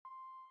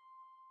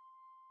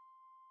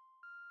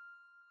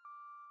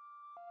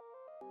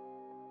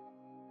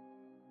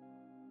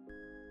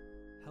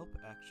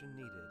Action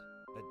Needed,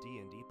 a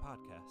D&D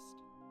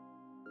podcast.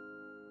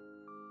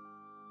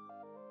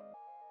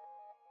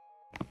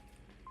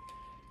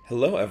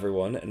 Hello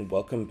everyone, and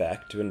welcome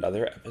back to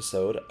another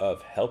episode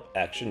of Help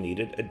Action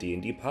Needed, a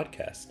D&D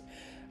podcast.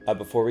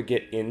 Before we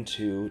get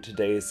into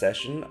today's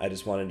session, I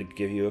just wanted to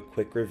give you a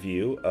quick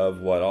review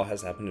of what all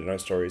has happened in our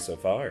story so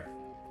far.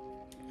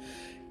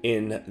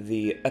 In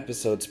the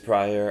episodes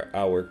prior,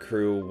 our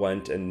crew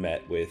went and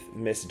met with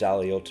Miss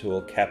Dolly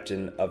O'Toole,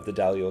 captain of the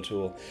Dolly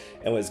O'Toole,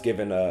 and was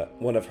given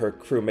one of her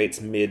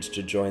crewmates, Midge,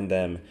 to join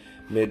them.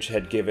 Midge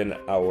had given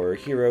our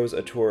heroes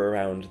a tour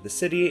around the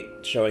city,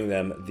 showing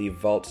them the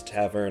Vault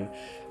Tavern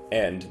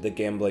and the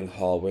gambling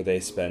hall where they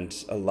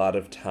spent a lot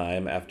of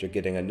time after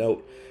getting a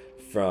note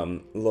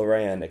from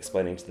Loran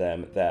explaining to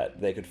them that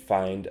they could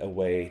find a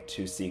way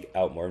to seek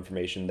out more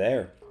information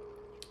there.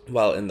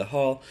 While in the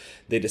hall,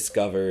 they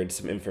discovered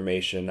some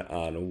information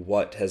on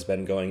what has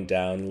been going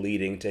down,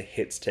 leading to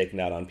hits taken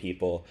out on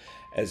people,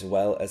 as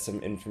well as some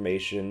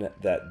information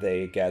that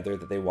they gathered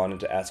that they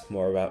wanted to ask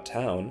more about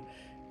town,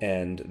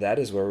 and that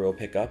is where we'll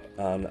pick up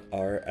on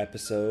our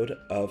episode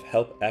of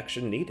Help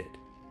Action Needed.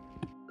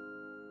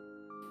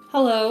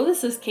 Hello,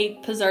 this is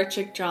Kate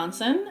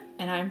Pizarchik-Johnson,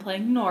 and I'm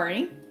playing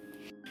Nori.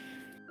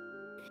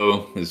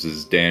 Hello, this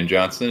is Dan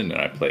Johnson, and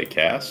I play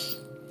Cass.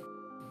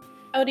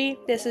 Howdy,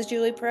 this is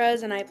Julie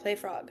Perez, and I play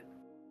Frog.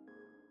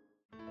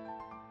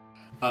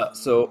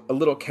 So, a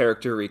little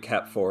character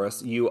recap for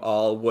us. You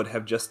all would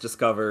have just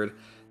discovered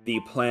the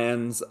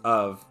plans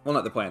of, well,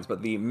 not the plans,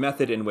 but the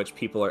method in which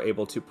people are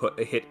able to put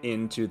a hit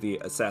into the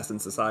Assassin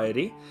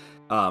Society.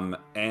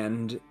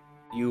 And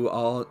you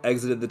all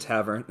exited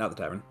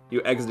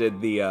you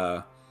exited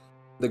the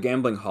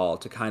gambling hall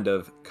to kind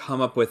of come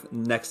up with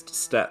next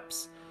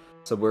steps.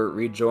 So we're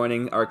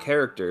rejoining our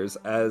characters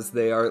as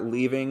they are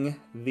leaving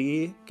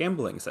the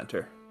gambling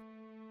center.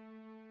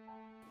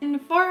 And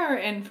for our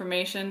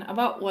information,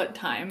 about what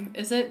time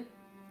is it?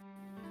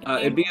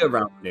 It'd be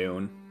around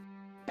noon.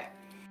 Okay.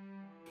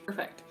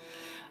 Perfect.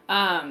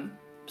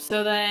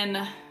 So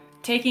then,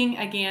 taking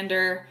a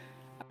gander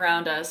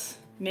around us,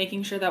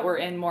 making sure that we're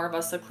in more of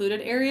a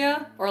secluded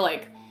area, or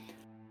like,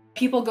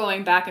 people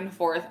going back and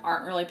forth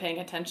aren't really paying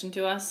attention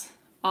to us.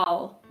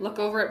 I'll look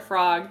over at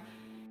Frog,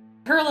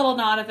 her little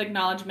nod of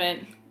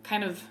acknowledgement,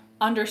 kind of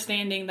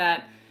understanding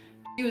that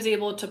she was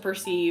able to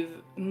perceive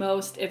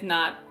most, if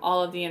not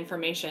all, of the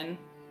information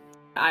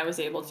I was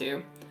able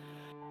to.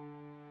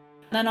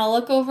 Then I'll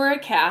look over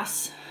at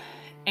Cass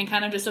and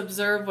kind of just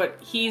observe what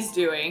he's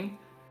doing.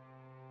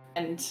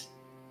 And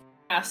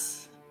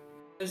Cass,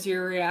 what is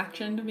your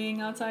reaction to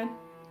being outside?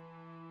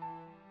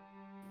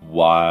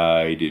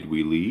 Why did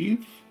we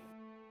leave?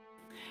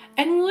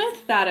 And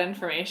with that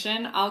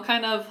information, I'll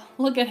kind of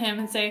look at him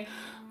and say,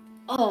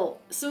 oh,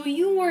 so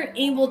you weren't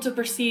able to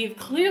perceive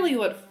clearly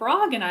what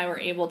Frog and I were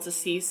able to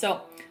see, so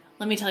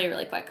let me tell you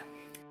really quick.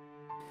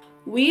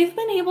 We've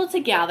been able to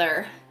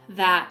gather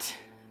that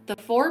the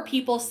 4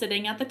 people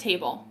sitting at the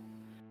table,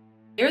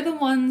 they're the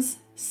ones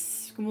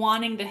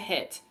wanting to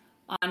hit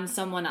on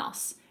someone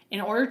else. In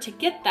order to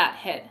get that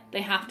hit,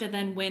 they have to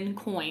then win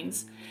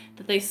coins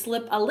that they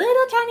slip a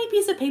little tiny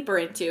piece of paper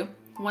into.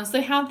 Once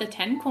they have the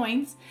 10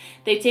 coins,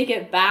 they take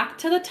it back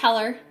to the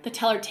teller. The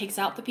teller takes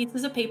out the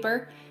pieces of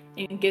paper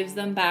and gives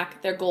them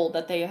back their gold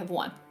that they have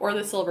won, or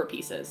the silver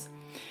pieces.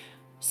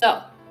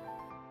 So,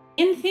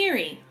 in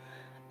theory,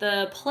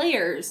 the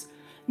players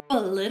know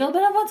a little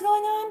bit of what's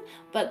going on,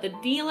 but the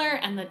dealer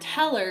and the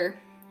teller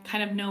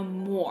kind of know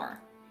more.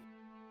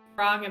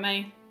 Frog, am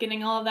I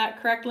getting all of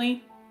that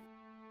correctly?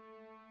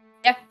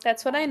 Yeah,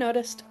 that's what I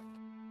noticed.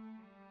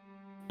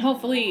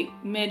 Hopefully,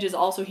 Midge is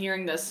also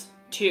hearing this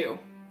too,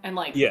 and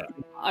Yeah,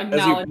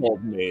 as you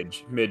told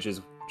Midge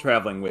is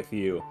traveling with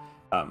you.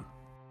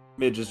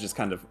 Midge is just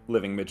kind of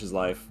living Midge's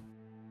life.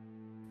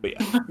 But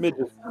yeah,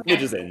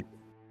 Midge is in.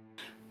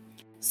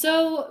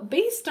 So,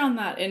 based on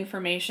that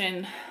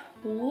information,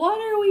 what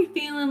are we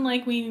feeling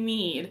like we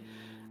need?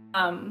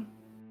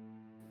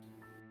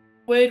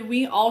 Would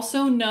we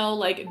also know,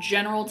 like,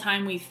 general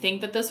time we think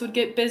that this would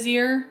get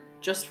busier,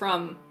 just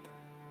from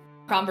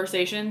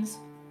conversations?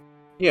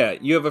 Yeah,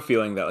 you have a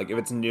feeling that, like, if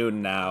it's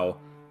noon now,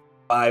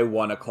 by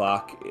 1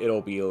 o'clock,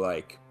 it'll be,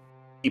 like,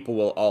 people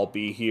will all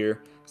be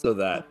here, so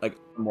that, like,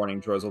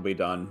 morning chores will be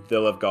done.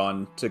 They'll have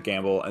gone to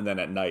gamble, and then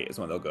at night is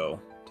when they'll go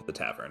to the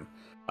tavern.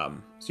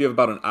 So you have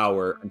about an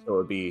hour until it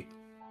would be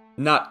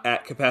not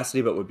at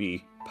capacity, but would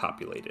be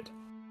populated.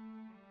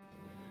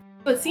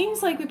 But it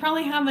seems like we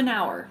probably have an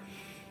hour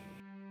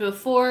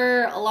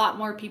before a lot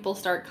more people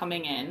start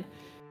coming in.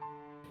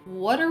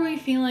 What are we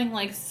feeling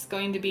like is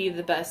going to be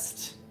the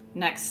best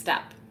next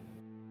step?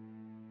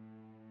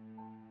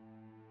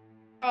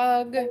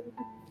 Frog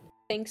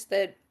thinks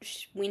that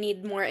we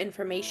need more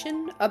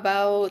information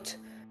about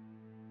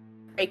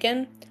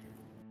Kraken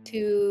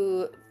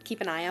to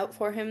keep an eye out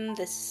for him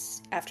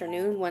this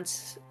afternoon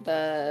once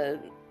the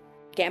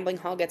gambling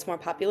hall gets more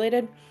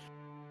populated.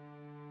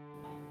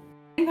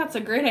 I think that's a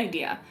great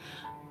idea.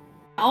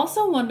 I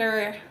also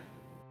wonder,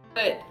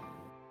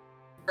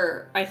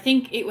 I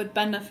think it would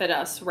benefit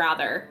us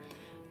rather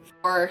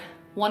for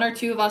one or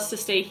two of us to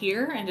stay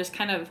here and just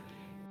kind of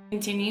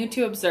continue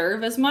to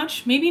observe as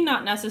much. Maybe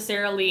not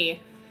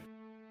necessarily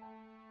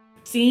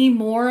see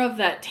more of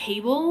that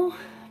table,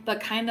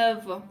 but kind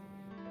of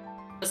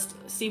just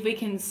see if we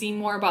can see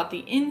more about the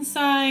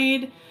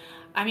inside.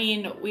 I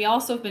mean, we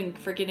also have been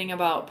forgetting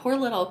about poor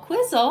little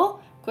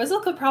Quizzle.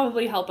 Quizzle could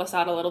probably help us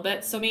out a little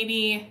bit. So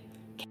maybe,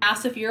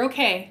 Cass, if you're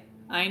okay.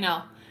 I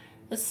know.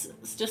 It's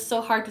just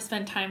so hard to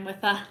spend time with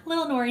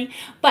little Nori.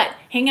 But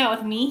hang out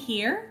with me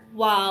here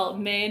while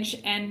Midge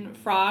and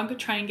Frog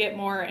try and get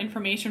more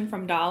information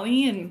from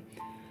Dolly and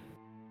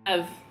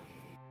kind of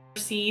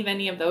perceive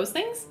any of those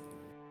things.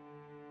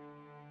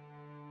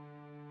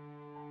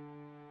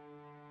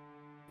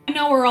 I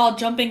know we're all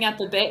jumping at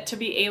the bit to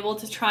be able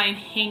to try and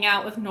hang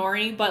out with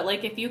Nori, but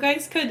like if you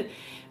guys could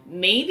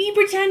maybe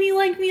pretend you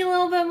like me a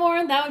little bit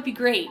more, that would be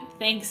great.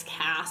 Thanks,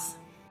 Cass.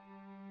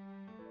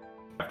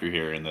 After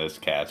hearing this,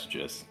 Cass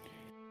just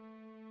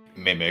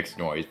mimics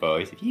Nori's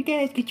voice. If you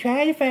guys could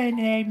try to find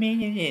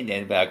me,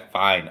 and back,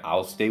 fine,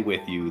 I'll stay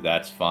with you.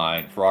 That's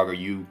fine. Frog, are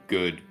you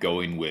good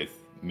going with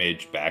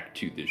Midge back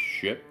to the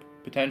ship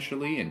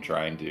potentially and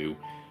trying to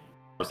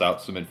force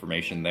out some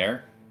information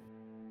there?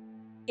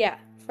 Yeah,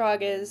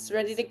 Frog is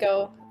ready to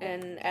go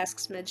and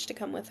asks Midge to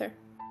come with her.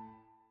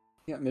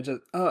 Yeah, Midge.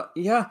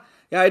 Yeah.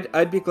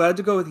 I'd be glad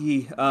to go with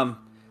ye.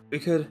 We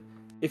could,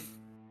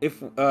 if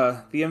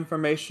the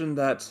information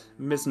that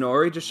Miss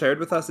Nori just shared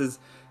with us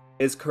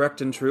is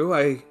correct and true,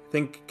 I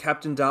think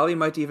Captain Dolly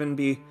might even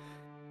be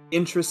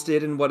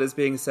interested in what is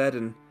being said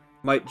and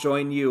might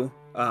join you.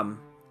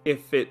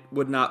 If it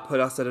would not put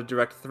us at a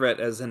direct threat,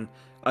 as in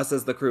us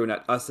as the crew,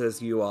 not us as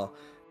you all.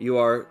 You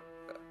are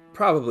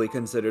probably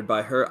considered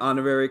by her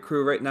honorary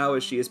crew right now,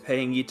 as she is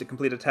paying ye to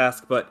complete a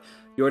task, but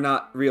you're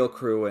not real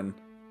crew, and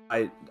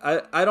I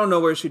don't know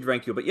where she'd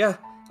rank you, but yeah,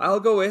 I'll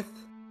go with.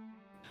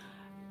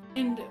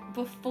 And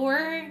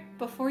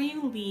before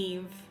you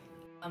leave,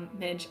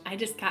 Midge, I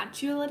just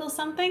got you a little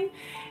something,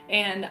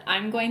 and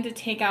I'm going to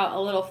take out a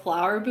little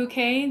flower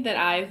bouquet that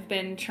I've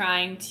been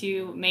trying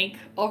to make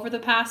over the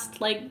past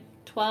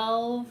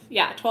 12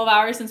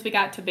 hours since we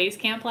got to base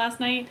camp last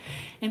night,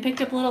 and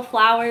picked up little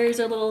flowers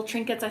or little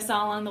trinkets I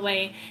saw along the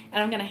way,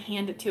 and I'm going to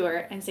hand it to her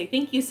and say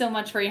thank you so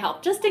much for your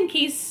help, just in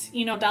case,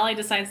 Dolly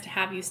decides to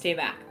have you stay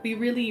back. We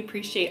really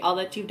appreciate all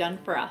that you've done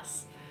for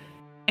us.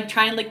 I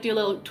try and do a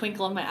little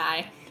twinkle in my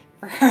eye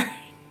for her.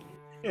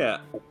 Yeah,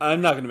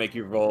 I'm not going to make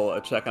you roll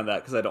a check on that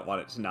because I don't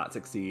want it to not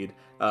succeed.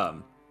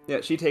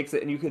 Yeah, she takes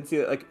it and you can see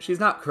that, she's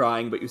not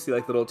crying, but you see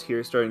little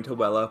tears starting to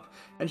well up,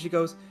 and she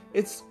goes,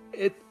 It's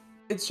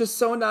just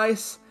so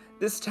nice.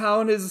 This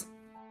town is,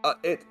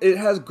 it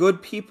has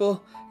good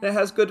people, and it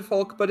has good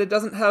folk, but it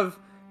doesn't have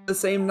the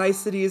same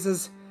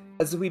niceties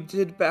as we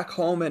did back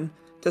home, and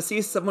to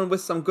see someone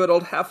with some good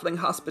old halfling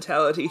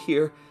hospitality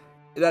here,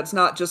 that's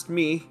not just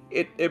me.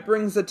 It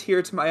brings a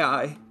tear to my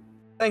eye.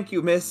 Thank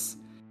you, miss.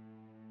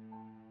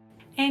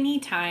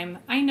 Anytime.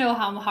 I know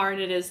how hard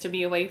it is to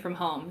be away from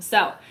home,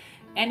 so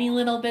any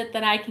little bit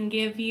that I can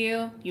give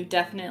you, you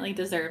definitely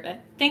deserve it.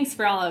 Thanks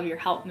for all of your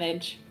help,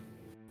 Midge.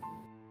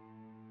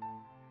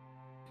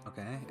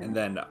 Okay, and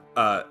then,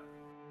 are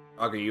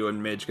you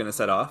and Midge gonna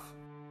set off?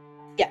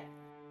 Yeah.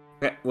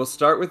 Okay, we'll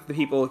start with the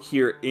people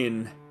here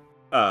in,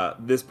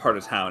 this part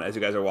of town as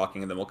you guys are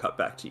walking, and then we'll cut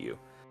back to you.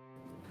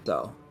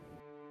 So,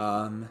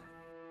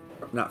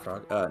 not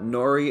Frog,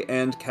 Nori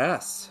and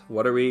Cass,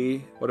 what are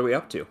we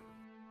up to?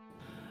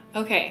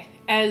 Okay,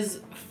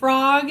 as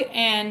Frog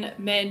and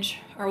Midge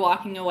are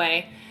walking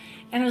away,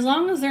 and as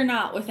long as they're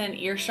not within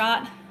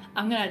earshot,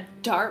 I'm gonna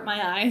dart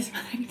my eyes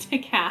back to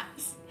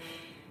Cass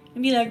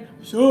and be like,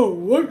 so,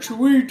 what should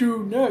we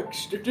do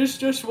next? Is this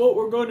just what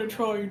we're gonna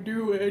try and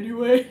do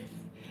anyway?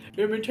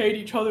 Imitate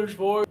each other's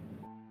voice?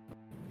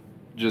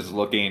 Just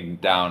looking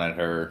down at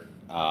her,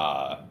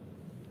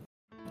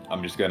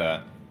 I'm just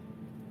gonna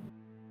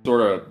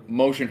sort of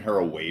motion her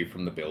away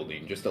from the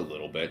building just a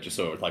little bit, just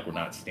so it's we're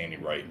not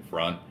standing right in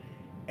front,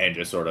 and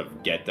just sort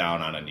of get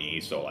down on a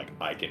knee so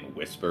I can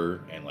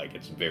whisper and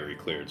it's very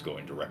clear it's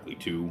going directly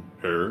to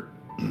her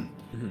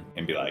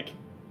and be like,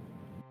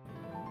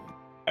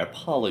 I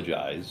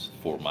apologize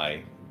for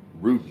my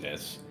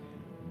rudeness,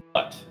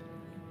 but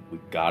we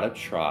gotta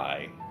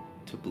try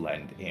to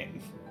blend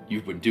in.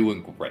 You've been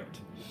doing great.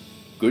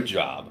 Good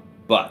job,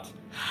 but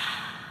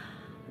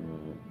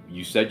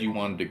you said you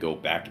wanted to go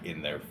back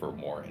in there for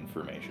more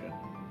information.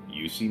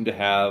 You seem to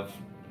have,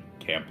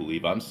 can't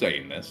believe I'm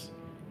saying this,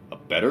 a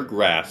better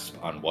grasp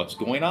on what's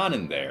going on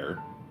in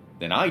there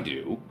than I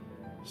do.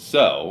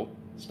 So,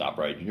 stop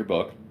writing your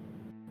book.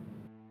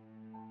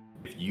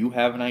 If you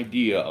have an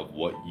idea of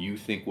what you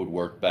think would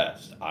work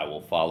best, I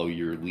will follow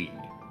your lead.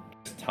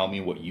 Just tell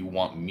me what you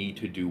want me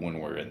to do when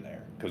we're in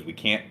there, because we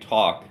can't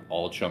talk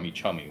all chummy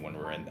when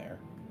we're in there.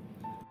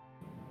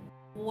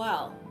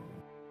 well,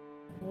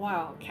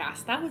 wow,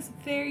 Cass, that was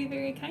very,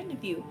 very kind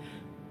of you.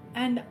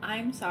 And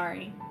I'm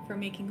sorry for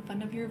making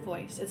fun of your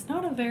voice. It's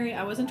not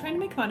I wasn't trying to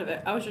make fun of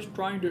it. I was just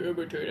trying to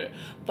imitate it.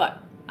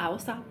 But I will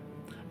stop.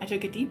 I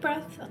took a deep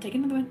breath. I'll take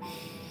another one.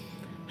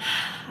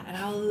 And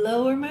I'll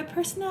lower my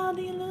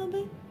personality a little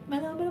bit. my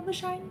little bit of a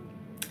shine.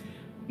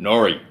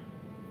 Nori,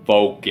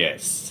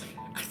 focus.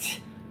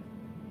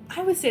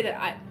 I would say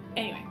that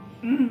anyway.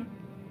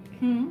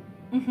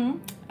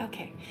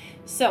 Okay.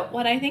 So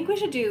what I think we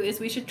should do is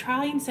we should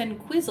try and send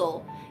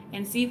Quizzle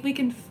and see if we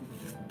can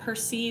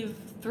perceive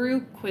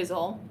through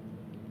Quizzle.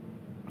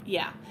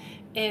 Yeah.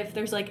 If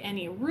there's like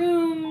any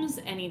rooms,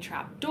 any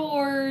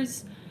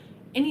trapdoors,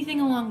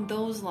 anything along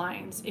those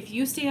lines. If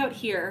you stay out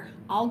here,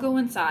 I'll go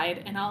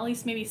inside and I'll at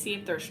least maybe see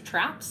if there's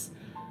traps.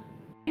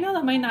 I know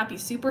that might not be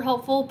super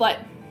helpful, but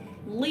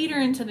later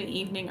into the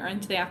evening or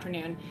into the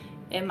afternoon,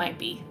 it might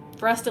be.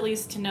 For us at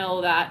least to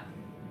know that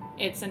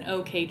it's an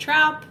okay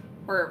trap,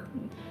 or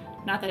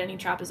not that any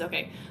trap is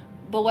okay,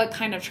 but what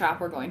kind of trap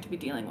we're going to be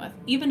dealing with,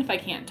 even if I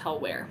can't tell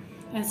where.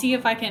 And see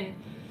if I can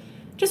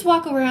just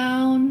walk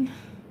around.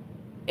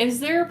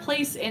 Is there a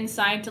place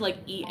inside to like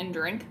eat and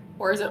drink,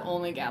 or is it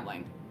only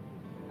gambling?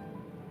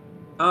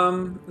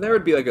 There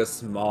would be like a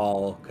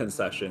small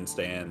concession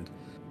stand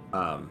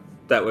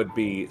that would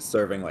be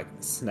serving like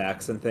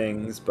snacks and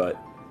things,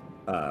 but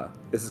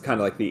this is kind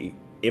of like the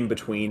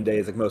in-between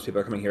days. Like most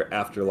people are coming here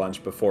after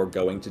lunch before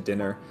going to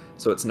dinner,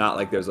 so it's not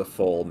like there's a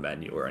full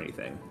menu or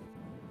anything.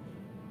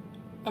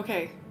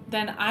 Okay,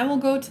 then I will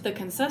go to the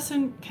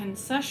concession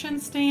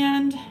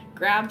stand,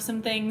 grab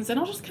some things, and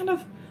I'll just kind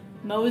of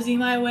mosey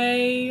my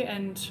way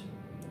and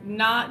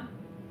not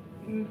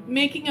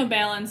making a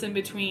balance in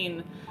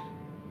between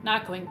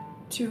not going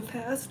too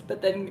fast,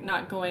 but then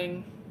not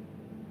going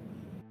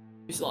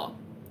too slow.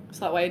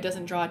 So that way it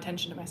doesn't draw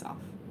attention to myself.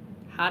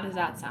 How does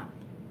that sound?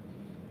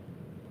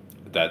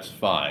 That's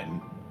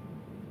fine,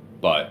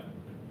 but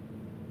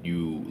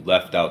you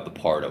left out the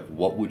part of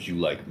what would you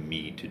like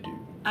me to do?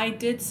 I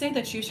did say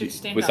that you should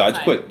stand Besides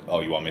outside. quit.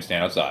 Oh, you want me to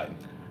stand outside?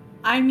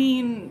 I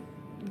mean,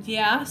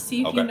 yeah,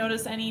 see if Okay. you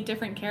notice any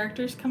different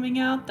characters coming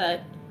out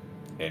that...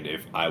 And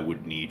if I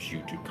would need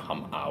you to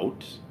come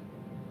out?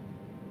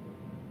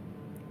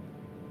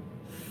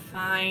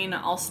 Fine,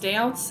 I'll stay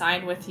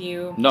outside with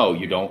you. No,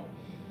 you don't.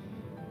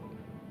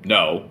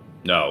 No.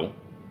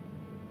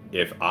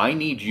 If I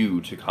need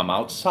you to come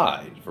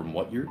outside from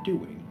what you're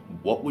doing,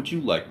 what would you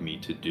like me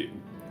to do?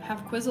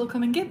 Have Quizzle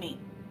come and get me.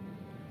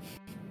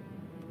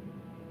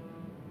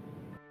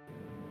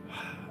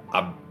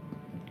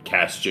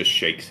 Cass just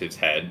shakes his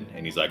head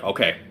and he's like,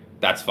 okay,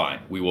 that's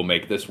fine. We will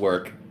make this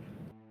work.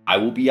 I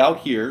will be out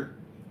here.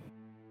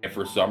 If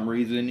for some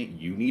reason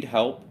you need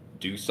help,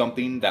 do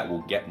something that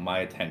will get my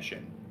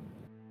attention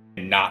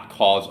and not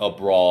cause a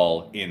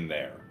brawl in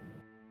there.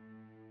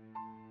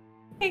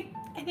 Okay,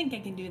 I think I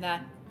can do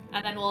that.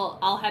 And then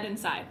I'll head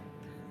inside.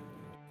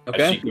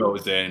 Okay. As she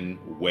goes in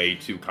way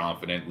too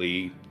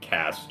confidently,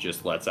 Cass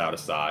just lets out a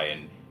sigh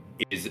and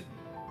is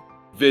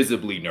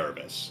visibly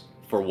nervous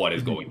for what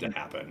is going to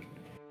happen.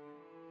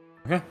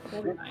 Okay.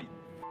 We'll be fine.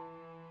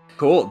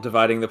 Cool.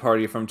 Dividing the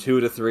party from 2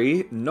 to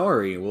 3.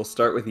 Nori, we'll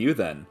start with you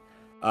then.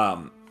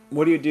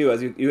 What do you do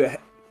as you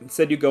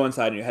said you go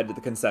inside and you head to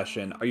the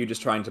concession? Are you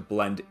just trying to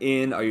blend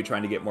in? Are you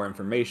trying to get more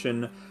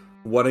information?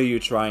 What are you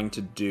trying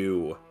to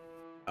do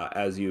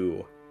as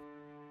you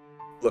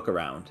look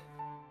around?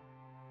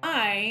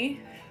 I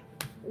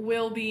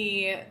will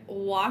be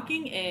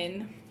walking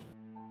in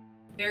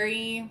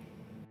very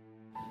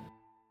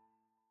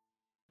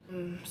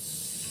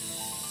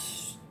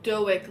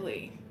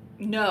stoically.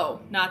 No,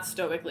 not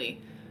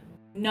stoically.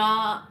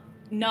 Not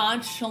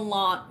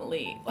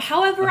nonchalantly.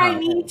 However I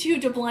need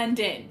to blend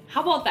in.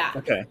 How about that?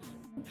 Okay.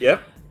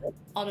 Yep.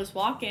 I'll just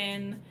walk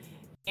in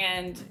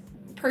and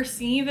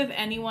perceive if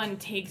anyone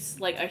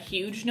takes like a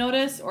huge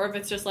notice or if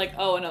it's just like,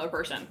 oh, another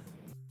person.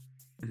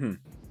 Mm-hmm.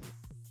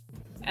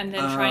 And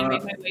then try and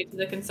make my way to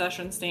the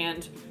concession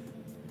stand,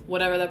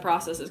 whatever the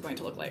process is going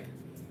to look like.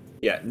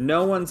 Yeah,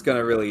 no one's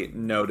gonna really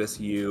notice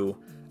you.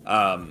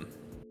 Give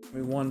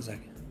me 1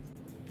 second.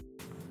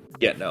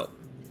 Yeah, no.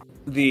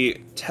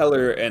 The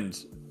teller and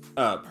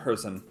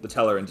the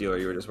teller and dealer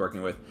you were just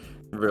working with,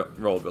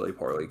 rolled really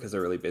poorly because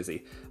they're really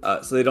busy.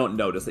 So they don't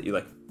notice that you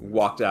like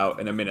walked out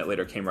and a minute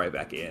later came right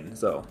back in.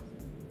 So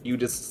you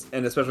just,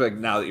 and especially like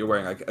now that you're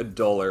wearing like a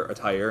duller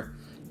attire,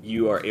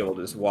 you are able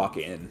to just walk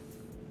in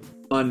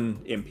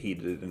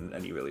unimpeded in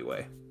any really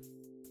way.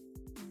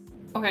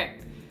 Okay.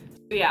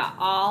 So yeah,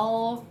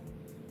 I'll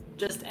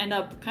just end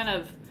up kind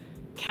of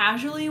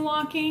casually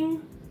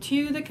walking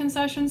to the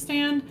concession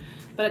stand,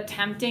 but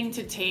attempting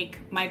to take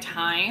my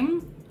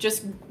time,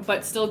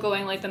 but still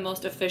going like the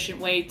most efficient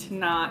way to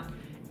not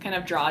kind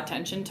of draw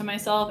attention to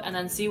myself, and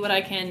then see what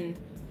I can.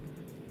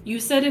 You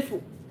said if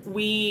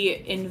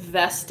we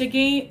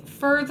investigate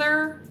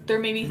further, there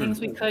may be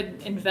things we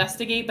could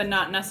investigate but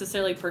not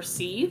necessarily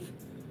perceive.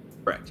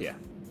 Correct, yeah.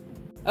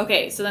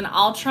 Okay, so then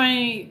I'll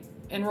try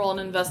and roll an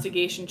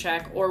investigation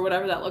check or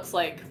whatever that looks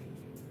like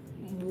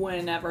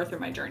whenever through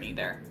my journey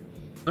there.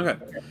 Okay.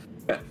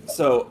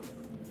 So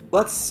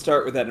let's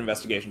start with that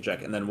investigation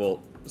check and then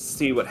we'll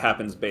see what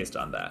happens based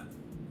on that.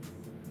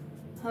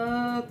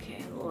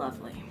 Okay,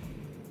 lovely.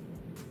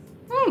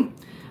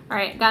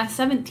 Alright, got a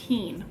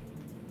 17.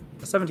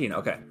 17,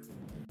 okay.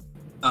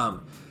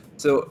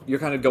 So you're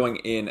kind of going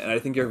in, and I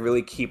think you're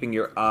really keeping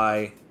your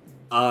eye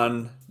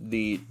on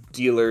the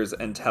dealers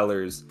and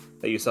tellers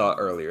that you saw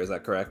earlier. Is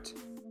that correct?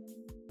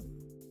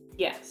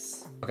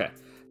 Yes. Okay.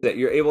 That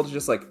you're able to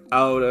just, like,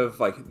 out of,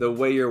 like, the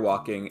way you're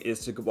walking is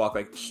to walk,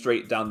 like,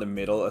 straight down the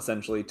middle,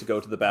 essentially. To go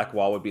to the back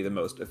wall would be the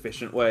most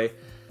efficient way.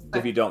 So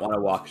if you don't want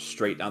to walk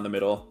straight down the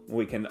middle,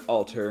 we can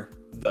alter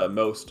the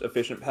most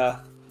efficient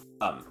path.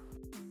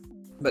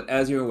 But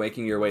as you're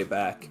making your way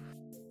back,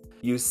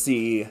 you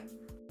see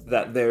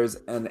that there's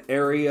an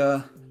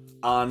area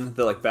on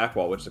the, like, back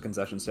wall, which the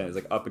concession stand is,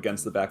 like, up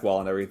against the back wall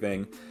and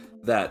everything,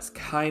 that's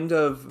kind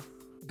of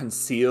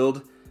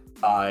concealed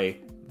by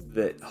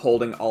the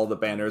holding all the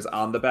banners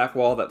on the back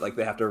wall that, like,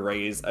 they have to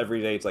raise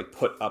every day to, like,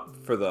 put up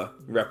for the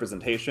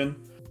representation.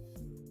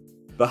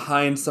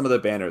 Behind some of the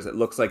banners, it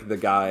looks like the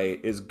guy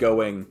is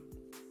going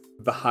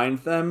behind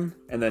them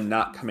and then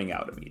not coming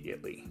out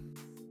immediately.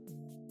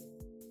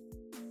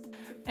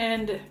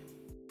 And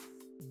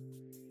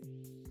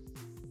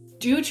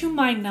due to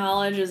my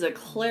knowledge as a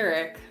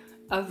cleric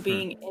of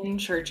being in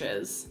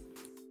churches,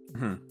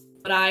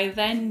 but I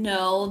then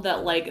know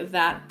that, like,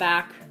 that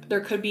back, there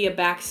could be a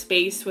back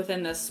space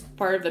within this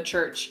part of the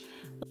church,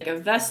 like a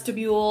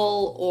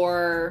vestibule,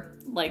 or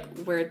like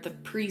where the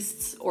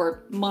priests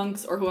or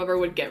monks or whoever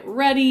would get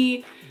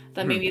ready,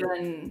 that maybe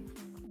then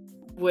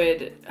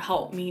would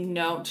help me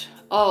note,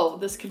 oh,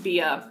 this could be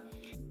a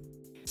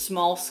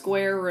small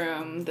square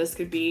room, this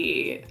could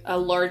be a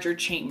larger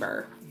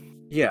chamber.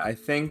 Yeah, I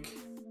think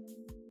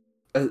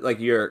like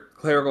your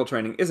clerical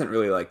training isn't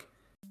really like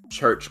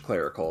church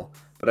clerical,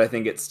 but I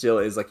think it still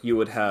is like you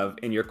would have,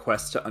 in your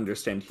quest to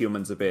understand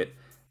humans a bit,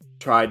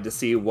 tried to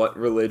see what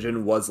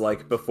religion was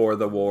like before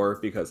the war,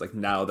 because like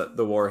now that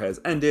the war has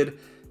ended,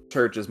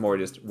 church is more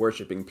just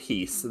worshipping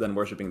peace than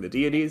worshipping the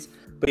deities.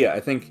 But yeah, I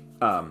think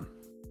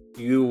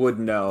you would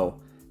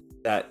know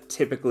that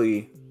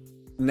typically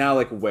now,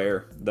 like,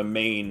 where the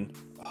main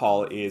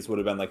hall is would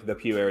have been like the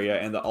pew area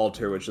and the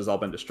altar, which has all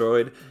been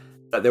destroyed,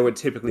 that there would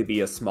typically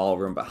be a small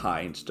room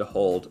behind to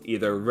hold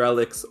either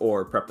relics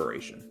or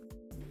preparation.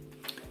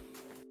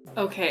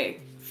 Okay,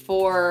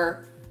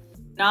 for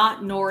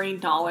not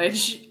Nori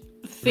knowledge,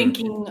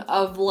 thinking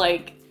of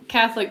like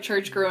Catholic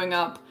church growing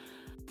up,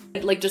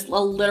 like just a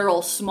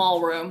literal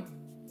small room.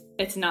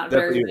 It's not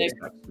very big.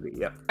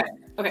 Yep.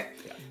 Okay.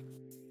 Yeah.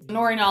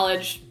 Nori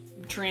knowledge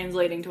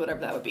translating to whatever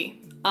that would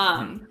be.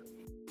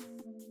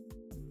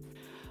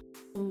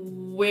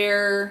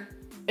 Where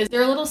is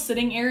there a little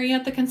sitting area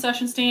at the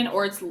concession stand,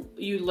 or it's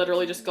you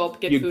literally just go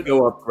up, get food? You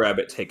go up, grab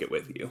it, take it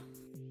with you.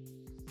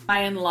 Am I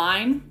in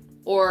line,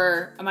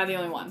 or am I the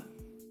only one?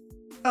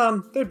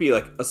 There'd be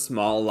like a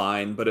small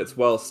line, but it's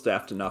well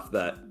staffed enough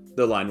that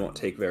the line won't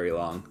take very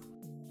long.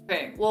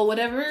 Okay, well,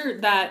 whatever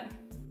that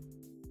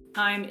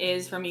time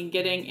is for me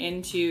getting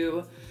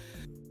into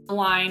the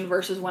line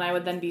versus when I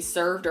would then be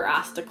served or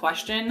asked a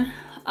question,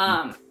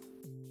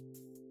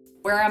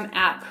 where I'm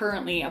at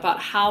currently, about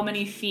how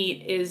many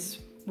feet is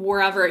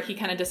wherever he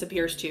kind of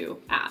disappears to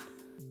at?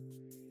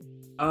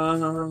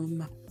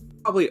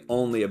 Probably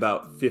only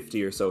about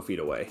 50 or so feet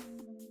away.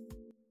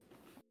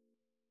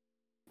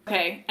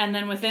 Okay, and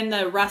then within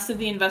the rest of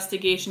the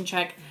investigation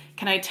check,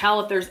 can I tell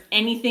if there's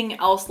anything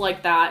else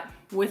like that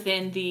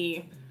within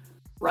the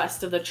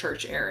rest of the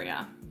church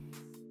area?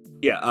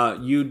 Yeah,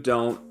 you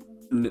don't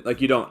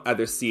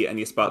either see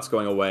any spots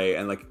going away,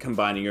 and like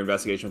combining your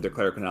investigation with your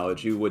clerical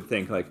knowledge, you would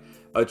think like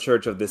a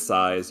church of this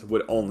size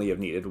would only have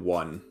needed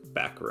one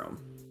back room.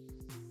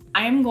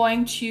 I am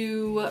going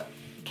to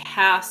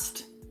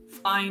cast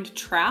Find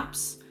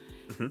Traps,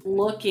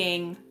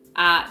 looking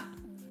at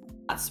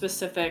a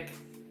specific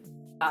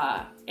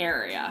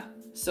area,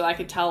 so I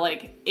could tell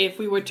like if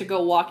we were to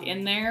go walk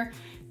in there,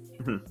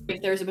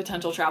 if there's a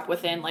potential trap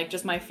within like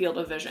just my field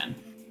of vision.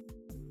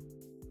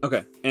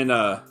 Okay, and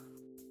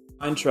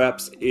Find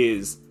Traps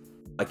is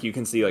like you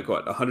can see like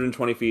what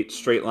 120 feet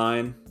straight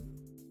line.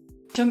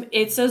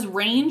 It says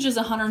range is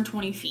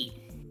 120 feet.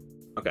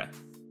 Okay.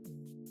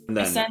 And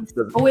then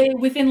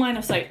within line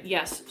of sight.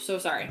 Yes. So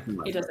sorry.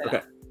 It does say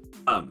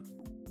that.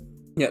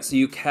 Yeah, so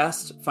you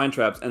cast Find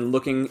Traps, and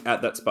looking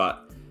at that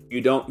spot, you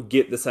don't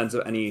get the sense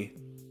of any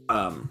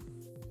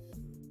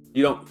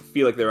you don't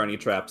feel like there are any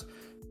traps.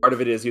 Part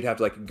of it is you'd have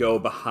to like go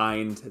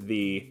behind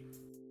the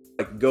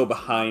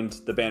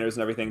banners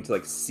and everything to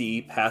like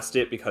see past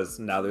it, because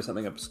now there's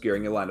something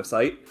obscuring your line of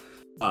sight.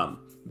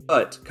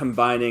 But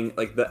combining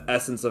like the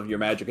essence of your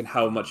magic and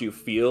how much you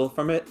feel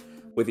from it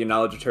with your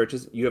knowledge of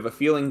churches, you have a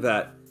feeling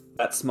that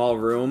that small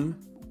room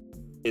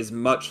is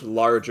much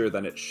larger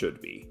than it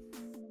should be.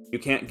 You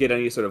can't get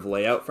any sort of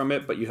layout from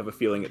it, but you have a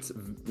feeling it's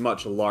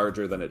much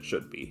larger than it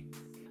should be.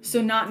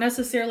 So not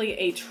necessarily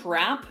a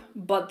trap,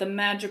 but the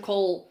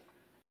magical,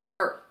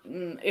 or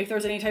if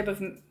there's any type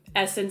of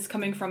essence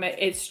coming from it,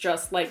 it's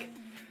just like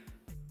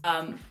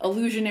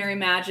illusionary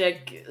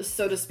magic,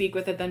 so to speak,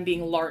 with it then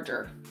being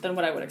larger than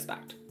what I would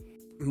expect.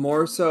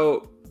 More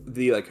so,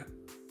 the like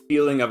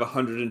feeling of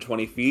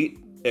 120 feet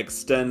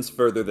extends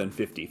further than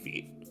 50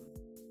 feet.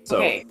 So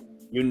okay.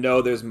 You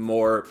know there's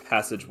more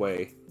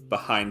passageway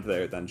behind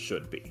there than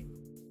should be.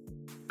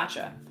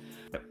 Gotcha.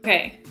 Yep.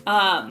 Okay,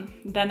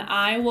 then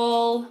I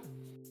will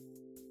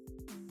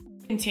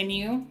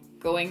continue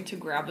going to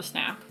grab a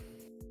snack.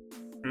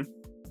 Hmm.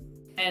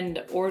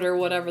 And order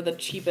whatever the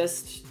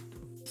cheapest,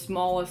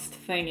 smallest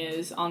thing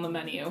is on the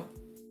menu.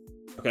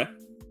 Okay.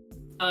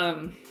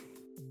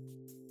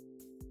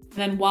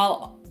 Then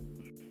while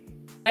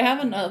I have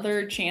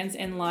another chance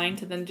in line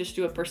to then just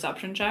do a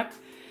perception check.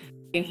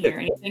 You can hear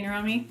anything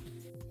around me.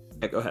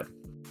 Yeah, go ahead.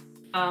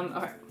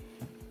 Okay.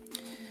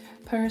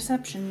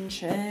 Perception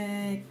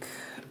check.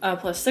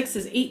 +6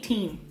 is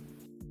 18.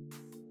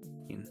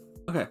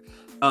 Okay.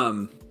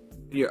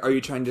 Are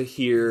you trying to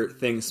hear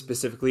things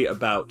specifically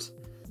about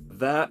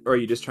that, or are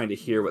you just trying to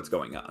hear what's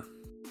going on?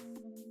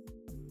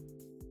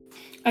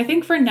 I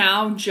think for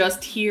now,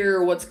 just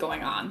hear what's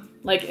going on.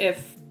 Like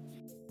if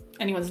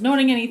anyone's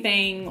noting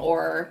anything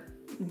or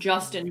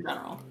just in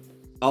general.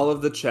 All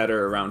of the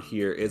chatter around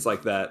here is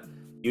like that.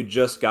 You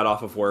just got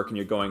off of work and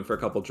you're going for a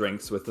couple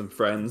drinks with some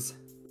friends.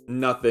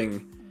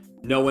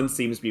 No one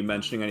seems to be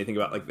mentioning anything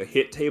about like the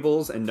hit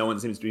tables, and no one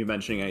seems to be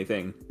mentioning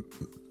anything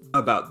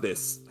about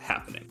this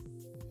happening.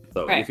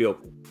 So Right. You feel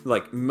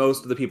like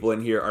most of the people in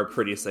here are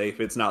pretty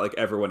safe. It's not like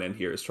everyone in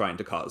here is trying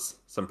to cause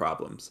some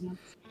problems.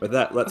 With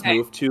that, let's Okay.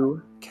 move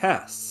to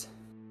Cass.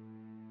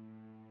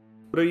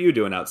 What are you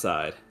doing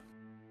outside?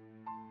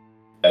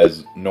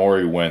 As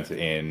Nori went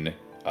in,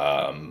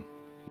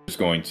 just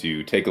going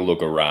to take a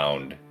look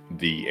around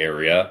the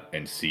area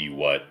and see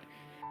what,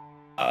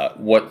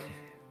 for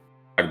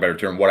a better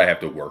term, what I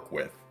have to work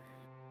with.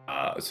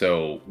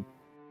 So,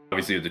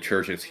 obviously, the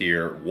church is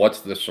here.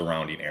 What's the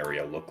surrounding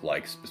area look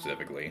like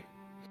specifically?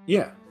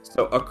 Yeah.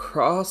 So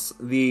across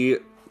the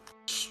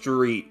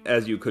street,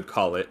 as you could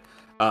call it,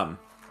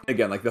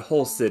 again, like the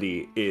whole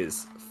city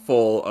is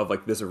full of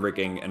like this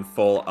rigging and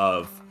full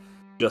of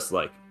just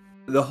like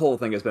the whole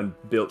thing has been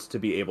built to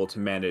be able to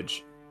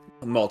manage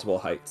multiple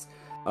heights.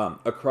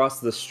 Across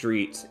the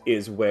street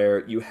is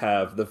where you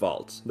have the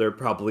vault. They're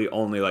probably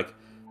only like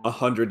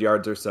 100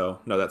 yards or so.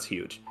 No, that's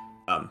huge.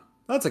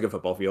 That's like a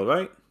football field,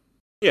 right?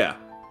 Yeah.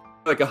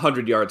 Like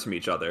 100 yards from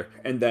each other.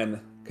 And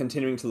then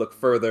continuing to look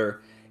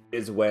further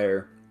is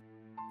where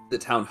the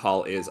town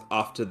hall is,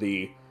 off to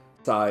the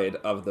side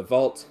of the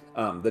vault.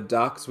 The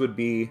docks would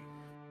be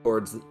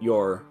towards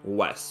your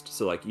west.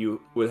 So like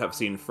you would have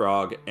seen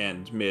Frog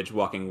and Midge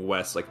walking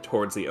west, like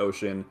towards the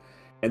ocean.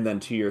 And then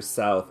to your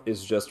south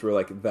is just where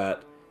like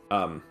that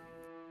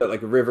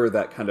like river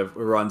that kind of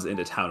runs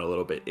into town a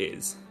little bit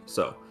is.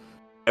 So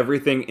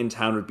everything in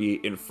town would be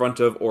in front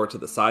of or to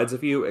the sides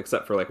of you,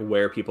 except for like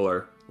where people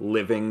are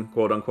living,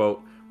 quote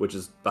unquote, which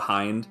is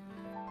behind.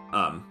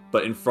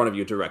 But in front of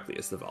you directly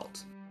is the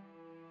vault.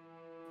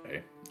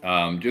 Okay.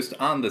 Just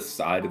on the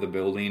side of the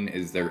building,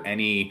 is there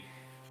any,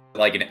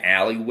 like an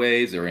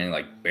alleyway? Is there any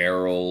like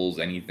barrels,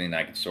 anything that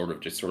I could sort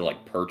of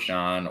like perch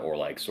on or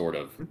like sort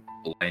of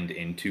blend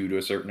into to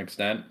a certain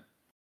extent?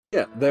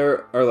 Yeah,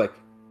 there are like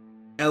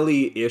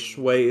alley-ish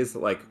ways,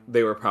 like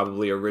they were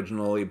probably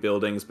originally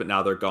buildings, but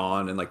now they're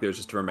gone, and like there's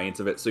just remains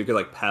of it. So you could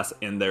like pass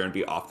in there and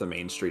be off the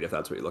main street if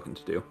that's what you're looking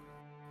to do.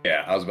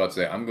 Yeah, I was about to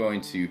say, I'm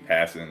going to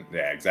pass in,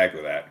 yeah,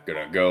 exactly that.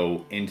 Gonna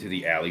go into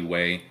the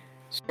alleyway,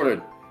 sort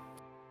of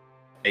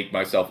make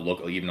myself look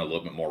even a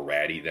little bit more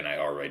ratty than I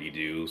already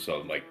do.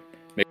 So, like,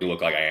 make it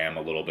look like I am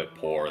a little bit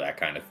poor, that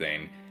kind of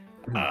thing.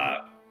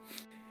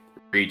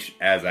 Reach,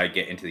 as I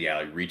get into the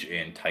alley, reach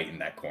in, tighten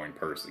that coin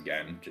purse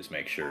again. Just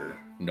make sure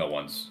no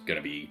one's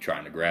gonna be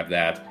trying to grab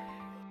that.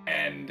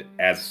 And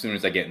as soon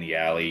as I get in the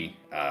alley,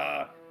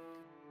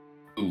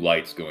 blue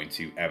light's going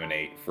to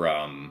emanate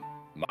from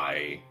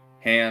my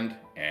hand,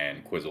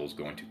 and Quizzle's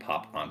going to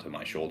pop onto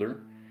my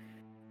shoulder.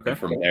 Okay. And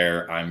from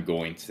there, I'm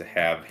going to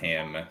have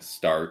him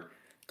start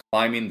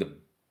climbing the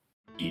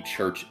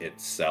church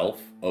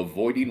itself,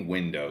 avoiding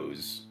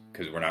windows,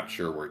 because we're not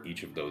sure where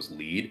each of those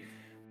lead.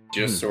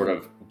 Just sort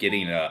of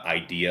getting an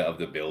idea of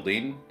the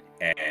building,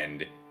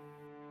 and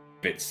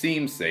if it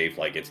seems safe,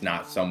 like it's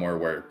not somewhere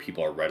where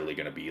people are readily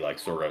going to be, like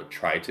sort of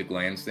try to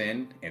glance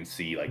in and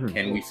see, like,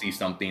 can we see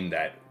something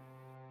that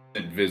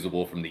isn't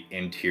visible from the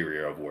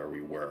interior of where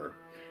we were?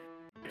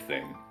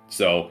 Thing.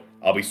 So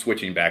I'll be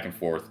switching back and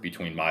forth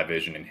between my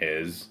vision and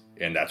his,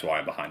 and that's why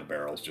I'm behind the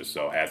barrels, just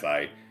so as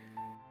I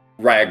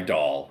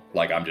ragdoll,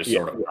 like I'm just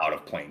sort of out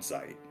of plain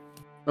sight.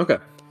 Okay.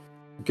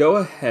 Go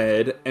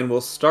ahead, and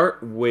we'll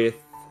start with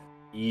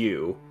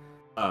you.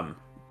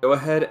 Go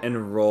ahead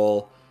and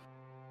roll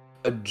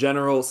a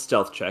general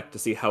stealth check to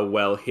see how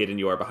well hidden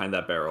you are behind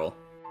that barrel.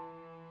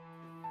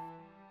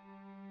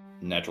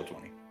 Natural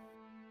 20.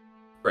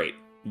 Great.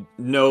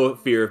 No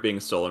fear of being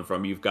stolen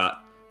from. You've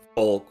got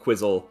full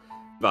Quizzle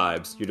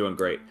vibes. You're doing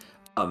great.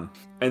 And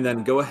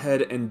then go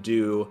ahead and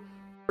do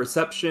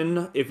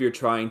perception if you're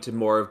trying to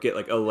more of get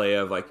like a lay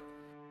of like,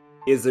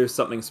 is there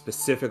something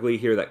specifically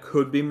here that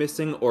could be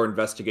missing, or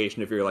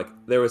investigation if you're like,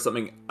 there was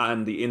something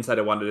on the inside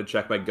I wanted to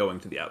check by going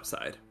to the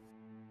outside.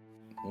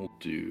 We'll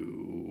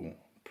do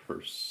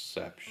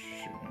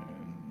perception.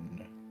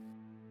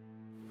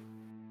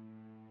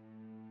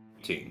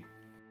 18.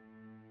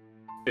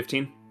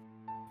 15?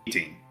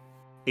 18.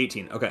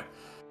 18, okay.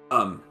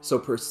 So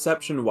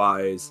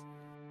perception-wise,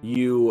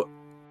 you,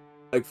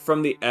 like,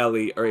 from the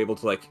alley are able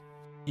to, like,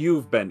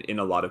 you've been in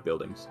a lot of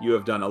buildings. You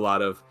have done a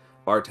lot of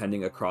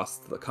bartending across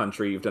the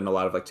country. You've done a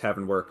lot of like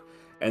tavern work,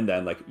 and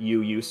then like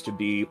you used to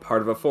be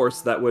part of a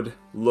force that would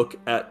look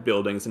at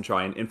buildings and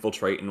try and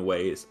infiltrate in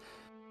ways.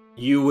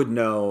 You would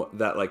know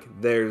that like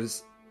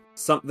there's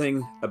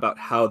something about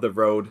how the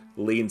road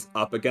leans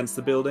up against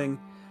the building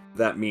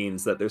that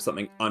means that there's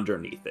something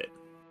underneath it.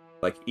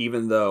 Like,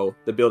 even though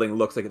the building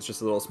looks like it's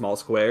just a little small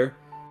square,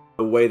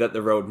 the way that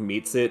the road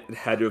meets it, it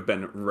had to have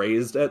been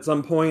raised at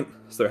some point,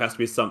 so there has to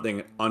be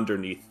something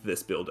underneath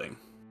this building.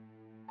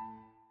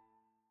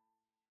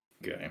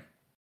 Okay.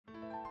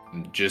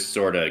 Just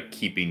sort of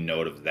keeping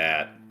note of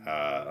that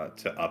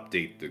to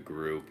update the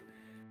group.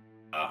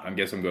 I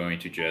guess I'm going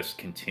to just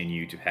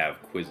continue to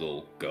have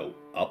Quizzle go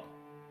up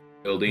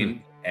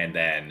building, and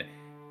then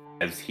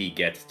as he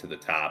gets to the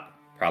top,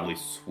 probably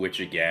switch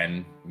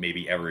again,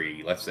 maybe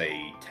every, let's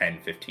say,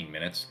 10-15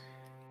 minutes,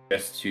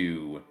 just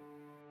to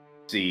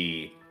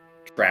see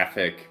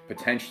traffic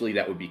potentially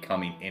that would be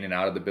coming in and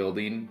out of the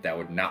building that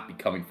would not be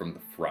coming from the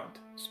front,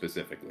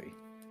 specifically.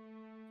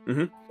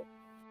 Mm-hmm.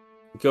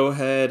 Go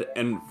ahead,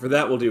 and for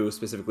that we'll do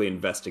specifically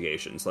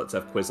investigations. Let's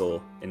have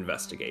Quizzle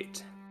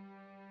investigate.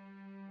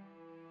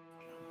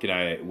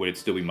 Would it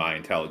still be my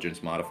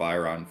intelligence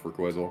modifier on for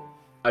Quizzle?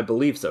 I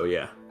believe so,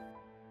 yeah.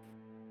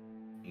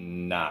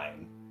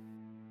 9.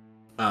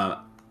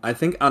 I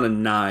think on a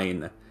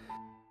 9,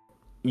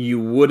 you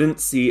wouldn't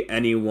see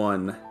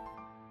anyone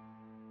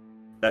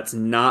that's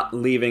not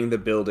leaving the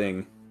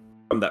building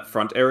from that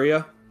front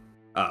area.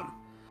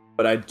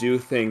 But I do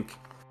think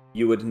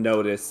you would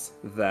notice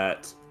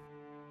that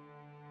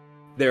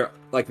there,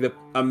 like, the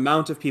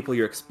amount of people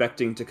you're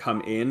expecting to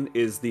come in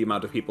is the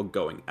amount of people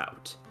going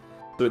out.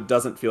 So it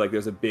doesn't feel like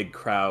there's a big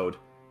crowd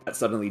that's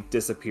suddenly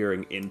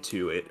disappearing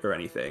into it or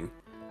anything.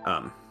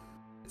 It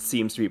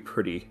seems to be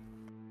pretty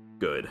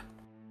good.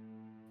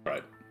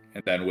 Right.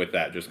 And then with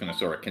that, just going to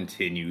sort of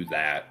continue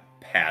that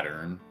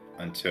pattern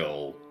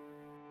until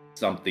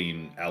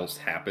something else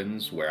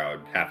happens where I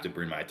would have to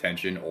bring my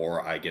attention,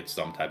 or I get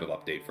some type of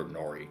update from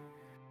Nori.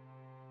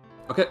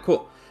 Okay,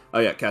 cool. Oh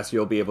yeah, Cassie,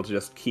 you'll be able to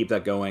just keep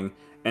that going,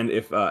 and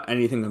if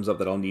anything comes up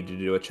that I'll need you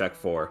to do a check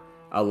for,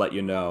 I'll let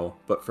you know.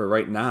 But for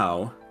right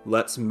now,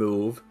 let's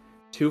move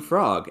to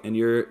Frog and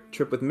your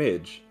trip with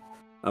Midge.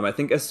 I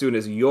think as soon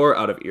as you're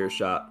out of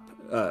earshot,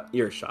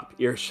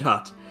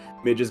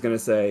 Midge is gonna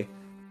say,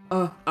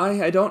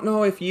 I don't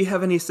know if you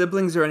have any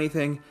siblings or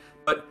anything,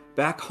 but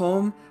back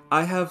home,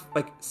 I have,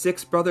 like,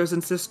 6 brothers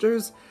and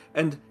sisters,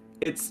 and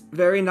it's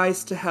very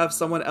nice to have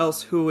someone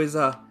else who is,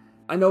 I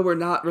know we're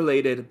not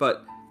related,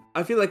 but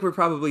I feel like we're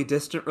probably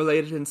distant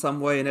related in some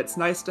way, and it's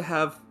nice to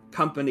have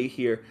company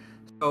here.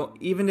 So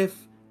even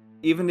if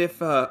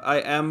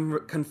I am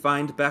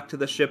confined back to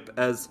the ship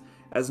as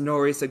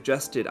Nori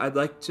suggested, I'd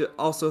like to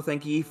also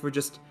thank Yi for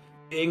just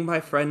being my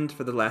friend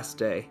for the last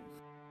day.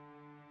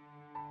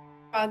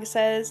 Frog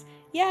says,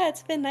 yeah,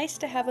 it's been nice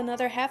to have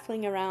another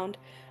halfling around.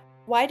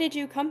 Why did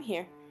you come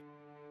here?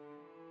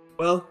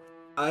 Well,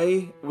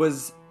 I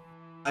was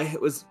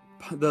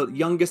the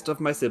youngest of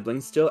my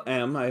siblings, still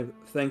am. I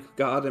thank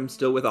God I'm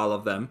still with all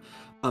of them.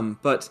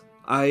 But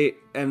I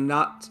am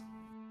not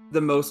the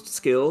most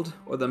skilled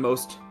or the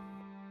most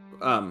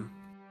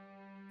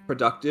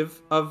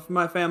productive of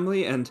my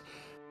family, and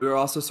we were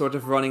also sort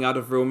of running out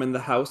of room in the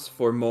house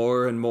for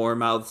more and more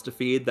mouths to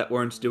feed that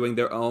weren't doing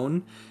their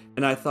own,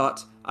 and I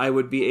thought I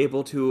would be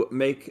able to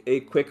make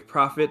a quick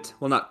profit,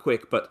 well, not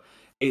quick, but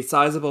a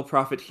sizable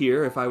profit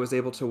here if I was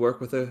able to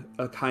work with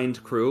a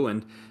kind crew,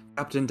 and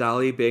Captain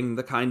Dolly, being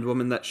the kind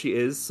woman that she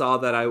is, saw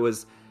that I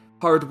was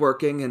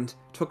hardworking and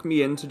took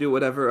me in to do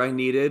whatever I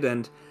needed,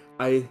 and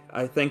I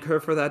thank her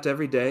for that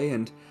every day,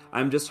 and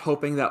I'm just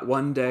hoping that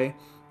one day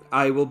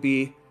I will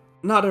be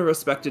not a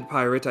respected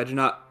pirate. I do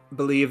not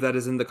believe that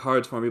is in the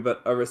cards for me,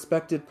 but a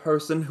respected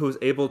person who is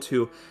able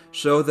to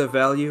show the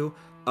value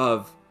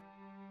of,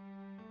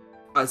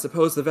 I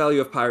suppose, the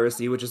value of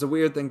piracy, which is a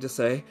weird thing to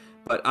say,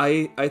 but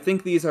I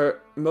think these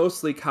are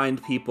mostly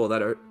kind people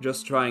that are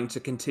just trying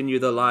to continue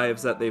the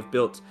lives that they've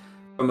built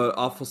from an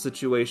awful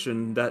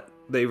situation that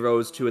they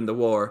rose to in the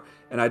war,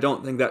 and I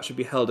don't think that should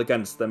be held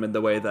against them in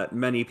the way that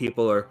many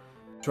people are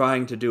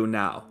trying to do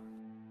now.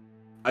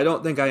 I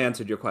don't think I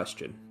answered your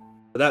question,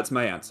 but that's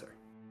my answer.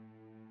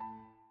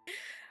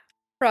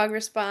 Frog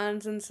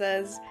responds and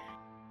says,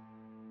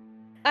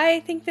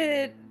 I think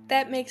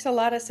that makes a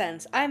lot of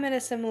sense. I'm in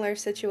a similar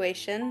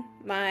situation.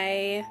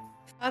 My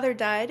father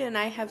died, and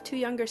I have 2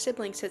 younger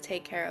siblings to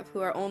take care of who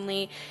are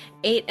only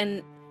 8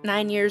 and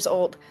 9 years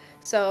old.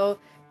 So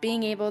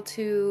being able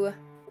to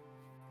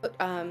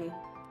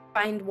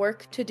find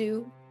work to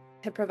do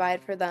to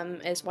provide for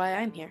them is why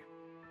I'm here.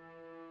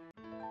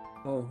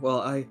 Oh,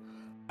 well,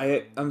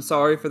 I'm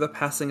sorry for the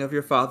passing of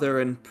your father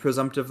and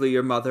presumptively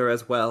your mother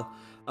as well.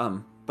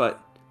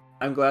 But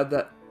I'm glad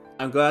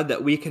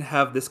that we can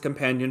have this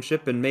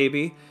companionship, and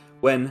maybe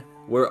when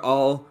we're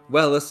all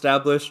well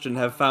established and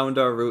have found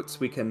our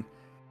roots, we can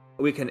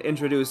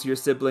introduce your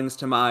siblings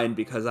to mine,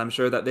 because I'm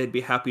sure that they'd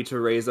be happy to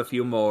raise a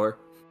few more.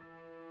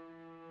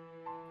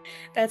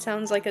 That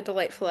sounds like a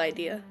delightful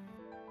idea.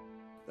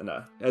 and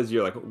as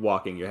you're like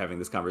walking, you're having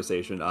this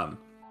conversation, and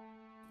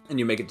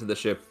you make it to the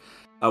ship.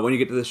 When you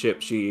get to the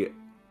ship, she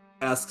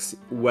asks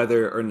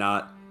whether or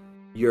not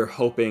you're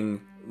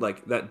hoping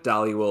like that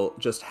Dolly will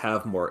just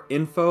have more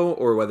info,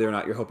 or whether or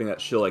not you're hoping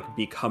that she'll like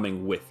be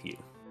coming with you.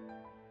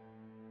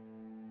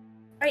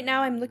 Right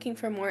now, I'm looking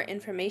for more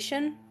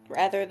information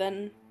rather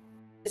than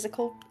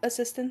physical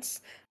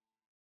assistance.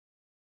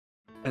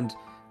 And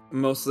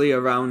mostly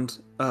around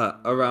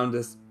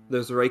this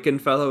Raken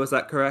fellow, is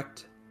that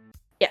correct?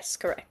 Yes,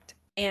 correct.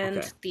 And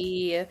Okay.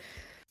 the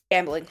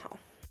gambling hall.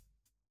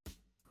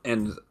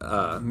 And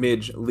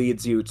Midge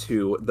leads you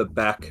to the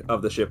back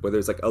of the ship where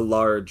there's like a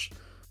large,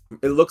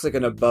 it looks like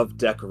an above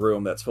deck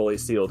room that's fully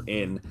sealed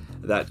in,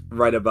 that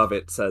right above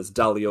it says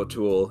Dolly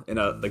O'Toole in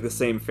a like the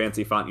same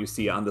fancy font you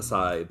see on the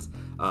sides.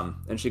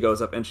 And she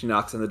goes up and she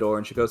knocks on the door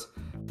and she goes,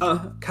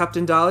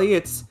 Captain Dolly,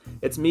 it's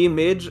me,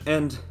 Midge,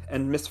 and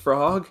Miss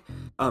Frog.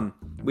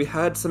 We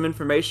had some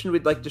information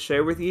we'd like to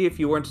share with you. If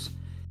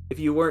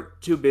you weren't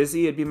too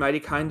busy, it'd be mighty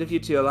kind of you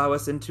to allow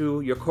us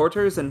into your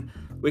quarters and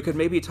we could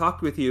maybe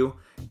talk with you.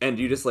 And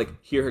you just like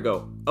hear her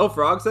go, "Oh,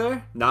 Frog's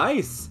there?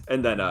 Nice."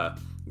 And then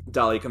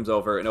Dolly comes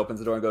over and opens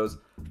the door and goes,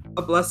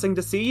 "A blessing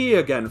to see ye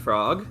again,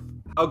 Frog.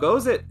 How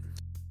goes it?"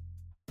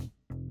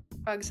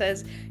 Frog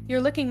says,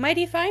 "You're looking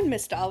mighty fine,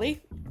 Miss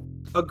Dolly."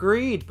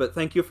 Agreed, but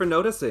thank you for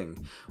noticing.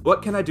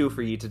 What can I do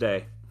for ye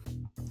today?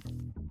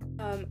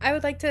 I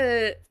would like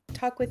to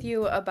talk with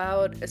you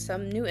about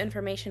some new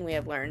information we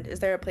have learned. Is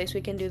there a place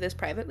we can do this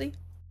privately?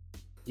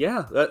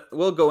 Yeah,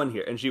 we'll go in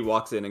here. And she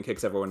walks in and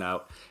kicks everyone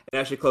out. And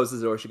as she closes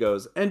the door, she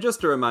goes, "And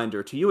just a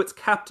reminder, to you it's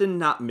Captain,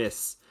 not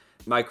Miss.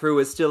 My crew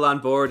is still on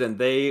board, and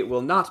they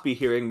will not be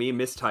hearing me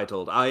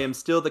mistitled. I am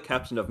still the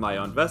captain of my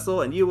own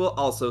vessel, and you will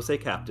also say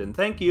captain.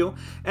 Thank you.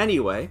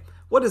 Anyway,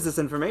 what is this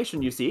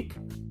information you seek?"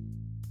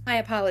 My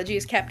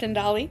apologies, Captain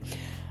Dolly.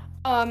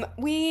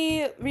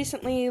 We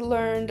recently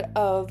learned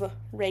of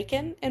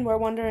Raken, and we're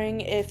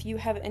wondering if you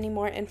have any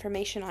more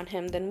information on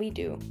him than we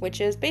do, which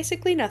is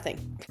basically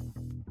nothing.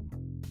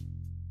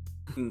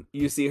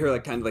 You see her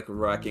like kind of like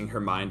racking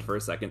her mind for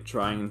a second,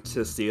 trying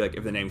to see like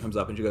if the name comes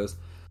up, and she goes,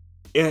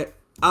 "Yeah,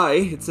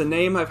 it's a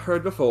name I've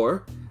heard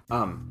before.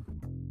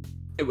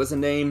 It was a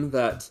name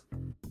that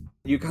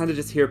you kind of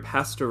just hear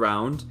passed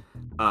around.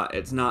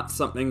 It's not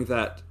something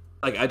that,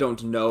 like, I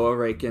don't know a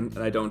Raken, and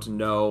I don't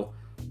know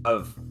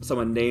of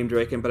someone named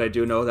Raken, but I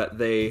do know that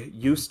they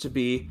used to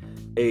be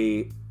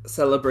a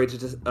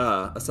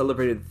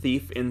celebrated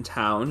thief in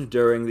town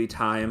during the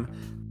time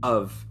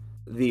of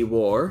the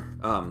war.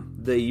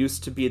 They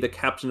used to be the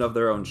captain of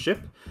their own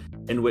ship,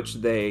 in which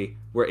they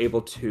were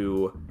able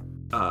to,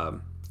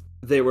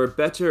 they were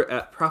better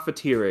at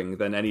profiteering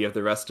than any of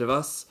the rest of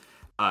us,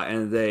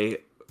 and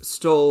they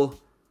stole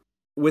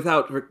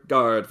without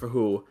regard for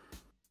who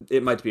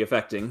it might be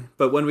affecting.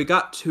 But when we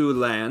got to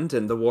land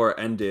and the war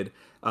ended,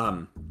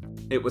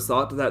 it was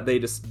thought that they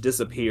just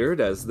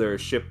disappeared as their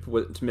ship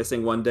went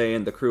missing one day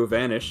and the crew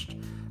vanished.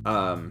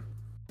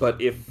 But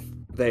if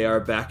they are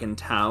back in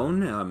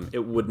town,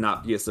 it would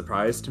not be a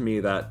surprise to me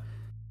that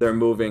they're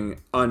moving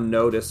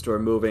unnoticed or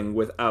moving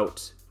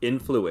without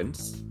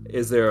influence.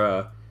 Is there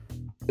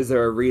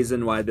a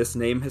reason why this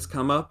name has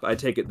come up? I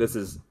take it this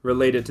is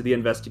related to the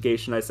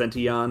investigation I sent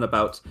Ian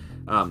about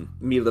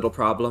me little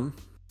problem.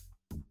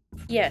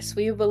 Yes,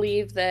 we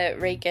believe that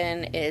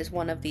Raken is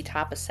one of the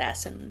top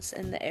assassins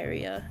in the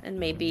area, and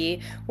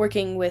maybe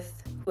working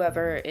with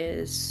whoever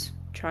is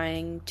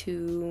trying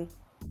to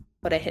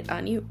put a hit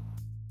on you.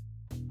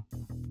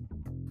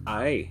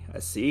 I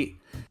see.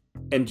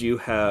 And you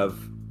have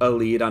a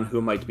lead on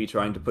who might be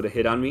trying to put a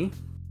hit on me?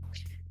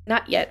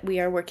 Not yet. We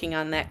are working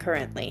on that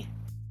currently.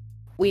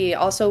 We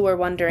also were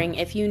wondering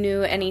if you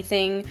knew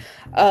anything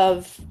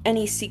of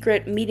any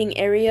secret meeting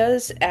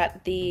areas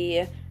at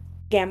the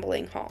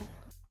gambling hall.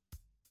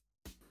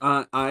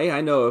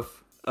 I know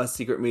of a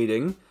secret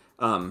meeting.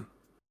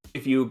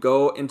 If you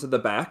go into the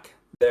back,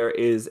 there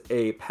is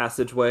a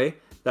passageway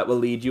that will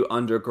lead you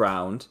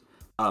underground.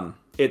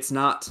 It's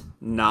not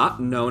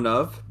known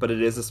of, but it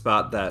is a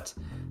spot that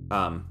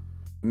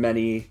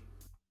many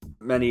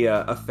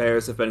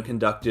affairs have been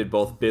conducted,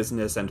 both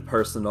business and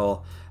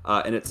personal,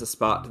 and it's a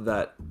spot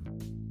that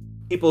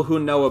people who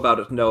know about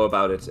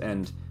it,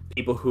 and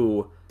people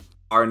who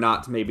are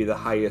not maybe the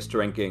highest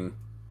ranking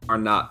are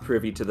not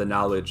privy to the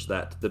knowledge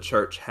that the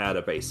church had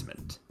a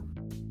basement.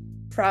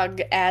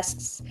 Frog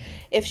asks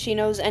if she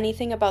knows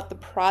anything about the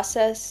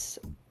process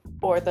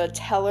or the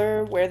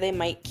teller where they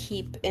might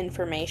keep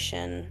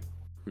information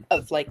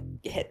of, like,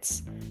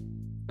 hits.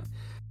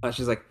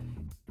 She's like,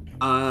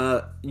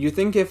 you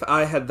think if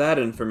I had that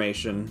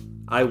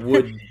information, I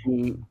would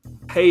be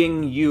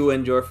paying you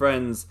and your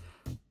friends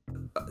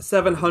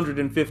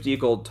 750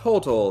 gold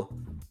total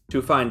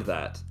to find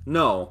that?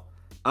 No.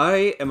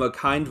 I am a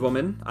kind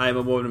woman. I am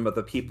a woman of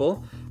the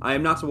people. I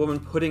am not a woman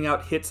putting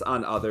out hits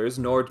on others,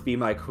 nor be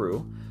my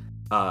crew.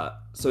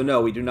 So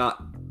no, we do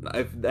not.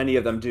 If any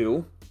of them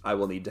do, I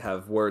will need to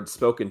have words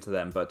spoken to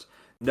them. But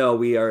no,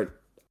 we are,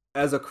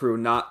 as a crew,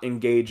 not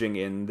engaging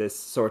in this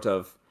sort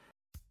of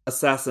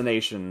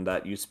assassination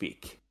that you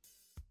speak.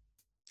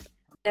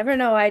 Never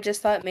know, I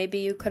just thought maybe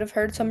you could have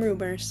heard some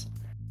rumors.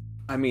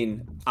 I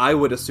mean, I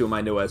would assume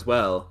I know as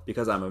well,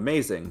 because I'm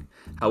amazing.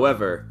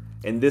 However,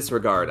 in this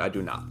regard, I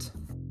do not.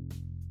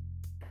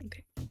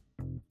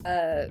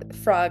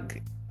 Frog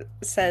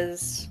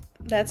says,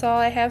 that's all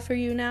I have for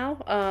you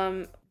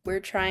now. We're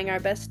trying our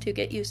best to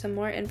get you some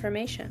more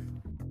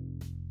information.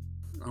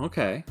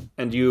 Okay.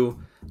 And you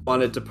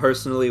wanted to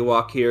personally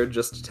walk here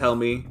just to tell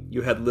me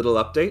you had little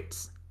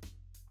updates?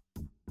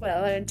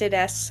 Well, I did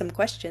ask some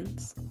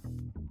questions.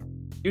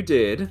 You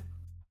did.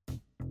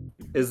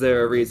 Is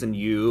there a reason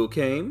you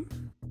came?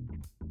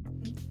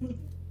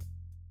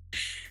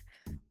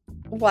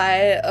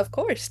 Why, of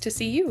course, to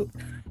see you.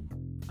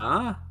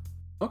 Ah,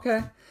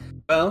 okay.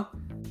 Well,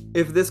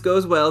 if this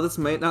goes well, this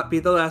might not be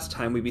the last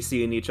time we be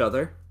seeing each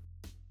other.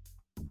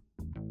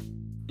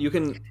 You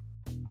can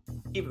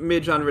keep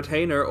Midge on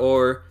retainer,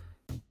 or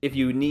if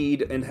you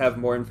need and have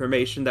more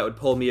information that would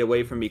pull me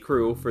away from me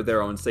crew for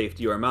their own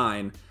safety or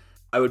mine,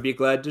 I would be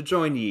glad to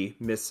join ye,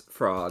 Miss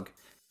Frog,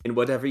 in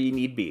whatever ye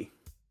need be.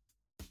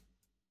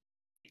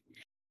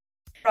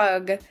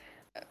 Frog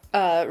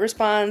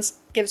responds,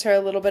 gives her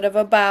a little bit of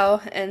a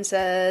bow, and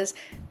says,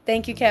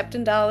 thank you,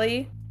 Captain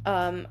Dolly.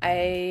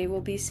 I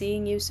will be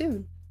seeing you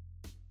soon.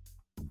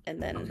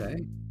 And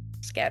then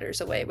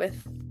scatters away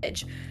with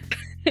Midge.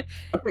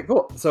 Okay,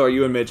 cool. So are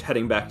you and Midge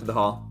heading back to the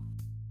hall?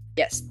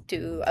 Yes,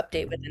 to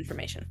update with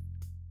information.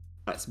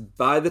 Nice.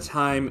 By the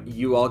time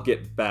you all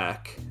get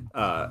back,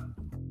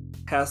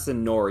 Cass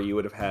and Nora, you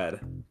would have had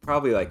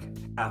probably like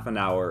half an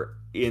hour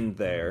in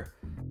there.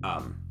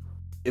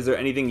 Is there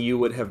anything you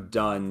would have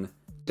done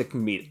to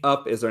meet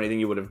up? Is there anything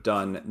you would have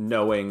done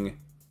knowing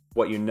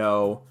what you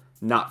know,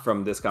 not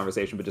from this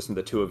conversation, but just from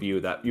the two of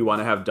you, that you want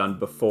to have done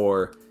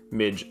before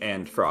Midge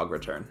and Frog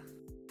return?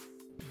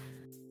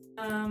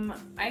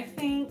 I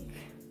think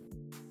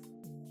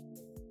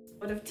I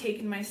would have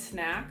taken my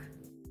snack.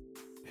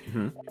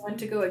 Mm-hmm. I went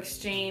to go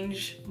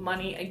exchange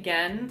money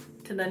again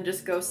to then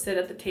just go sit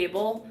at the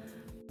table.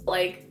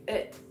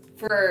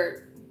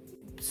 For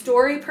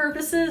story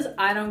purposes,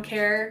 I don't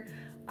care.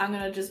 I'm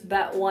gonna just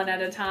bet one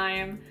at a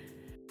time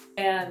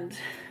and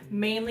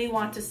mainly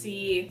want to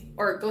see,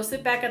 or go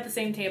sit back at the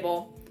same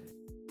table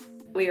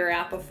we were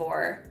at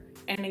before,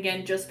 and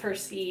again just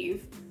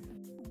perceive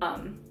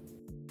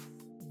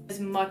as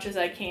much as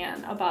I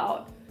can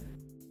about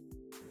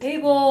the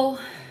table,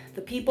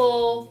 the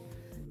people,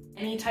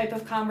 any type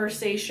of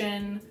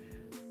conversation.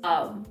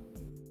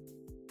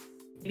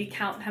 Maybe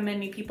count how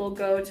many people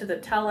go to the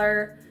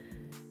teller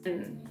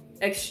and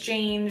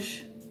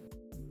exchange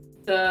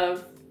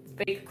the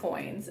fake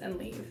coins and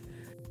leave.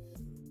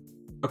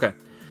 Okay.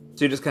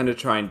 So you're just kind of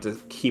trying to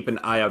keep an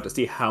eye out to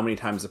see how many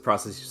times the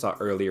process you saw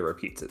earlier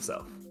repeats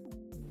itself.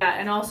 Yeah,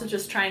 and also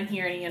just try and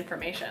hear any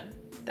information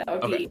that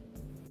would be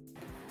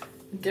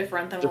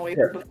different than what we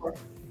heard before.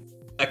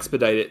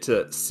 Expedite it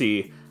to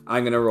see.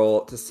 I'm going to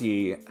roll to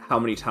see how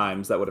many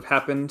times that would have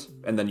happened,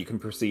 and then you can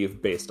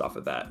perceive based off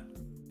of that.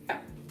 Yeah.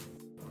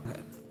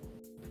 Okay.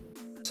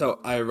 So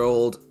I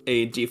rolled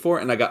a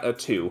d4 and I got a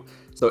 2.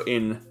 So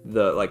in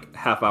the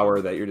half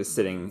hour that you're just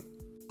sitting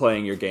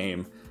playing your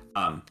game,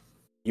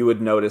 you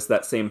would notice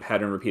that same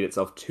pattern repeat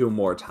itself 2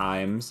 more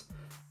times.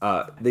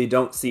 They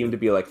don't seem to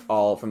be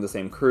all from the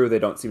same crew. They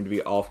don't seem to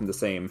be all from the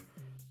same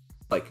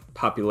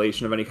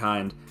population of any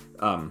kind.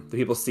 The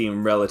people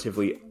seem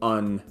relatively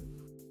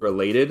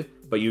unrelated,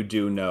 but you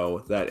do know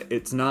that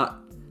it's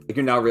not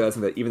you're now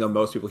realizing that even though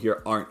most people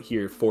here aren't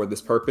here for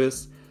this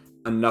purpose,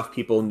 enough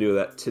people knew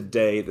that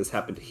today this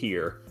happened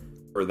here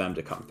for them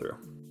to come through.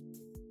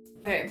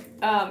 Okay.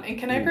 And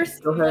can I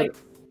perceive Go ahead.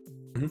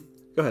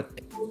 Go ahead.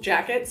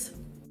 jackets?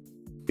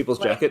 People's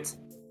jackets?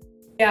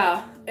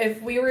 Yeah.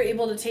 If we were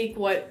able to take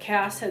what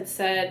Cass had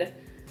said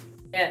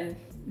and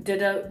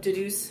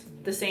deduce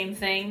the same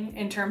thing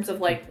in terms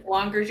of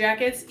longer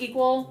jackets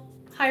equal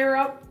higher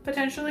up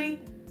potentially.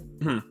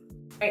 Mm-hmm.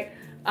 Right.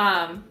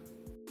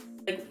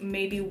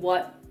 Maybe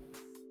what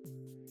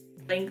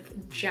length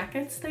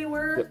jackets they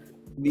were.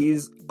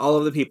 All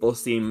of the people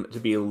seem to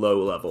be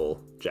low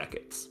level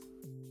jackets.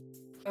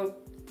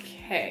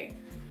 Okay.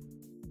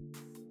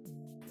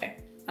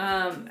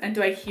 And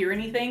do I hear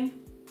anything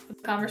with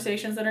the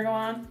conversations that are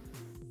going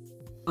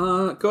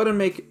on? Go ahead and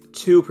make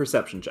 2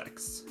 perception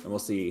checks, and we'll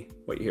see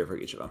what you hear for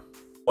each of them.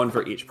 1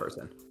 for each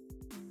person.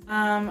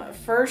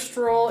 First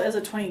roll is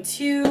a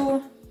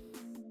 22.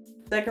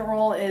 Second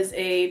roll is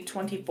a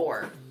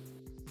 24.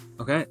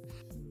 Okay.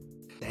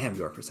 Damn,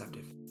 you're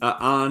perceptive.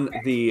 On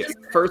the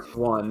first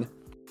one,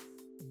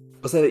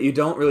 I'll say that you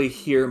don't really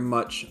hear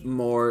much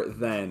more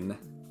than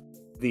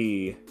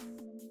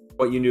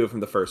what you knew from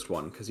the first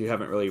one, because you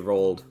haven't really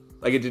rolled.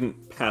 It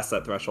didn't pass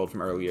that threshold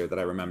from earlier that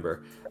I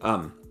remember.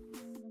 On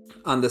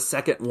the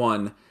second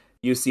one,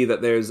 you see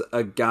that there's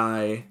a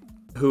guy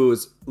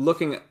who's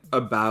looking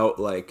about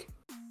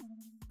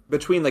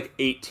between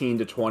 18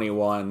 to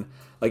 21.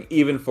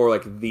 Even for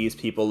these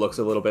people, looks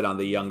a little bit on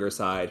the younger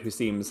side, who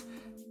seems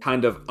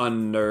kind of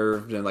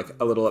unnerved and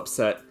a little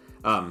upset,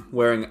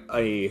 wearing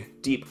a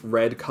deep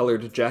red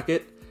colored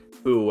jacket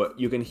who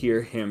you can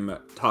hear him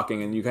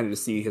talking, and you kind of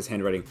just see his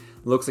handwriting.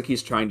 Looks like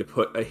he's trying to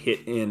put a hit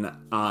in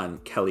on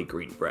Kelly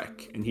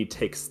Greenbreck, and he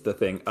takes the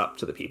thing up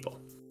to the people.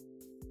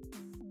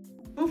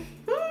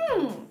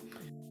 Mm-hmm.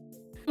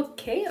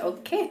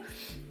 Okay.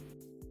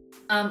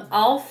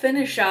 I'll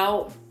finish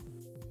out.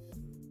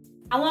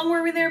 How long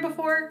were we there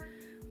before?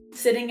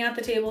 Sitting at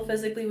the table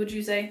physically, would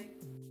you say?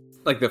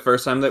 Like the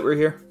first time that we're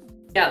here?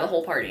 Yeah, the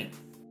whole party.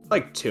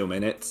 Like 2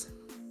 minutes.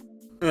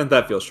 And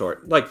that feels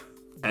short. Like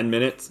 10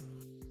 minutes.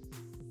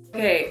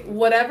 Okay,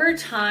 whatever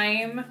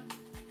time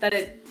that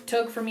it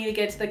took for me to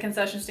get to the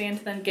concession stand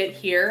to then get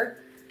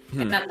here,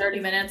 in that 30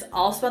 minutes,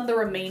 I'll spend the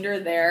remainder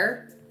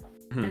there,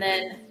 and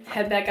then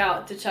head back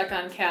out to check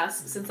on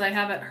Cass, since I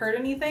haven't heard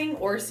anything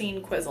or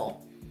seen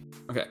Quizzle.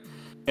 Okay.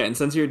 And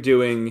since you're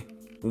doing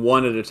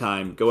one at a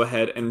time, go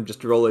ahead and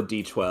just roll a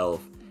d12.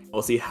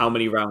 We'll see how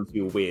many rounds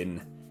you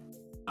win.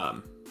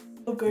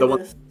 The one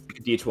like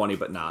a d20,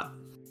 but not.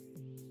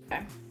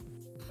 Okay.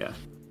 Yeah.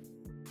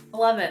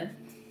 11.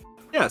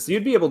 Yeah, so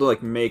you'd be able to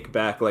like make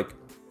back like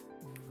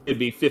it'd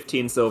be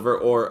 15 silver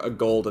or a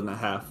gold and a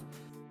half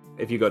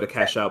if you go to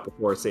cash out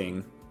before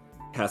seeing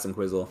Cass and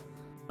Quizzle.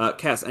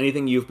 Cass,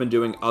 anything you've been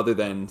doing other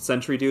than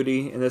sentry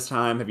duty in this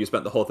time? Have you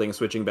spent the whole thing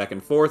switching back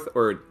and forth,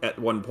 or at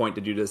one point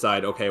did you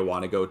decide, okay, I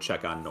want to go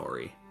check on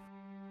Nori?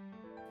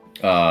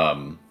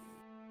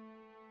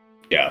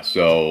 Yeah,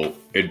 so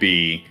it'd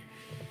be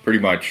pretty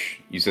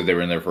much, you said they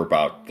were in there for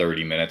about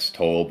 30 minutes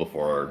total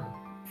before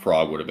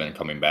Frog would have been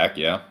coming back,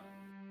 yeah?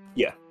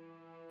 Yeah.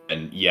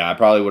 And yeah, I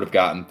probably would have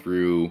gotten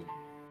through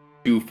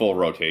 2 full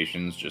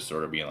rotations, just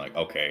sort of being like,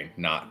 okay,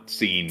 not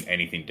seeing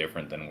anything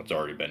different than what's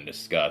already been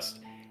discussed.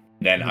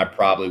 Then I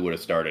probably would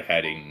have started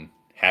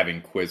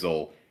having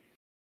Quizzle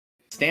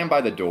stand by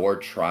the door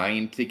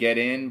trying to get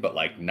in, but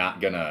like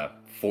not gonna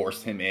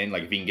force him in.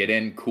 Like if he can get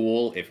in,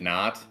 cool. If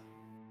not,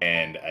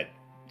 and it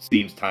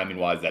seems timing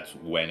wise, that's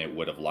when it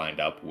would have lined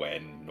up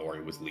when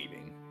Nori was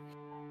leaving.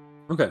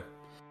 Okay.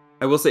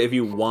 I will say if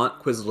you want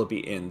Quizzle to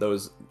be in,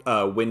 those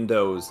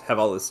windows have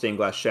all the stained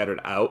glass shattered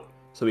out,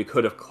 so he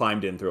could have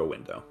climbed in through a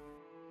window.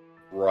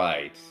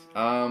 Right.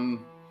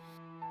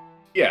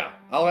 Yeah,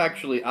 I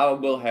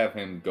will have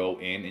him go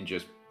in and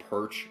just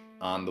perch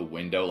on the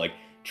window, like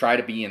try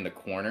to be in the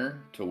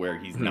corner to where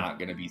he's not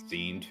going to be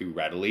seen too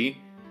readily.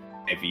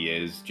 If he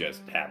is,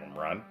 just have him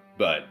run.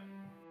 But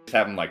just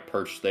have him like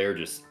perched there,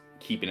 just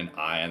keeping an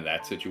eye on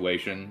that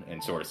situation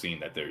and sort of seeing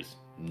that there's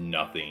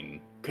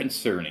nothing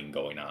concerning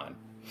going on.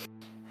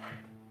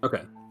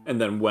 Okay. And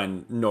then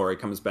when Nori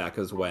comes back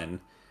is when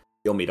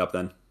you'll meet up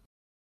then.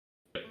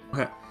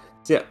 Okay.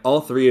 So yeah, all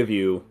 3 of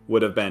you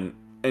would have been,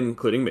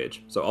 including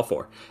Midge, so all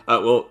 4,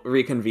 will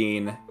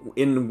reconvene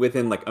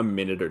within like a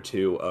minute or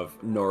 2 of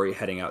Nori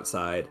heading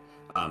outside,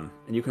 and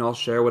you can all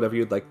share whatever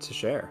you'd like to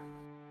share.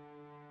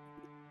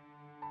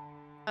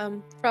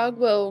 Frog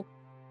will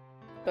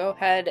go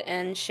ahead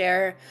and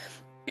share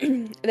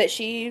that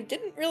she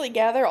didn't really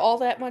gather all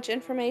that much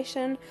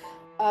information.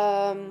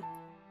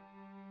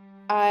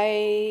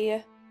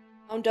 I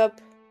wound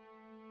up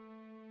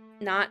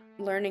not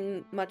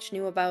learning much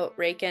new about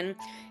Raken.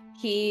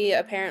 He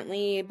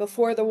apparently,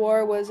 before the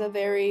war, was a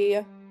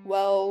very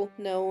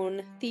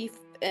well-known thief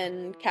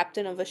and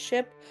captain of a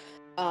ship,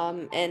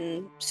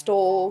 and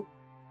stole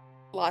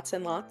lots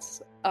and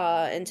lots,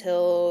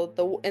 until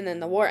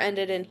the war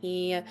ended and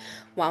he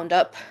wound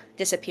up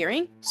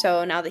disappearing.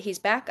 So now that he's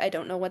back, I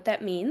don't know what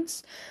that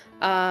means.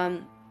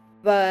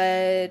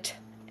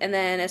 And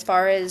then as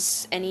far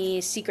as any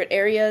secret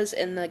areas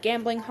in the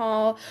gambling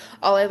hall,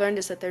 all I learned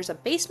is that there's a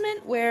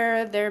basement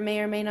where there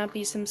may or may not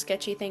be some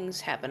sketchy things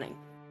happening.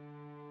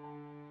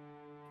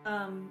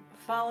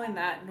 Following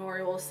that,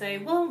 Nori will say,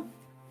 well,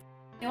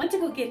 I went to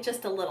go get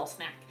just a little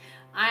snack.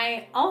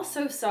 I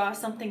also saw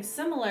something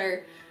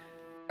similar,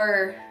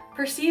 or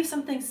perceived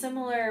something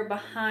similar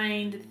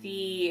behind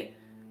the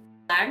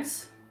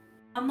flags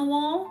on the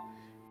wall.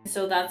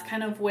 So that's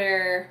kind of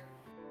where,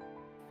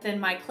 then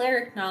my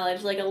cleric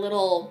knowledge, like a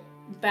little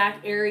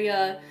back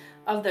area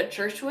of the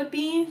church would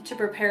be to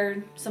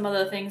prepare some of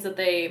the things that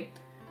they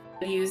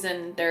use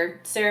in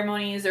their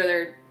ceremonies or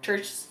their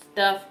church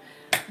stuff.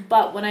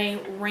 But when I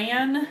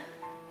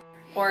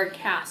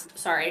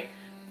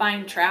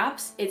find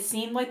traps, it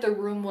seemed like the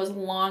room was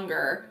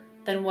longer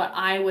than what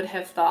I would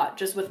have thought,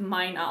 just with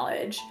my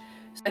knowledge.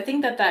 So I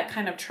think that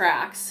kind of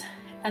tracks.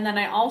 And then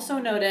I also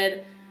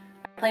noted,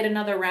 I played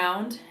another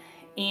round,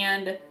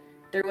 and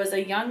there was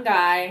a young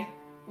guy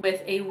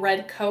with a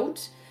red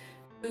coat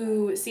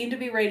who seemed to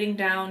be writing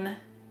down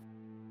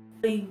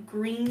the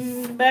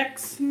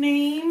Greenbeck's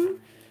name.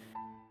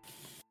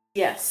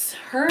 Yes,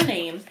 her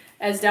name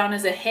as down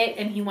as a hit,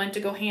 and he went to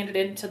go hand it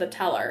in to the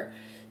teller.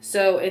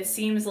 So it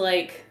seems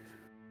like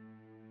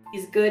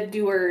these good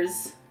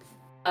doers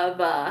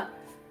of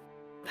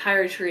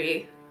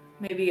piratery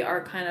maybe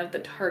are kind of the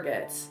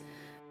targets.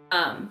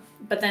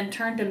 But then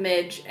turned to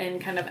Midge and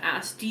kind of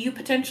asked, do you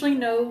potentially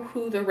know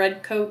who the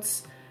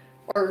redcoats,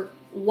 or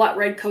what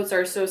redcoats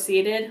are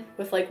associated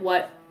with, like,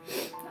 what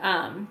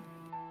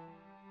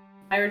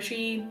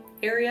piratery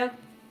area?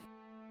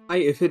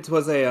 If it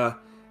was a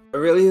a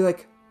really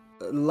like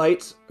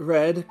light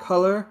red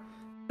color,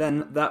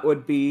 then that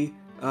would be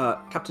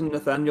Captain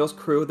Nathaniel's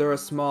crew. They're a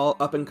small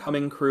up and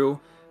coming crew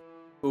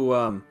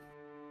who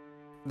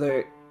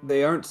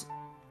they aren't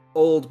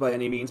old by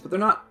any means, but they're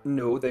not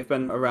new. They've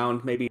been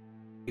around maybe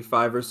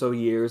 5 or so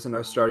years and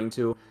are starting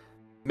to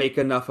make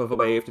enough of a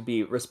wave to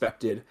be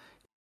respected.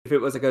 If it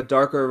was like a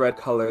darker red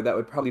color, that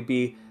would probably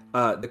be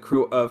the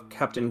crew of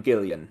Captain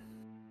Gillian.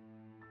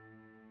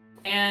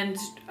 And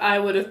I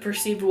would have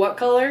perceived what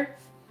color?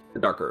 The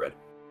darker red.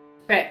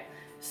 Okay,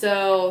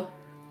 so,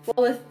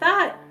 well, with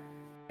that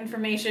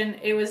information,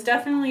 it was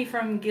definitely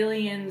from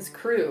Gillian's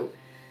crew.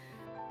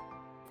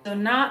 So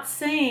not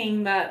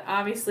saying that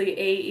obviously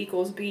A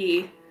equals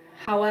B,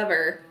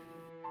 however,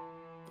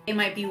 it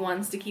might be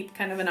ones to keep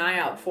kind of an eye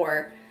out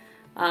for,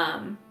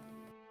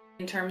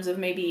 in terms of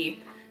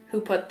maybe who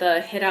put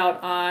the hit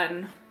out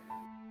on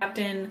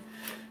Captain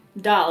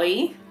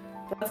Dolly.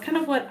 But that's kind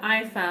of what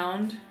I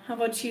found. How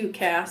about you,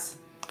 Cass?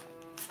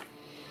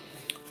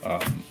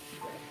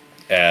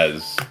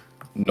 As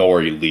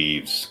Nori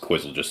leaves,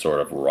 Quizzle just sort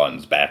of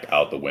runs back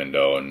out the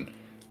window and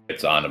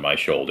gets onto my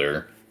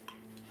shoulder.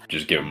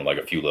 Just give him like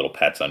a few little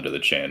pets under the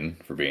chin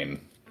for being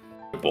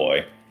a good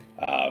boy.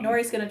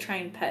 Nori's gonna try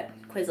and pet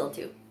Quizzle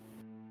too.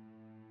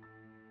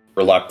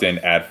 Reluctant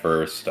at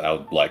first,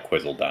 I'll let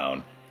Quizzle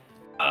down.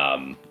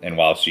 And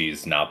while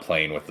she's not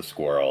playing with the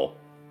squirrel,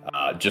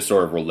 just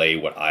sort of relay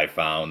what I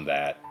found,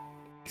 that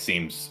it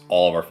seems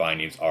all of our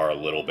findings are a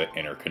little bit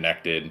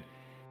interconnected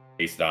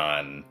based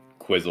on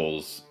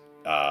Quizzle's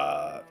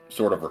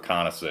sort of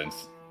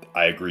reconnaissance.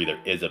 I agree there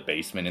is a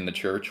basement in the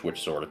church,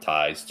 which sort of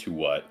ties to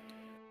what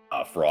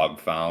Frog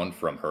found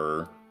from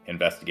her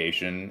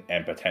investigation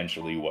and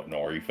potentially what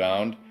Nori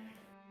found.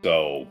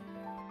 So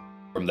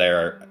from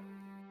there,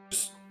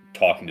 just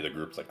talking to the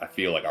groups, like I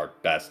feel like our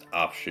best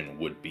option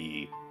would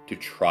be to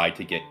try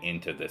to get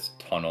into this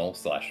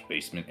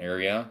tunnel/basement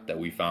area that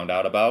we found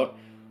out about,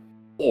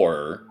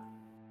 or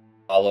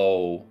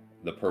follow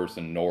the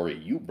person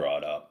Nori you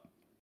brought up,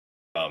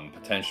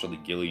 potentially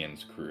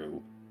Gillian's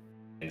crew,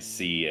 and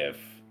see if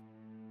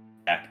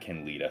that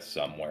can lead us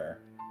somewhere.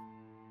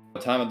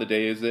 What time of the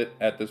day is it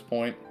at this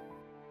point?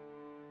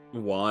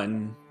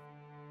 1.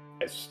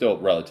 It's still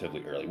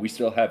relatively early. We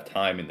still have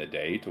time in the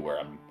day to where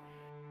I'm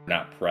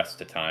not pressed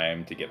to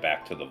time to get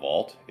back to the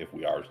vault if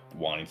we are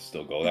wanting to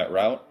still go that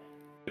route.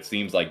 It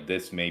seems like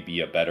this may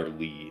be a better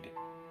lead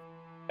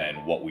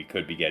than what we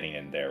could be getting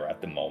in there at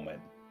the moment.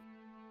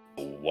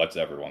 What's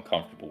everyone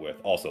comfortable with?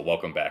 Also,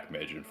 welcome back,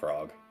 Midge and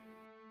Frog.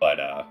 But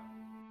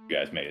you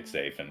guys made it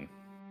safe, and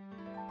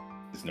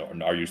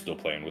are you still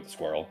playing with the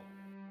squirrel?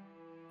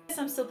 Yes,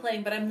 I'm still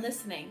playing, but I'm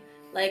listening.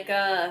 Like,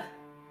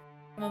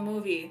 from a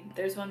movie.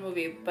 There's one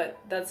movie, but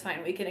that's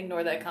fine. We can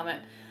ignore that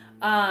comment.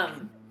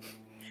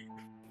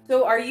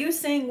 So are you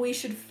saying we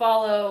should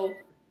follow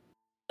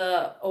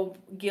the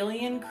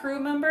Gillian crew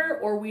member,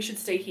 or we should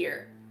stay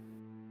here?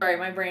 Sorry,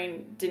 my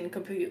brain didn't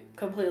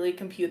completely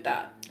compute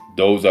that.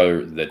 Those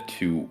are the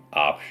two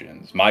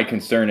options. My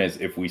concern is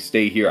if we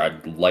stay here,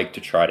 I'd like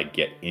to try to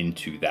get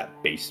into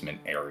that basement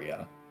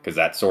area, because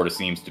that sort of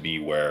seems to be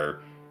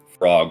where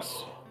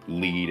Frog's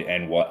lead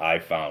and what I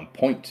found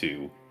point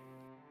to.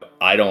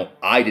 I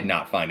did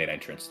not find an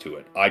entrance to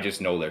it. I just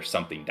know there's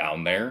something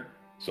down there.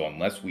 So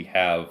unless we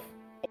have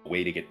a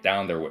way to get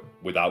down there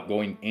without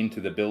going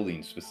into the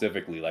building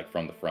specifically, like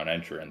from the front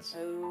entrance,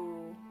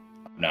 I'm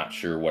not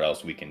sure what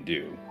else we can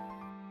do.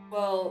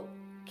 Well,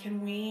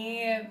 can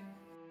we,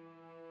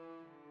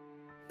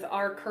 with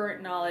our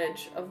current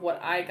knowledge of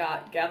what I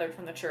gathered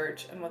from the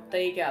church and what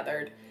they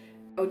gathered,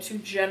 go to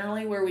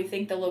generally where we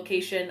think the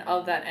location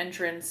of that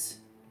entrance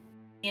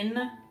in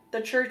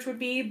the church would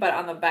be, but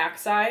on the back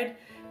side,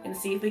 and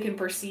see if we can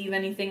perceive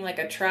anything like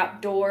a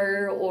trap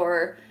door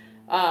or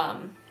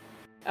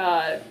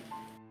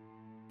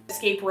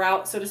escape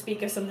route, so to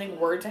speak, if something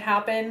were to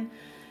happen,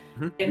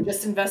 and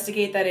just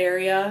investigate that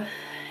area.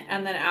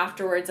 And then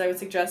afterwards, I would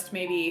suggest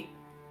maybe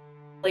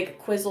like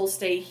Quizzle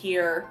stay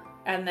here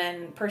and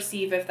then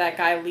perceive if that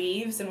guy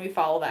leaves and we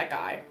follow that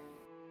guy.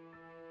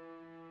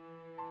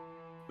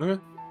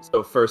 Okay.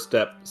 So first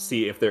step,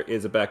 see if there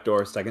is a back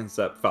door. Second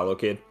step, follow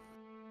kid.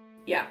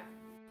 Yeah.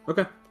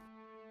 Okay.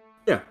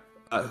 Yeah.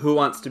 Who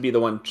wants to be the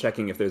one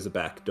checking if there's a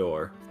back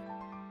door?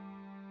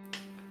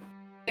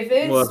 If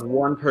it's... We'll have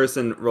one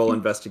person roll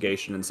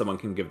investigation and someone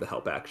can give the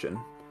help action.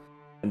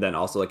 And then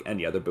also like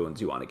any other boons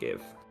you want to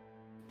give.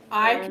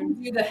 I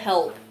can do the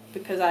help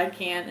because I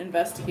can't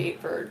investigate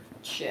for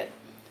shit.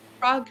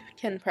 Frog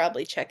can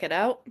probably check it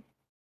out.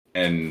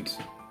 And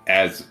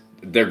as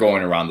they're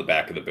going around the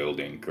back of the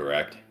building,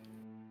 correct?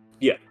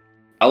 Yeah.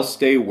 I'll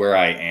stay where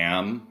I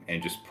am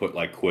and just put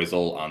like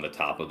Quizzle on the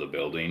top of the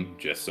building,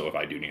 just so if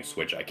I do need to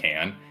switch, I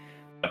can.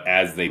 But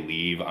as they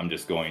leave, I'm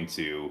just going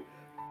to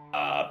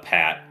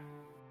pat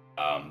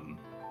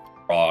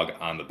Frog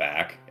on the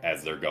back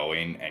as they're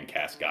going and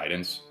cast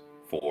guidance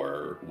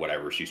for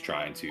whatever she's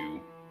trying to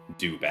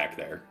do back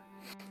there.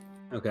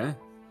 Okay.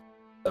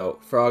 So,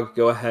 Frog,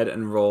 go ahead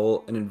and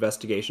roll an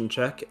investigation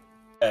check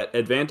at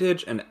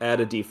advantage and add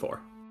a d4.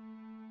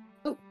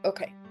 Oh,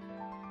 okay.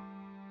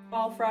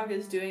 While Frog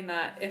is doing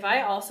that, if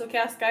I also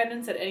cast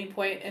guidance at any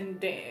point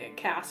and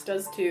Cass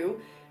does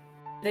too,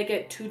 they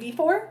get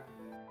 2d4?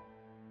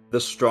 The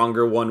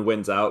stronger one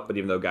wins out, but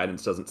even though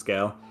guidance doesn't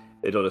scale,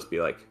 it'll just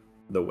be like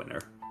the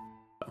winner.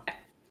 So.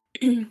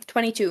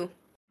 22.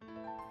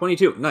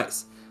 22,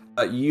 nice.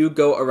 You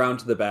go around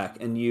to the back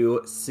and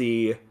you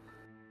see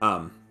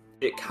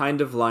it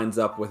kind of lines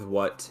up with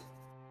what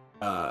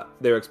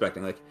they're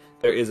expecting. Like,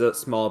 there is a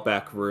small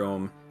back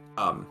room.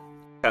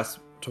 Cass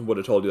would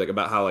have told you like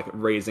about how like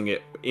raising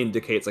it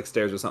indicates like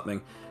stairs or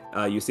something.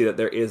 You see that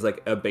there is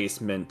like a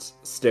basement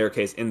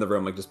staircase in the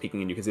room, like just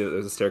peeking in. You can see that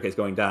there's a staircase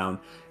going down.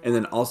 And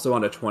then also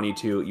on a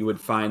 22, you would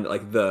find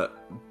like the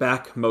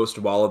backmost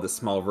wall of the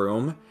small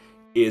room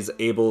is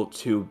able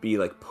to be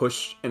like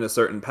pushed in a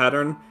certain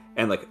pattern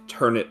and like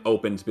turn it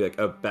open to be like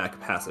a back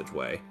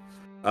passageway.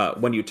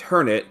 When you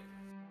turn it,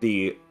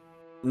 the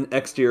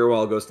exterior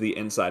wall goes to the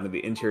inside and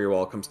the interior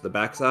wall comes to the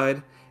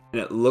backside,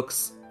 and it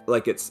looks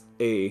like it's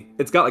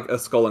got like a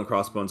skull and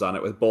crossbones on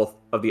it with both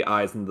of the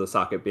eyes and the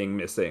socket being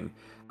missing.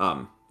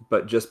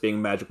 But just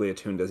being magically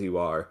attuned as you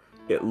are,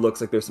 it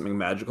looks like there's something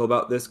magical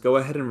about this. Go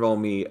ahead and roll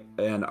me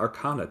an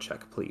Arcana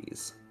check,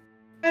 please.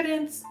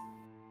 Guidance.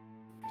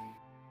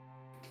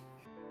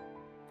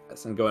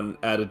 Yes, and go and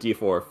add a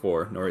d4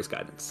 for Nori's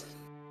guidance.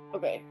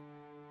 Okay.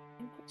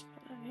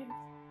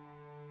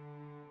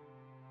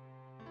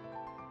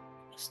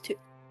 Plus 2.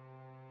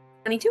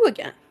 22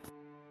 again.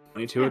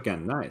 22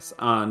 again, nice.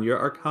 On your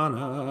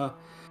Arcana,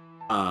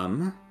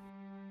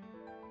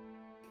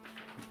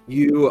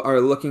 you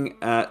are looking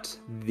at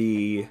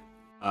the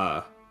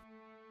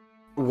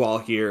wall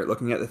here,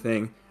 looking at the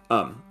thing,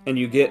 and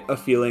you get a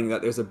feeling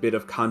that there's a bit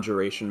of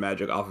conjuration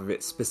magic off of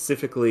it,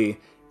 specifically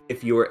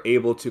if you were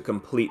able to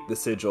complete the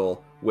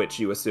sigil, which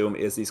you assume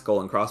is the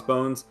skull and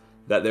crossbones,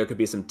 that there could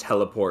be some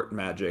teleport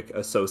magic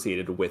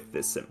associated with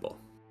this symbol.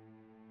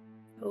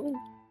 Oh.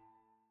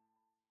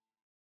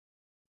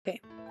 Okay.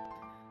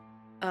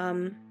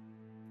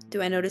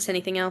 Do I notice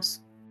anything else?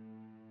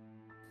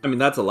 I mean,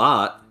 that's a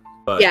lot,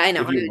 but Yeah, I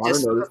know. if you want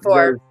Just to notice,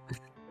 before.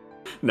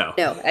 No.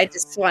 No, I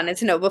just wanted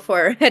to know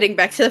before heading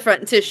back to the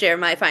front to share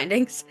my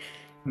findings.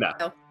 No.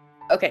 No.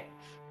 Okay.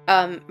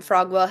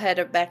 Frog will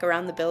head back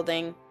around the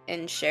building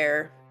and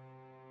share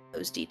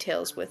those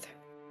details with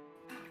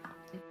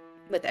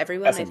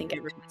everyone. I think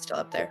everyone's still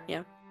up there.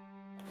 Yeah.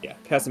 Yeah,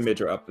 Cass and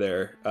Midge are up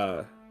there.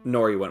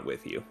 Nori went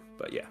with you,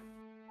 but yeah.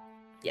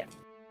 Yeah.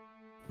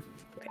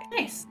 Okay.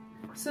 Nice.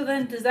 So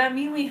then, does that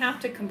mean we have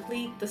to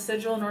complete the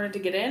sigil in order to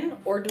get in,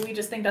 or do we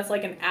just think that's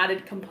like an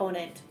added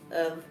component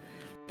of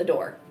the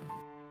door?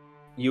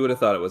 You would have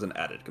thought it was an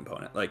added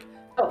component. Like,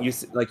 Oh.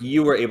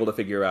 you were able to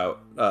figure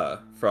out,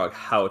 Frog,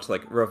 how to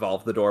like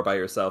revolve the door by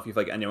yourself. You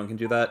feel like anyone can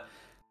do that.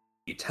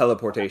 The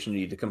teleportation, you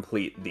need to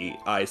complete the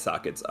eye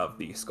sockets of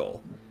the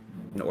skull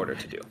in order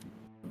to do.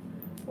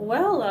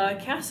 Well,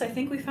 Cass, I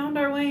think we found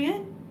our way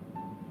in.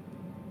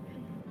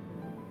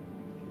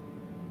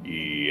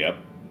 Yep.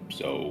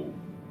 So,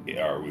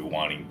 are we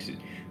wanting to...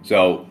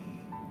 So,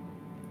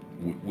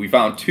 we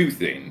found two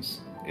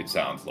things, it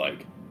sounds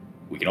like.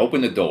 We can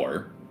open the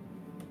door,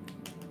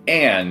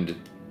 and,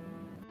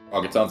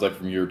 it sounds like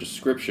from your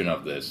description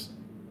of this,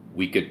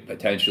 we could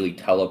potentially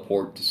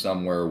teleport to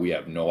somewhere we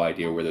have no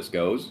idea where this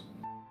goes.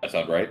 That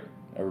sound right,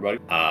 everybody?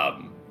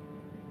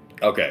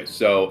 Okay,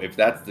 so if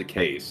that's the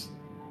case,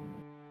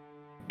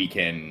 we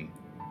can...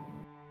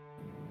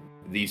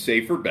 The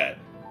safer bet,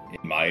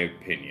 in my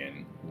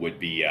opinion, would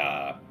be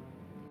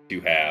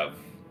to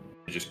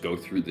just go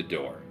through the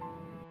door.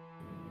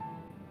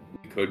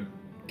 We could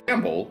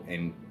gamble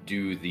and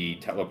do the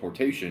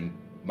teleportation.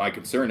 My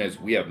concern is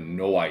we have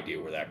no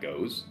idea where that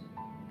goes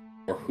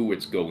or who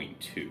it's going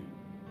to.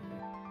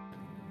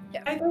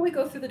 Yeah. I thought we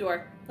go through the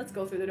door. Let's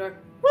go through the door.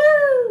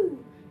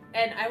 Woo!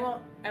 And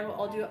I'll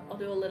do a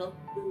little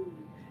woo.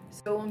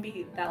 So it won't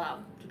be that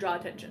loud to draw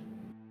attention.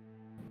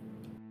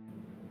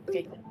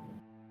 Okay.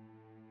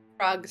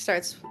 Frog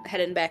starts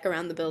heading back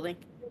around the building.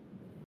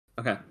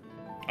 Okay.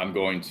 I'm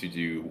going to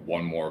do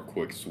one more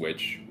quick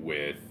switch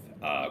with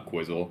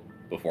Quizzle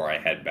before I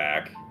head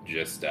back,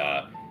 just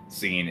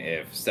seeing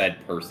if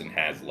said person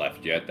has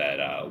left yet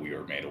that we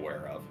were made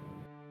aware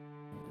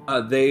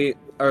of. They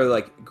are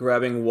like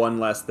grabbing one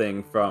last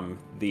thing from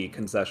the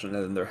concession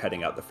and then they're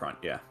heading out the front,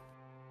 yeah.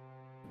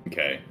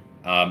 Okay.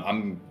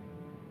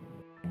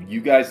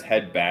 You guys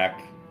head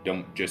back.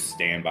 Don't just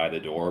stand by the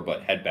door,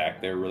 but head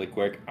back there really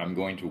quick. I'm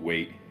going to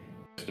wait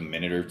just a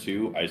minute or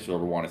two. I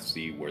sort of want to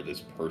see where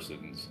this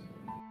person's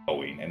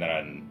going. And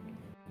then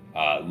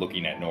I'm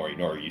looking at Nori.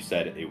 Nori, you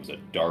said it was a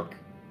dark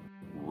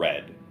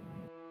red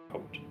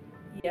coat.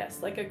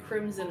 Yes, like a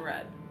crimson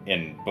red.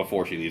 And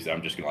before she leaves,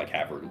 I'm just going to like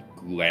have her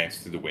glance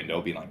through the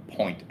window, being like,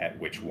 point at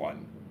which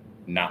one.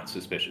 Not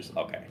suspicious.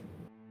 Okay.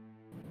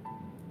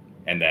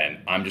 And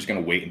then I'm just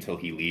going to wait until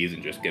he leaves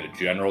and just get a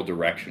general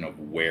direction of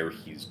where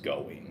he's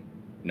going.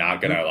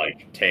 Not going to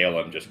like tail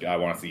him, I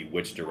want to see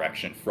which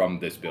direction from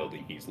this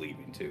building he's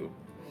leaving to.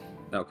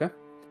 Okay.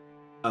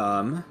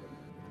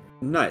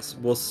 Nice.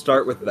 We'll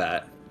start with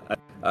that.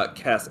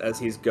 Cass, as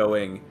he's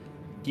going,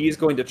 He's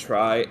going to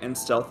try and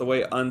stealth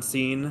away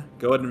unseen.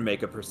 Go ahead and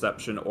make a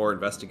perception or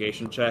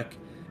investigation check.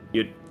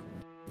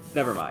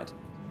 Never mind.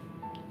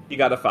 He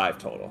got a 5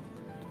 total.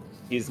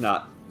 He's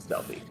not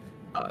stealthy.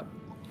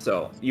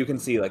 So you can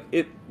see, like,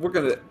 it. We're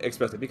gonna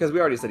express it because we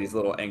already said he's a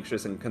little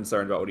anxious and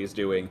concerned about what he's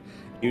doing.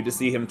 You just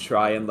see him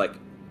try and, like,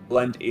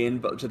 blend in,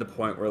 but to the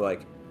point where,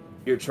 like,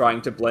 you're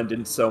trying to blend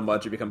in so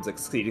much it becomes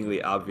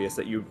exceedingly obvious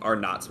that you are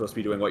not supposed to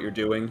be doing what you're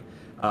doing.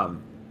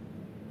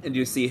 And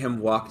you see him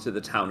walk to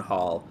the town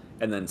hall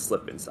and then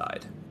slip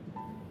inside.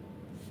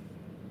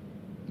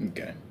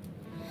 Okay.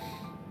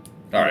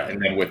 All right,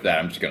 and then with that,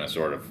 I'm just going to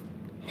sort of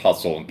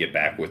hustle and get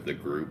back with the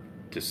group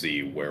to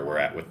see where we're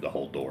at with the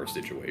whole door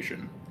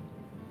situation.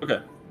 Okay.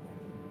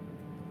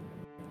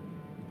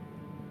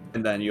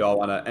 And then you all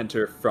want to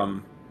enter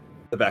from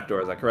the back door,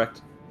 is that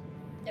correct?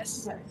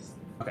 Yes.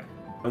 Okay.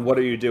 And what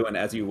are you doing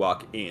as you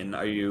walk in?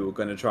 Are you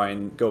going to try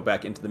and go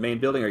back into the main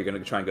building, or are you going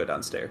to try and go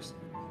downstairs?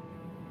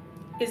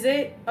 Is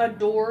it a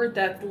door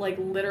that's, like,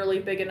 literally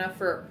big enough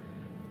for,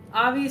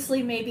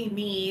 obviously, maybe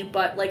me,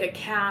 but, like, a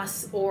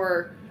Cass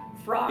or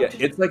Frog? Yeah,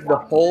 it's like the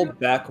whole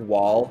back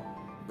wall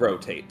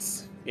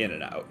rotates in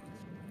and out.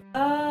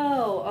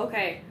 Oh,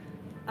 okay.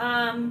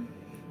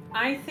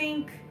 I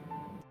think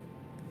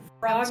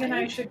Frog and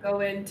I should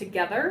go in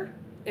together,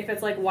 if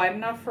it's, like, wide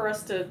enough for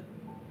us to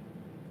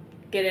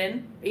get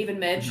in, even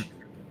Midge.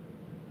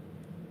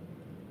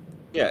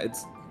 Yeah,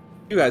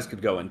 you guys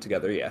could go in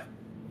together, yeah.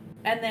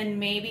 And then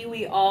maybe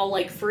we all,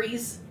 like,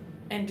 freeze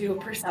and do a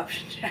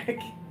perception check.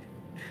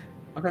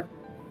 Okay.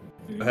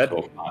 Go ahead.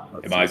 So,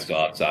 am I still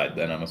outside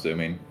then, I'm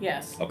assuming?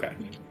 Yes. Okay.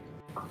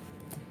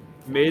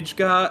 Midge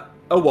got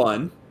a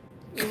 1.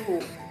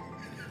 Ooh.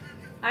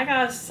 I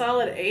got a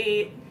solid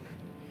 8.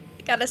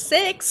 I got a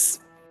 6.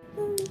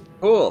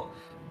 Cool.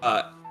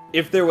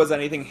 If there was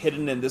anything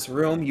hidden in this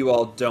room, you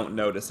all don't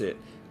notice it.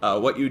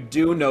 What you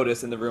do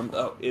notice in the room,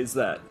 though, is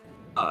that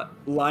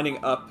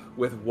lining up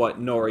with what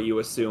Nora you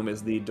assume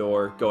is the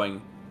door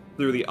going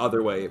through the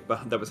other way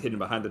that was hidden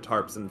behind the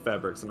tarps and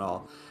fabrics and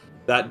all,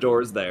 that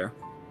door is there.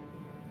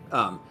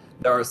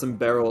 There are some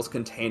barrels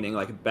containing,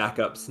 like,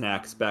 backup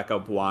snacks,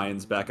 backup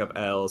wines, backup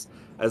ales,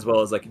 as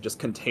well as, like, just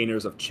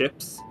containers of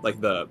chips, like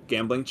the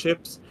gambling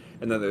chips.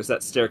 And then there's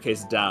that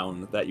staircase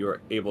down that you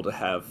are able to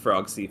have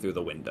Frog see through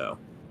the window.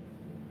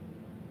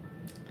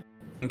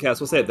 And Cass,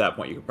 we'll say at that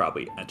point you could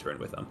probably enter in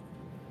with them.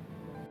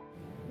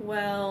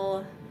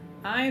 Well,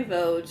 I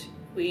vote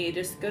we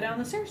just go down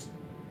the stairs.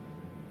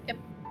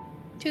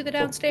 To the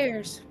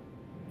downstairs.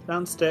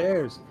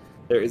 Downstairs.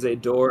 There is a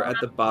door at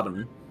the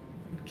bottom.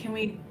 Can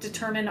we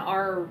determine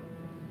our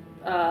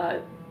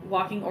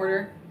walking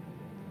order?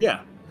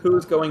 Yeah.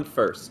 Who's going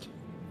first?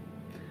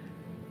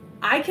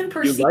 I can You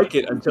perceive. like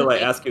it until I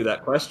ask you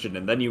that question,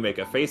 and then you make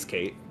a face,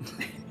 Kate.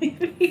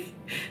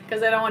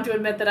 Because I don't want to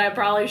admit that I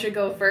probably should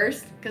go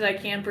first, because I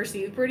can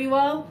perceive pretty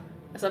well,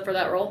 except for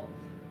that roll.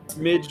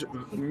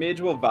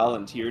 Midge will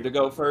volunteer to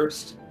go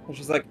first. And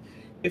she's like,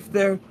 if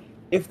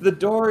the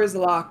door is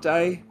locked,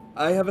 I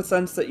have a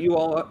sense that you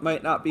all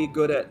might not be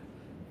good at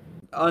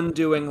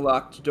undoing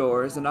locked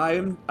doors, and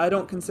I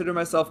don't consider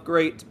myself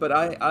great, but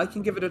I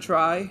can give it a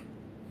try.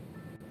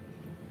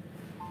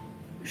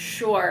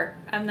 Sure,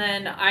 and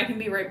then I can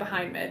be right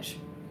behind Midge.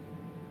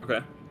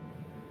 Okay.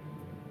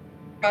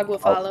 Frog will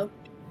follow.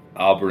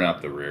 I'll bring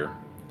up the rear.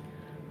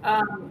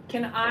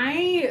 Can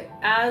I,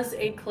 as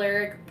a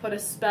cleric, put a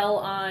spell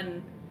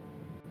on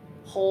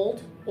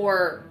hold?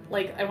 Or,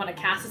 like, I want to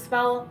cast a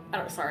spell? I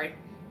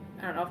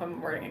don't know if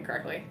I'm wording it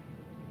correctly.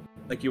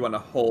 Like you want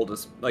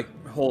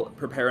to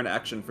prepare an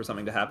action for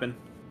something to happen?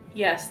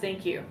 Yes,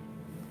 thank you.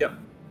 Yep.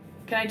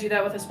 Can I do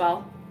that with a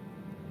spell?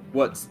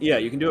 Yeah,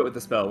 you can do it with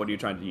the spell. What are you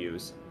trying to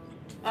use?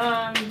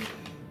 Oh,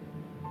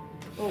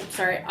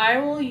 sorry. I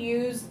will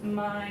use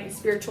my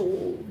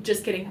spiritual...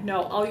 Just kidding.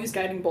 No, I'll use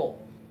Guiding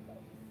Bolt.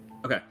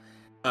 Okay.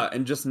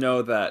 And just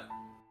know that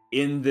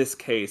in this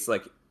case,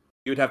 like,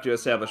 you would have to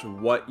establish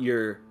what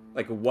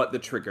the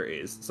trigger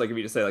is. So, like, if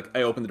you just say, like,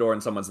 I open the door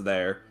and someone's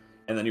there,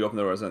 and then you open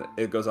the door and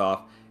it goes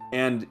off,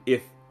 and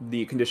if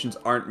the conditions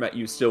aren't met,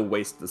 you still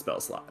waste the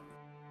spell slot.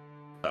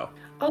 So.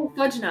 Oh,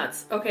 fudge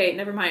nuts. Okay,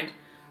 never mind.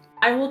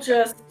 I will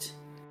just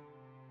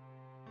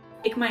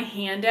take my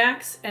hand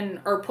axe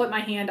or put my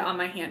hand on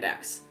my hand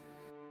axe.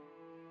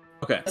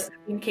 Okay.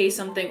 In case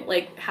something,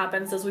 like,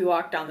 happens as we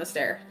walk down the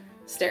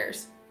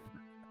stairs.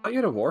 I thought you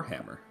had a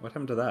warhammer. What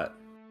happened to that?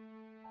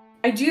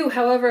 I do,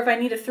 however, if I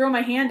need to throw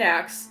my hand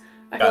axe,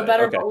 I feel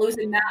better about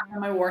losing that than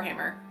my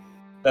warhammer.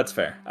 That's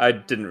fair. I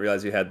didn't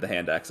realize you had the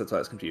hand axe, that's why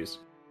I was confused.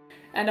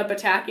 End up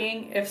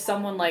attacking. If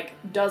someone, like,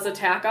 does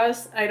attack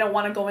us, I don't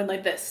want to go in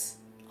like this.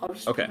 I'll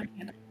just put my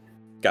hand axe.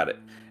 Got it.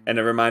 And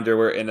a reminder,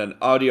 we're in an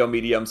audio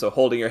medium, so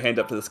holding your hand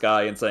up to the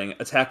sky and saying,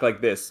 attack like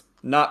this,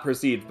 not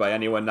perceived by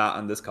anyone not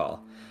on this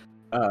call.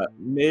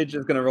 Midge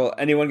is going to roll.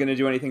 Anyone going to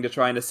do anything to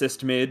try and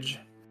assist Midge?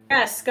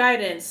 Yes,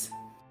 guidance.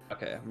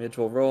 Okay, Midge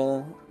will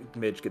roll.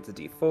 Midge gets a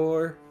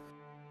d4.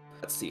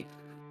 Let's see.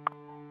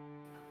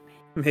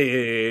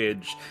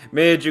 Midge,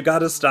 you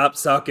gotta stop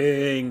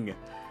sucking.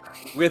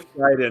 With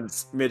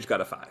guidance, Midge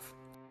got a 5.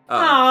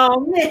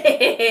 Oh,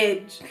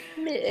 Midge!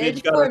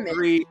 Midge got poor a Midge.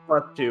 3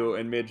 plus 2,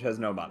 and Midge has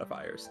no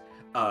modifiers.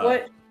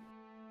 What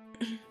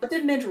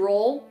did Midge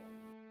roll?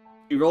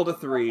 She rolled a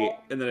 3,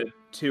 and then a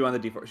 2 on the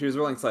d4. She was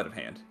rolling sleight of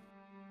hand.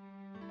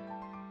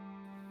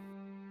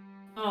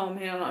 Oh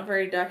man, I'm not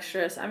very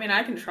dexterous. I mean,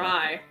 I can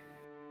try.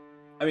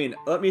 I mean,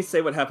 let me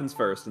say what happens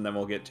first, and then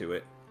we'll get to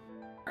it.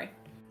 Right.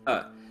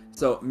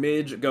 So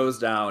Midge goes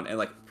down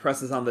and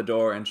presses on the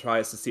door and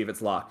tries to see if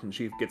it's locked, and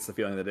she gets the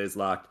feeling that it is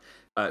locked.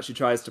 She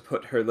tries to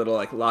put her little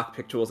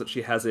lockpick tools that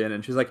she has in,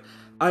 and she's like,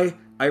 I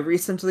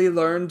recently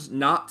learned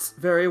knots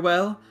very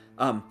well.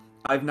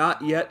 I've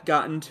not yet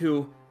gotten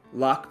to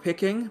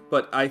lockpicking,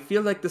 but I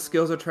feel like the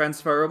skills are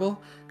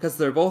transferable because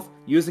they're both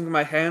using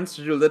my hands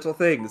to do little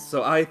things.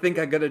 So I think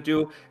I'm gonna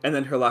do. And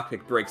then her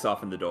lockpick breaks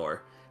off in the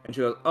door, and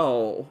she goes,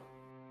 "Oh,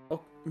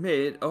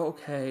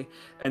 okay."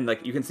 And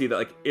you can see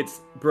that it's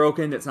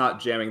broken. It's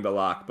not jamming the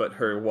lock, but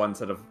her one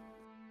set of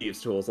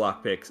thieves' tools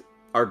lockpicks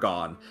are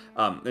gone.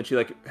 And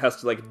she has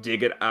to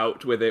dig it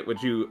out with it,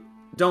 which you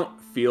don't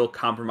feel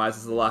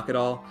compromises the lock at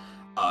all.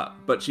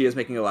 But she is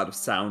making a lot of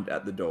sound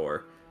at the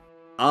door.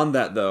 On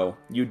that, though,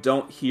 you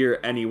don't hear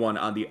anyone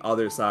on the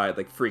other side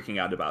freaking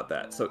out about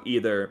that. So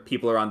either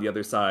people are on the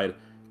other side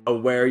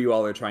aware you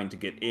all are trying to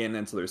get in,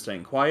 and so they're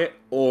staying quiet,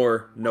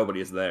 or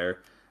nobody's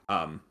there.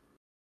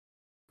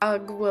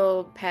 Ugg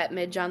will pat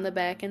Midge on the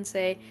back and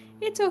say,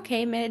 "It's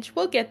okay, Midge.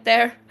 We'll get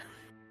there."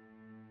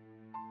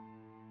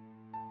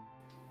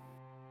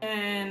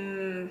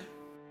 And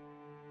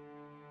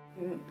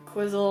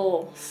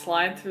Quizzle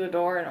slide through the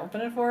door and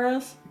open it for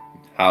us?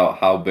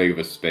 How big of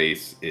a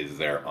space is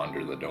there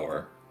under the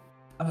door?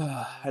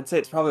 I'd say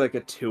it's probably a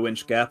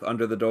 2-inch gap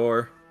under the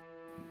door.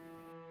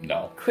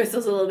 No.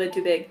 Quizzle's a little bit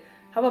too big.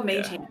 How about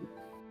Mage Yeah. Hand?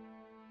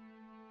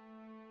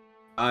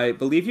 I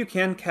believe you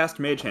can cast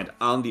Mage Hand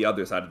on the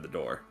other side of the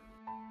door.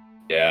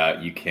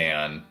 Yeah, you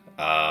can.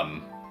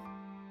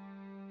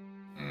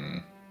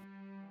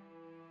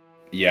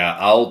 Yeah,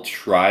 I'll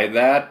try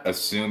that,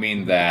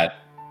 assuming that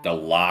the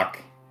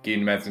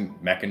locking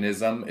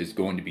mechanism is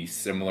going to be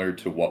similar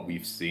to what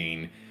we've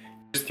seen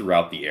just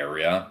throughout the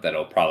area.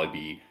 That'll probably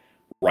be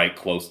right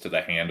close to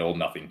the handle,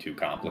 nothing too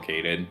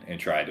complicated, and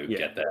try to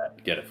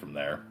get it from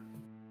there.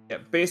 Yeah,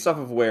 based off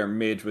of where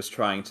Midge was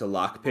trying to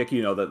lockpick,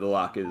 you know that the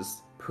lock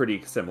is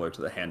pretty similar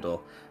to the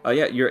handle.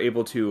 You're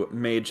able to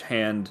Mage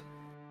Hand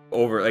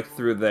over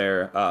through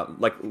there,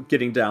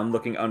 getting down,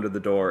 looking under the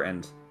door,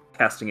 and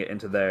casting it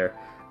into there.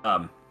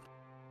 And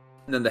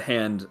then the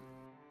hand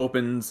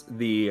opens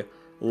the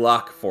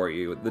lock for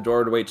you. The door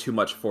would weigh too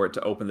much for it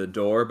to open the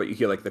door, but you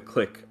hear the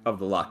click of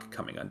the lock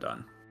coming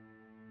undone.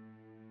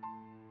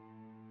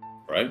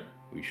 Right?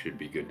 We should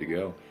be good to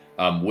go.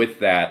 With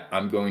that,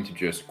 I'm going to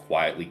just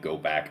quietly go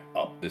back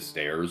up the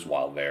stairs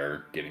while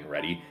they're getting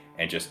ready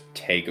and just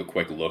take a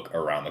quick look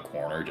around the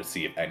corner to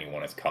see if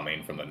anyone is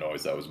coming from the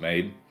noise that was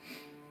made.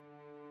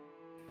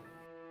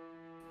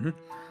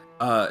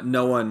 Mm-hmm.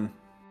 No one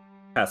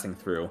passing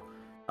through.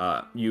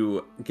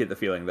 You get the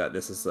feeling that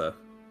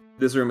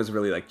this room is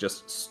really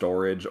just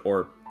storage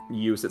or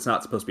use. It's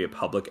not supposed to be a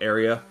public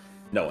area.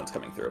 No one's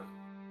coming through.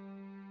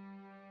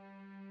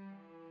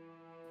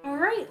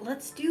 Alright,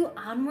 let's do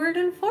onward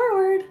and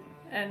forward.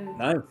 And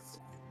Nice.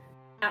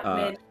 at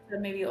Midge to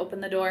maybe open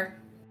the door.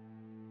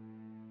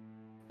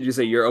 Did you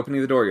say you're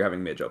opening the door or you're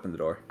having Midge open the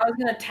door? I was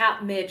gonna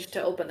tap Midge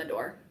to open the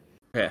door.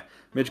 Okay.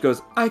 Midge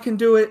goes, "I can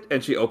do it,"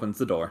 and she opens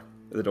the door.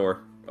 The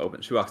door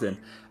opens. She walks in.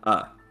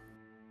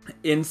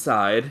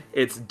 Inside,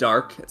 it's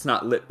dark. It's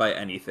not lit by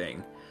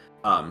anything.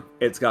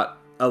 It's got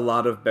a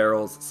lot of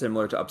barrels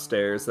similar to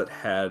upstairs that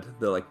had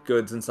the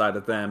goods inside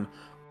of them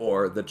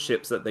or the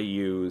chips that they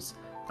use.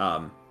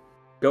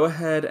 Go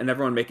ahead and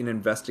everyone make an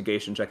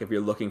investigation check if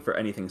you're looking for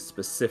anything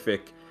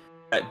specific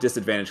at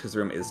disadvantage because the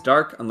room is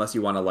dark unless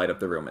you want to light up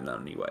the room in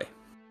any way.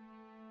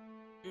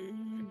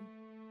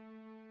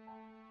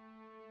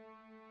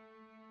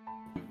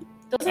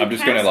 Doesn't I'm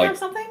just Cass gonna have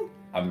something?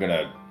 I'm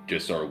gonna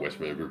just sort of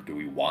whisper to the group, do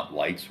we want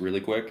lights really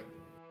quick?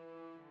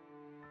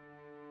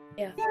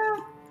 Yeah.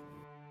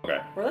 Okay.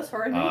 Well, that's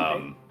hard.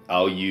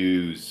 I'll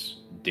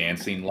use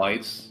dancing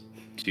lights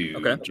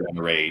to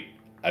generate,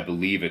 I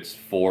believe it's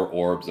 4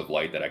 orbs of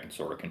light that I can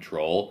sort of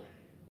control.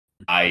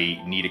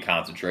 I need to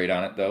concentrate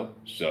on it though,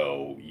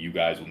 so you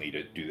guys will need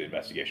to do the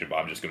investigation, but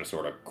I'm just going to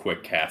sort of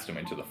quick cast them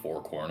into the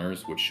 4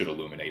 corners, which should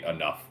illuminate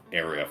enough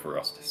area for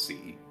us to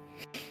see.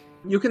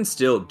 You can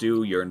still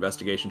do your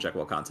investigation check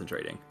while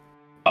concentrating.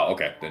 Oh,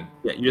 okay, then.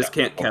 Yeah, you just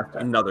can't cast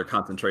another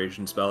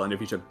concentration spell, and if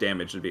you took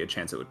damage, there'd be a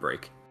chance it would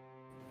break.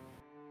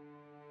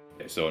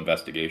 Okay, so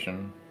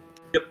investigation.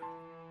 Yep.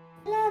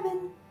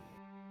 11.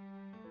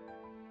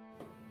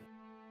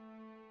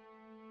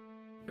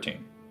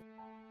 13.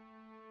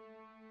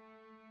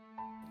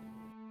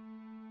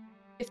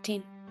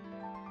 15.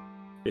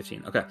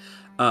 15, okay.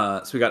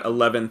 So we got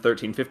 11,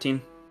 13,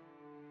 15.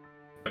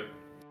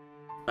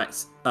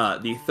 Nice.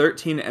 The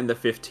 13 and the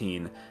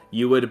 15,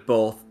 you would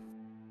both...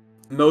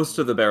 Most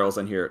of the barrels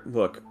in here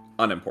look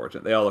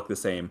unimportant. They all look the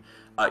same.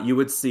 You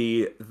would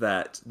see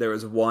that there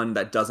is one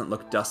that doesn't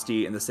look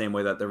dusty in the same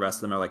way that the rest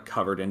of them are like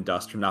covered in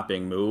dust from not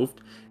being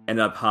moved. And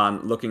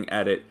upon looking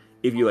at it,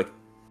 if you like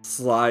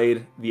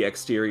slide the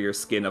exterior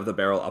skin of the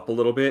barrel up a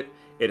little bit,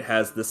 it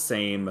has the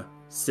same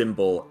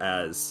symbol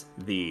as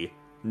the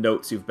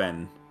notes you've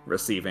been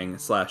receiving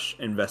 /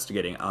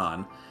 investigating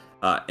on.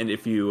 And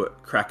if you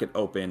crack it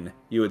open,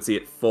 you would see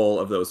it full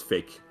of those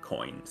fake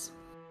coins.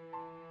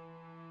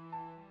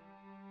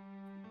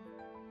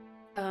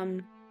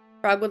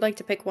 Frog would like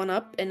to pick one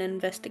up and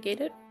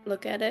investigate it,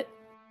 look at it.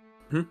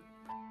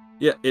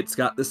 Yeah, it's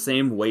got the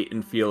same weight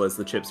and feel as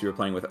the chips you were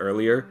playing with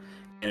earlier,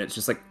 and it's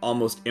just like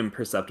almost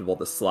imperceptible,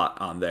 the slot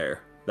on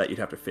there that you'd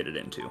have to fit it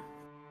into.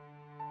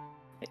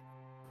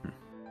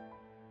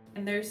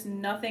 And there's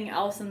nothing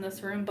else in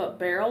this room but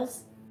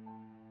barrels?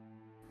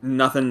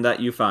 Nothing that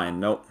you find,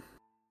 nope.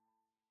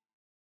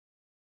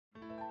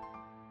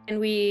 Can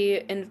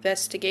we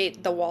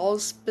investigate the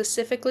walls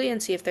specifically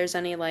and see if there's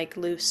any like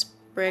loose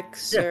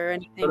bricks or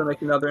anything? Go to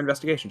make another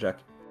investigation check.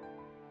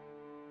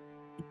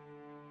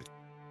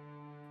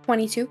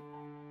 22.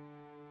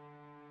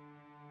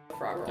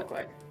 Frog real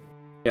quick.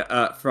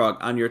 Yeah, Frog,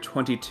 on your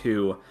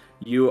 22,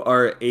 you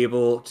are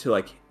able to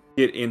like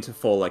get into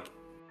full like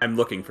I'm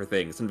looking for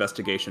things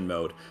investigation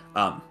mode.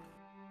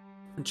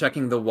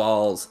 Checking the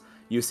walls,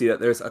 you see that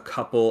there's a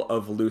couple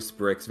of loose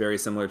bricks very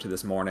similar to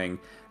this morning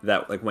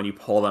that like when you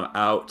pull them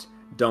out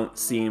don't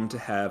seem to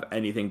have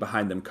anything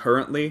behind them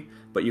currently,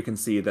 but you can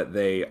see that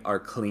they are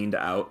cleaned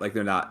out. Like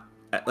they're not,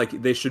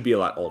 like they should be a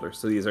lot older.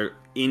 So these are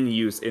in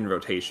use, in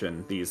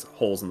rotation, these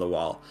holes in the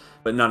wall,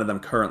 but none of them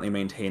currently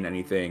maintain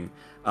anything.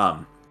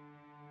 And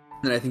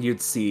I think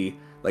you'd see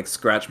like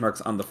scratch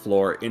marks on the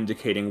floor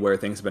indicating where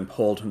things have been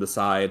pulled from the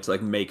side to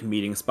like make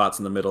meeting spots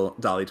in the middle.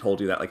 Dolly told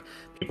you that like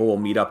people will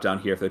meet up down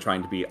here if they're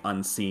trying to be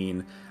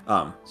unseen.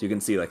 So you can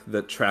see like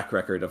the track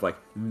record of like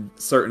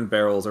certain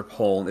barrels are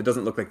pulled. It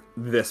doesn't look like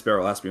this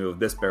barrel has to be moved,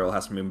 this barrel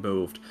has to be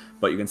moved,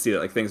 but you can see that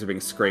like things are being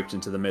scraped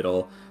into the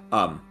middle.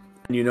 And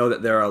you know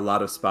that there are a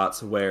lot of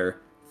spots where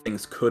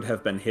things could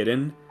have been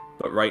hidden,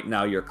 but right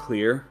now you're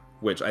clear,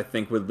 which I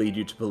think would lead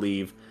you to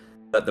believe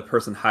that the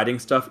person hiding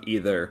stuff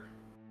either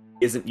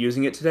isn't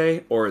using it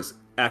today or is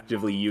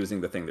actively using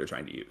the thing they're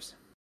trying to use.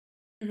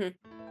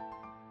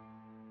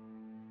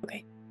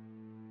 Okay.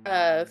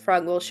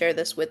 Frog will share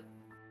this with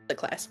the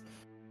class.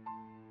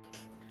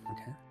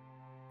 Okay.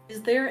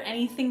 Is there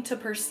anything to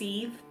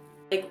perceive?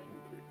 Like,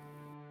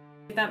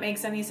 if that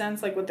makes any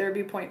sense, like, would there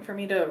be a point for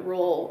me to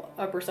roll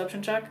a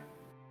perception check?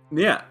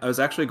 Yeah, I was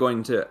actually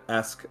going to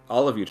ask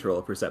all of you to roll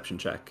a perception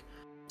check.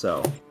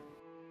 So,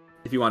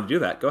 if you want to do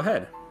that, go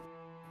ahead.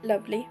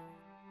 Lovely.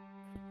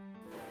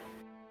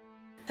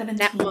 17.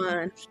 That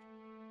one.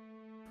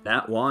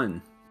 Nat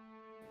 1.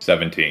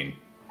 17.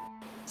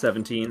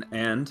 17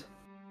 and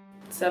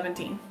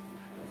 17.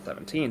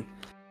 17.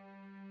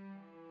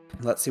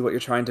 Let's see what you're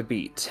trying to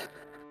beat.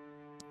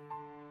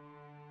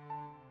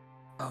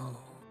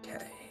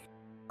 Okay.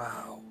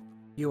 Wow.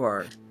 You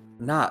are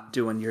not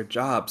doing your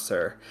job,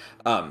 sir.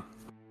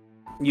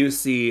 You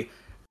see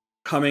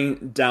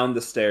coming down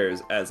the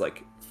stairs as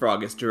like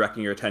Frog is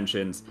directing your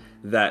attentions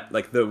that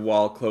like the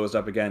wall closed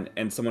up again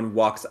and someone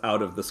walks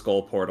out of the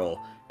skull portal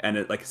and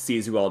it like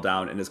sees you all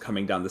down and is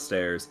coming down the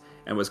stairs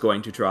and was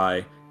going to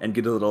try and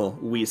get a little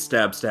wee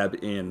stab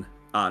in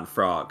on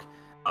Frog.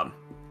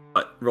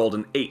 But rolled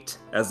an 8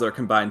 as their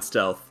combined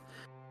stealth.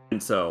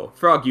 And so,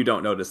 Frog, you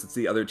don't notice. It's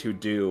the other two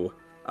do.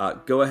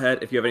 Go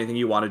ahead. If you have anything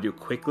you want to do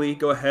quickly,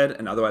 go ahead.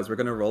 And otherwise, we're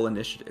going to roll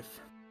initiative.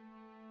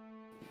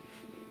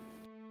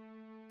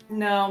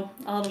 No,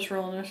 I'll just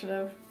roll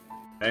initiative.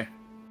 Okay.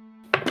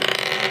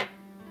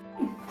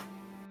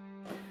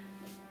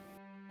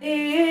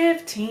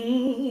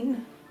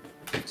 15.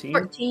 15.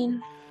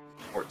 14.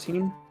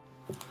 14.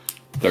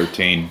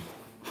 13.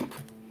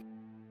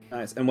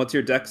 Nice. And what's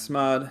your dex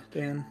mod,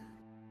 Dan?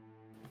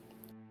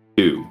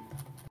 2.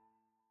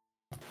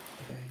 Okay.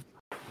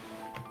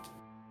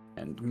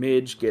 And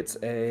Midge gets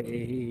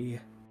a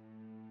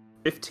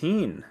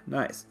 15.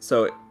 Nice.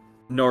 So,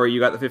 Nori,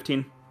 you got the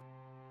 15?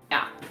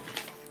 Yeah.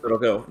 It'll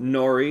go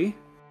Nori,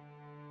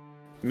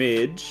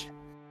 Midge,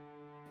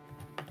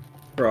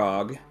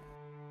 Frog,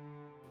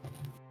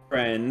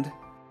 Friend,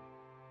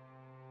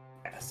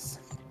 yes.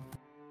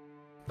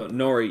 So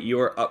Nori, you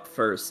are up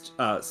first,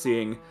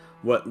 seeing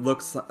what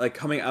looks like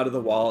coming out of the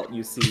wall.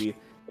 You see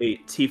a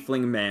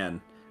tiefling man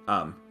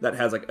that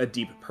has like a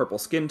deep purple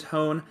skin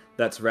tone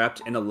that's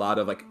wrapped in a lot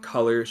of like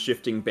color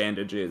shifting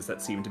bandages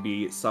that seem to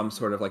be some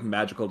sort of like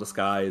magical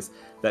disguise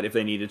that if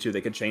they needed to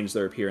they could change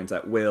their appearance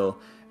at will,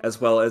 as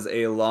well as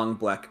a long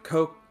black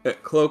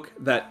cloak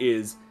that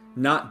is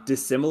not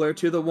dissimilar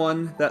to the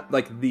one that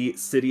like the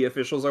city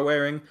officials are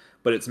wearing,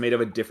 but it's made of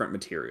a different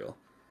material.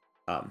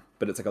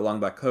 But it's like a long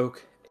black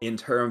cloak. In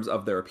terms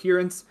of their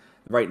appearance,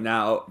 right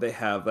now they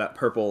have that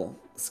purple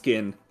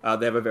skin.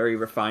 They have a very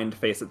refined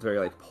face that's very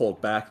like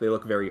pulled back. They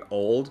look very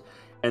old.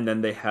 And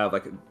then they have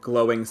like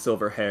glowing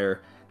silver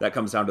hair that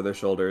comes down to their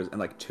shoulders and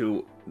like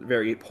two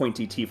very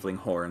pointy tiefling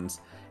horns.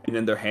 And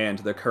in their hand,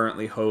 they're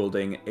currently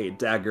holding a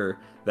dagger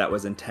that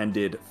was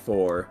intended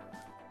for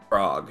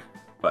Frog,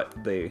 but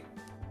they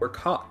were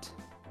caught.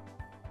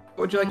 What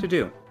would you like to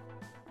do?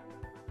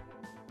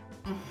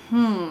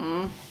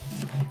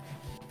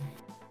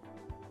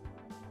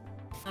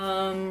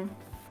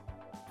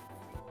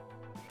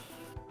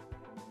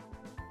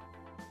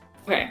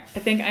 Okay, I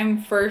think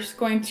I'm first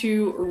going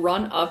to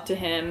run up to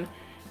him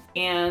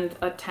and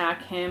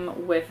attack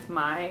him with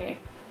my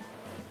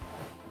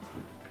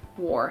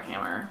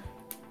Warhammer.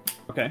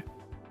 Okay,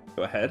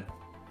 go ahead.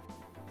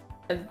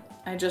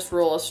 I just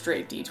roll a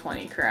straight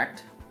d20,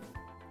 correct?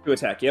 To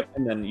attack, yep.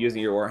 And then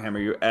using your Warhammer,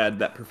 you add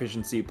that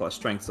proficiency plus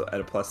strength, so add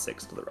a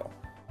 +6 to the roll.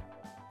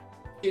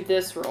 Do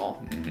this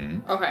roll.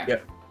 Mm-hmm. Okay.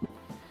 Yep.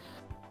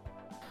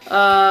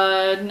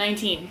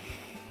 19.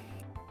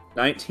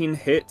 19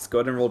 hits, go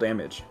ahead and roll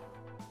damage.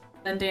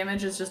 Then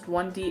damage is just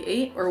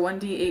 1d8 or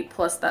 1d8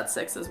 plus that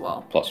 6 as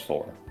well?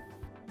 +4.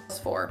 Plus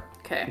 4.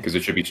 Okay. Because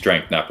it should be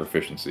strength, not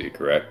proficiency,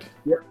 correct?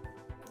 Yep.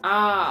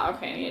 Ah,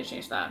 okay, I need to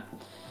change that.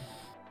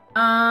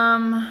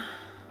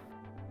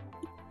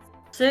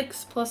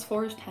 6 plus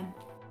 4 is 10.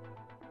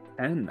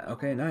 10,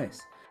 okay,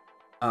 nice.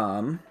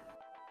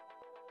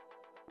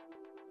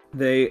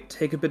 They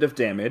take a bit of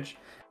damage.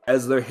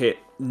 As they're hit,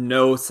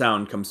 no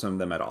sound comes from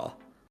them at all.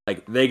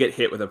 Like, they get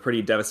hit with a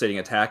pretty devastating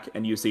attack,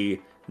 and you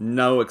see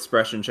no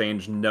expression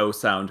change, no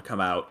sound come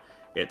out.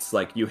 It's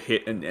like you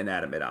hit an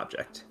inanimate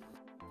object.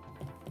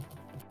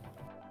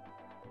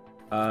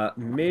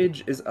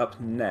 Midge is up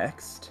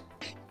next.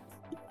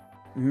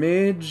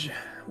 Midge,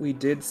 we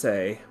did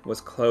say,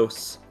 was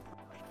close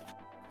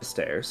to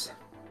stairs,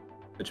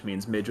 which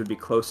means Midge would be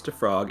close to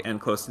Frog and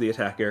close to the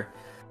attacker.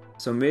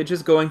 So Midge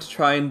is going to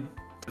try and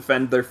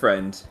defend their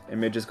friend, and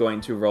Midge is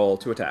going to roll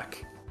to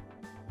attack.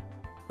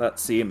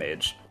 Let's see,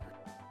 Midge.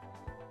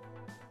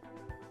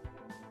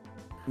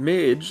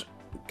 Midge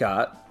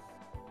got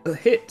a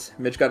hit.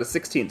 Midge got a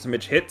 16, so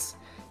Midge hits,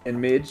 and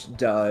Midge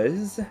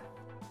does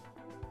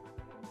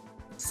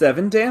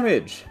 7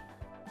 damage.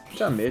 Good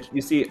job, Midge.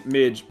 You see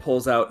Midge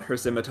pulls out her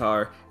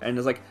scimitar and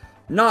is like,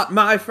 "Not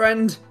my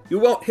friend! You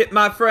won't hit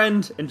my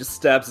friend!" and just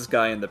stabs this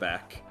guy in the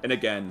back. And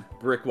again,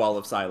 brick wall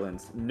of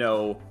silence.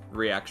 No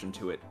reaction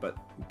to it, but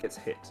gets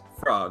hit.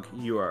 Frog,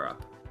 you are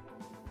up.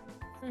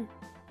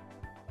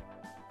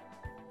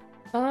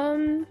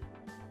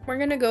 We're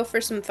gonna go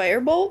for some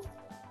firebolt.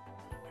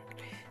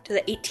 Does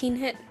the 18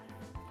 hit?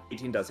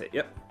 18 does hit,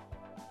 yep.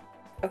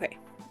 Okay.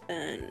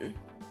 Then.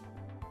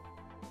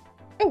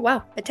 Oh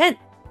wow, a 10.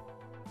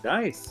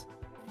 Nice.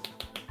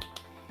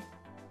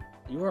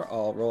 You are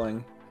all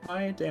rolling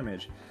high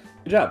damage.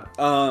 Good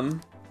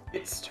job.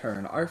 Its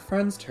turn. Our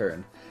friend's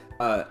turn.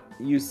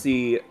 You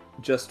see,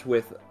 just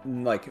with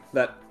like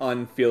that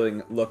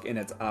unfeeling look in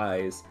its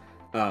eyes,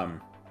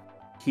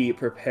 he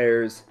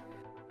prepares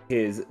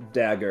his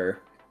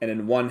dagger, and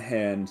in one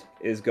hand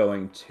is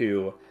going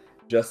to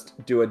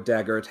just do a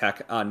dagger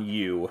attack on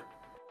you,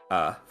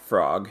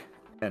 Frog,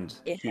 and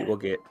he will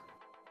get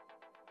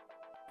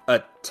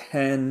a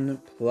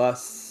 10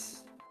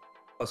 plus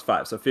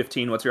 5, so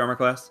 15. What's your armor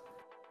class?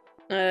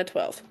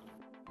 12.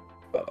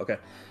 Oh, okay.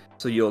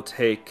 So you'll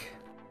take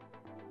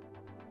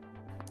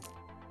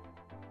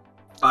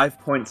 5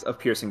 points of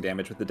piercing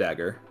damage with the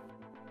dagger.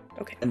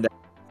 Okay. And then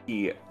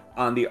he,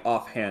 on the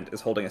offhand,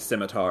 is holding a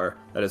scimitar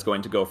that is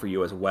going to go for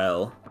you as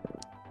well.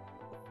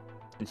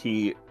 And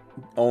he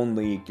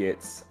only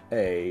gets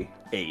a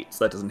 8,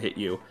 so that doesn't hit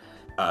you.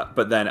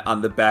 But then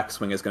on the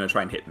backswing is going to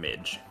try and hit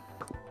Midge.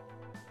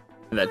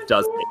 And that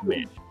does hit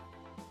Midge.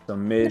 So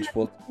Midge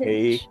will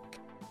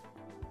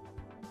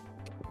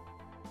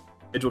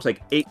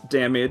take 8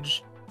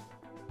 damage,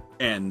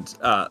 and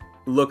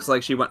looks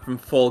like she went from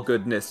full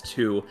goodness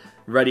to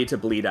ready to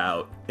bleed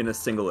out in a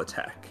single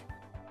attack.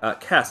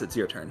 Cass, it's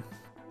your turn.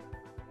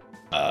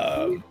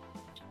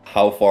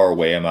 How far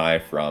away am I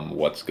from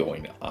what's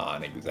going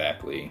on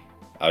exactly?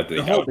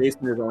 The whole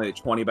basement is only like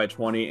 20 by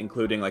 20,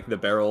 including like the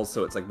barrels,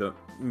 so it's like the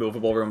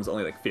movable room is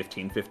only like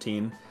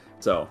 15.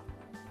 So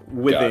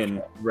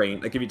within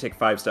range, like if you take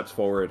 5 steps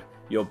forward,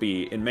 you'll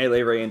be in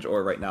melee range,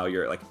 or right now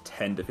you're at like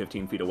 10 to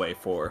 15 feet away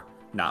for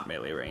not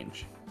melee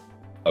range.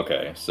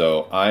 Okay,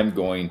 so I'm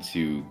going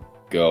to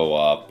go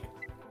up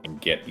and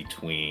get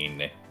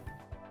between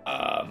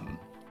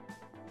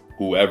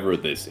whoever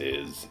this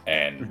is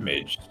and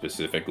Midge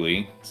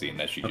specifically, seeing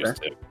that she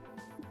just took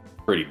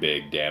pretty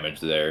big damage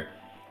there.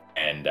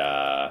 And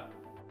I'm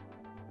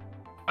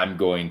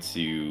going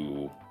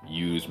to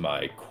use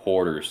my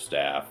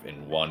quarterstaff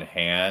in one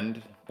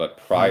hand, but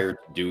prior to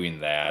doing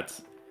that,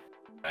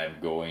 I'm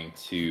going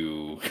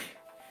to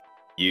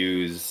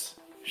use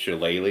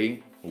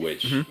Shillelagh,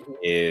 which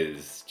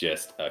is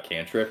just a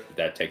cantrip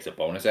that takes a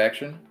bonus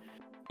action.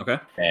 Okay.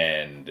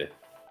 And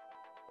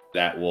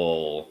that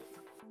will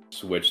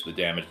switch the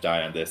damage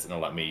die on this, and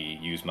it'll let me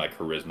use my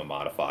charisma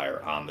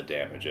modifier on the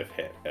damage if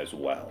hit as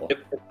well.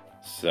 Yep.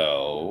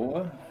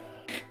 So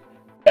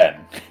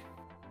 10.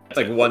 It's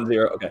like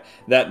 1-0. Okay,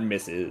 that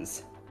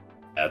misses.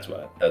 That's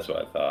what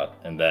I thought.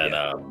 And then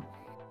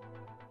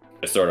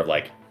just sort of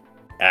like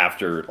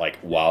after like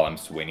while I'm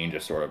swinging,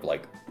 just sort of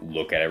like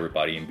look at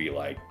everybody and be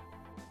like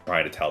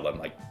trying to tell them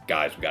like,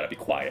 guys, we gotta be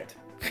quiet.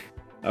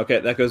 Okay,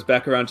 that goes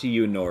back around to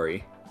you,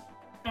 Nori.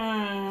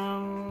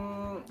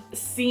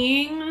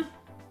 Seeing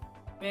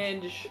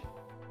Midge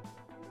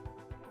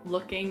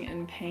looking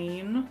in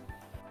pain,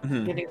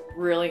 getting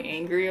really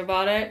angry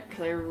about it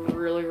because I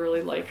really,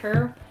 really like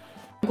her.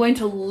 I'm going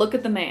to look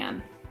at the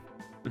man.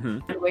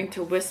 I'm going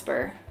to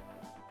whisper,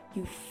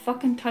 "You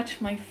fucking touch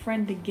my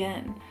friend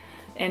again."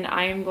 And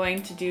I am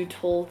going to do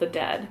Toll the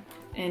Dead.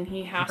 And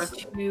he has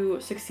to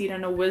succeed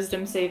on a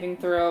wisdom saving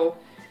throw,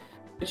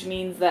 which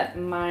means that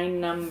my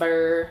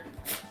number,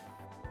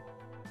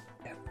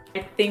 I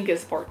think,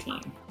 is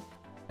 14.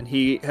 And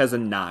he has a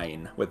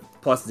 9 with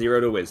plus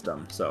 0 to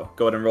wisdom. So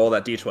go ahead and roll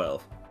that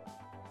d12.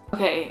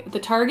 Okay, the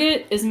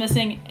target is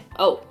missing.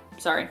 Oh,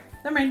 sorry.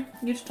 Never mind.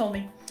 You just told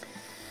me.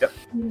 Yep.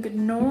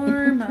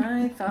 Ignore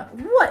my thought.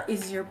 What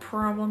is your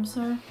problem,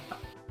 sir?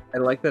 I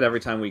like that every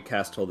time we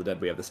cast Toll the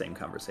Dead, we have the same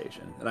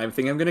conversation. And I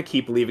think I'm going to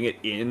keep leaving it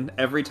in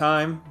every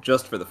time,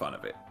 just for the fun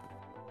of it.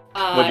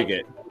 What'd you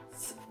get?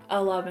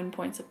 11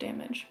 points of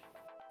damage.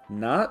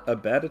 Not a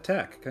bad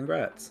attack.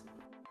 Congrats.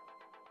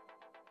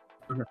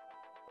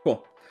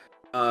 Cool.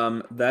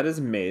 That is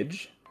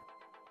Midge.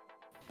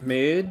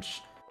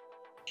 Midge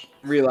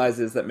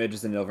realizes that Midge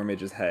is in over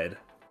Midge's head,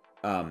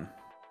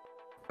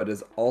 but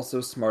is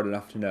also smart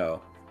enough to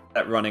know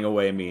that running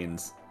away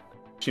means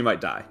she might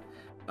die.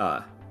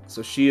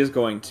 So she is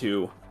going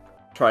to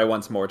try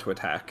once more to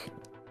attack,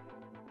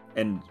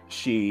 and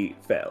she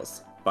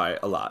fails by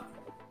a lot.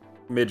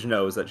 Midge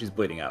knows that she's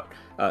bleeding out.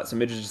 So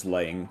Midge is just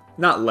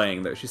not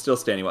laying there. She's still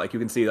standing. Like you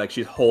can see, like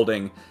she's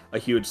holding a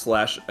huge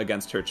slash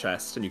against her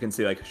chest, and you can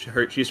see like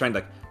she's trying to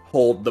like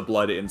hold the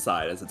blood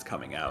inside as it's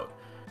coming out.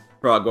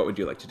 Frog, what would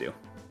you like to do?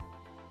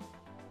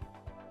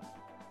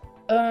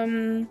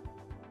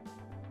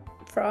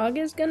 Frog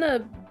is gonna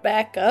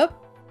back up.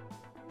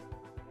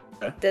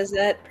 Okay. Does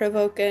that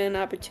provoke an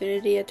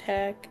opportunity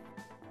attack?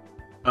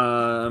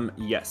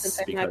 Yes.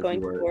 Since I'm not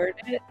going toward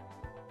it?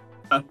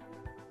 Huh?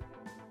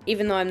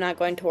 Even though I'm not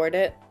going toward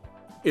it?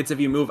 It's if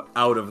you move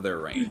out of their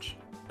range,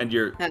 and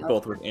you're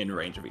both within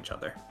range of each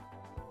other.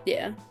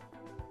 Yeah.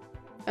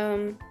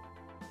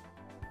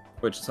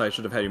 Which, so I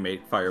should have had you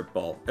make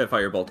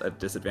firebolt at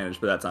disadvantage,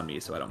 but that's on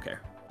me, so I don't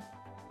care.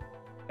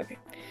 Okay.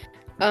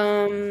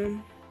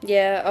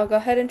 Yeah, I'll go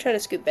ahead and try to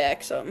scoot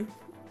back some.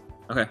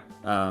 Okay.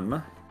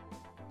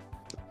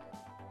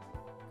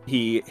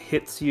 He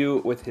hits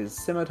you with his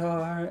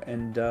scimitar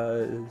and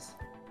does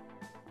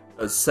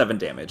 7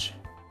 damage.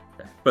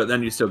 Okay. But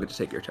then you still get to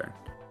take your turn.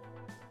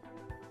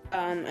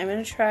 I'm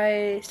gonna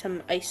try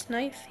some ice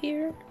knife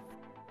here.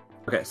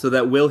 Okay, so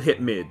that will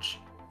hit Midge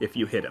if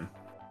you hit him.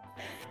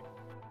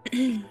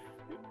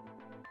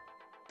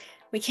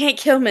 We can't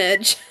kill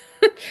Midge.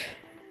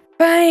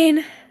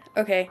 Fine.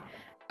 Okay.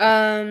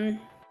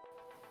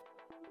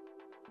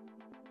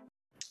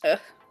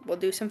 We'll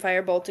do some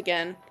firebolt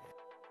again.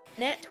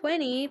 Nat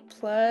 20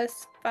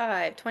 plus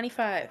 5.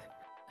 25.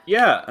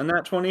 Yeah, and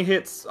that 20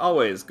 hits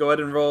always. Go ahead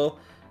and roll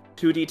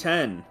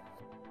 2d10.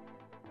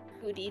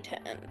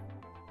 2d10.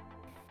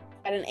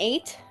 Got an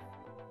 8.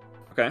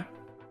 Okay.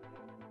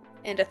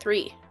 And a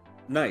 3.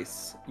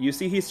 Nice. You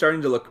see he's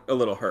starting to look a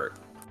little hurt.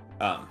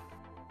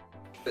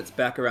 It's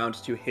back around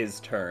to his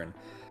turn.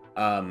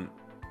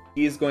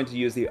 He's going to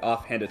use the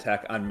offhand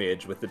attack on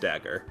Midge with the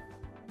dagger.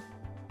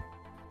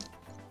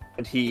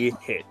 And he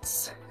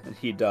hits. And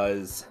he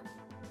does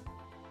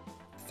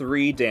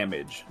 3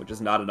 damage, which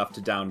is not enough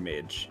to down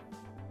Midge.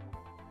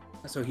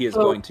 So he is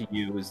going to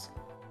use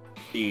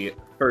the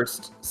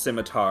first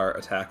scimitar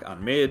attack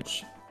on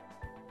Midge.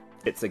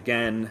 Hits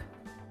again.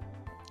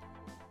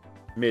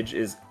 Midge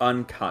is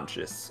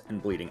unconscious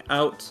and bleeding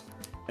out.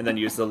 And then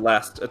use the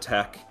last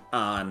attack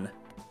on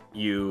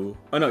you.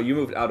 Oh no, you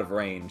moved out of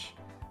range.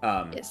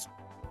 Yes.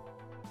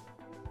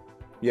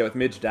 Yeah, with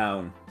Midge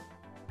down,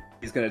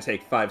 he's going to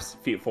take 5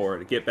 feet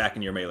forward, get back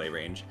in your melee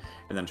range,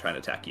 and then try and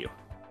attack you.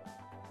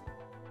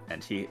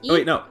 And he... Oh,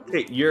 wait, no.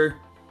 Hey,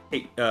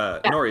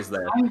 Nori's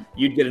there.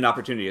 You'd get an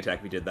opportunity attack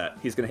if he did that.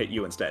 He's going to hit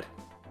you instead.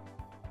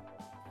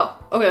 Oh,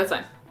 okay, that's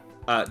fine.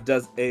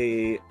 Does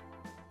a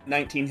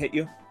 19 hit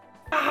you?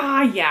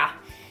 Yeah.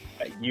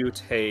 You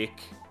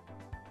take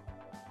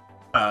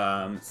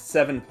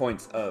 7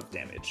 points of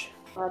damage.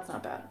 Oh, that's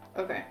not bad.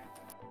 Okay.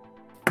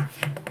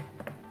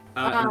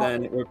 And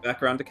then we're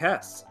back around to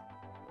Cass.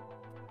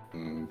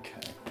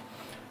 Okay.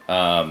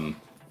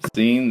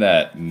 Seeing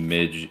that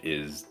Midge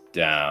is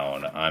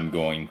down, I'm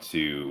going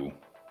to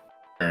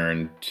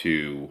turn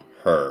to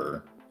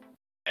her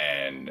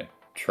and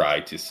try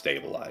to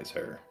stabilize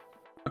her.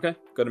 Okay,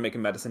 go to make a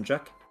medicine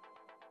check.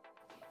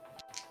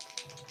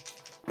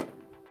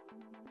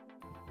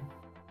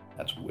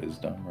 That's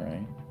wisdom,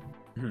 right?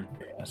 Mm-hmm.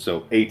 Yeah,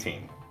 so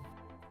 18.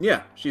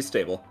 Yeah, she's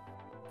stable.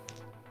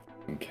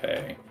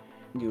 Okay.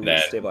 You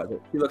stabilize her.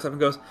 She looks up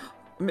and goes,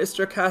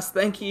 Mr. Cass,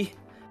 thank ye.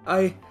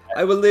 I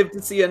will live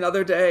to see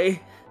another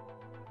day.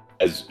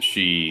 As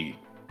she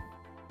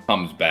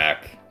comes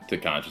back to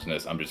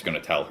consciousness, I'm just going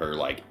to tell her,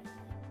 like,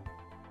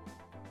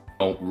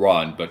 don't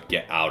run, but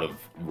get out of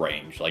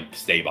range. Like,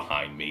 stay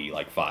behind me,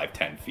 like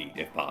 5-10 feet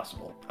if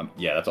possible.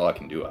 Yeah, that's all I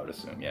can do, I would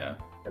assume, yeah.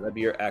 That'd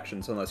be your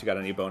actions, unless you got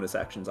any bonus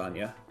actions on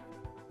you.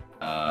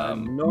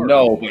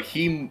 No, but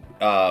he,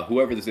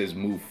 whoever this is,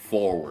 moved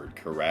forward,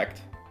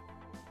 correct?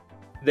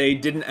 They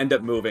didn't end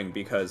up moving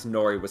because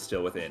Nori was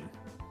still within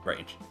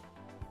range.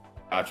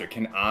 Gotcha.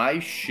 Can I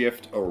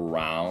shift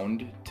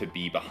around to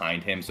be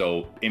behind him?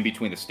 So in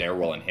between the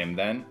stairwell and him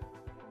then?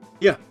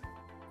 Yeah.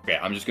 Okay,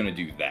 I'm just going to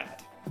do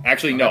that.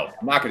 Actually, no,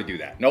 I'm not going to do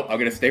that. Nope, I'm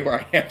going to stay where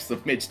I am so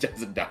Midge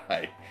doesn't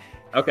die.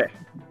 Okay.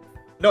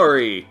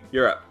 Nori,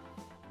 you're up.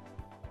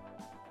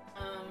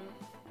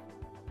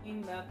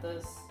 Thinking about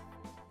this.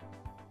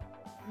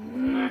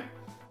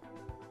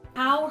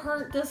 How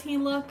hurt does he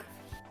look?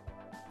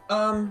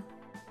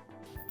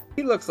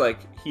 He looks like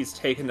he's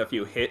taken a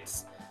few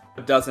hits,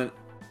 but doesn't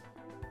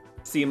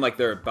seem like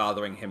they're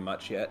bothering him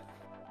much yet.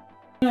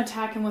 I'm gonna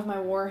attack him with my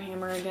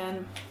warhammer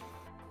again.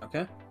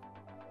 Okay.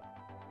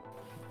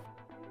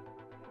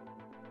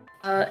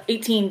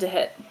 18 to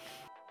hit.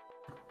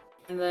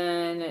 And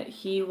then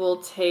he will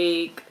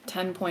take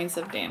 10 points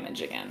of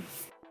damage again.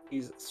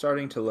 He's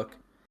starting to look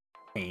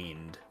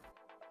pained.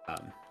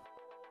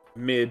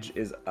 Midge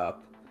is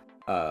up,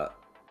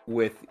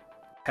 with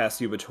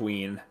past you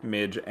between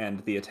Midge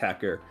and the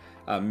attacker.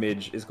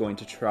 Midge is going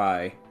to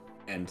try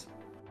and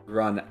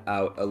run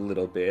out a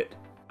little bit.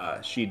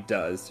 She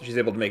does. She's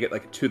able to make it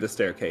to the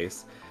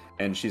staircase,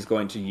 and she's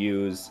going to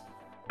use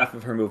half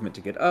of her movement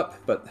to get up,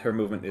 but her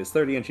movement is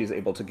 30, and she's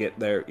able to get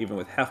there even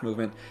with half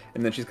movement,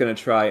 and then she's going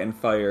to try and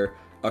fire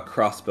a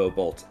crossbow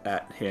bolt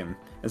at him,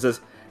 and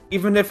says,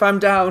 "Even if I'm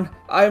down,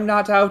 I'm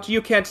not out.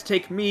 You can't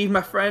take me,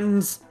 my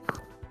friends."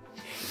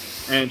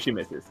 And she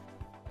misses.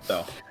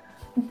 So,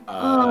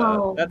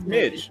 that's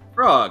Midge.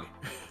 Frog.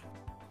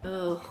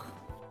 Ugh.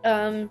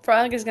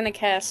 Frog is gonna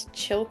cast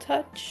Chill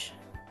Touch.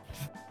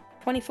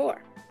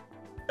 24.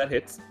 That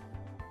hits.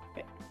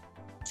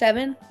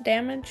 7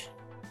 damage.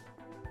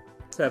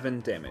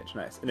 7 damage.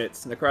 Nice. And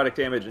it's necrotic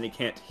damage, and he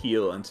can't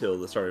heal until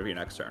the start of your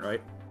next turn,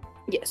 right?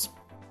 Yes.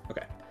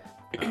 Okay.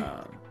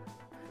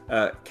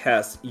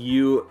 Cass,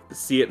 you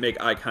see it make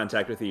eye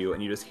contact with you,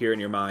 and you just hear in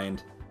your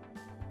mind,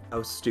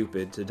 "How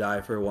stupid to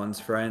die for one's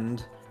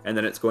friend." And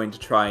then it's going to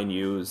try and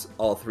use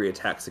all 3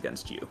 attacks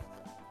against you.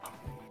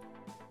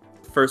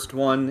 First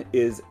one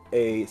is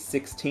a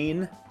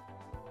 16.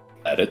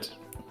 Edit.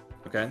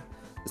 Okay.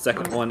 The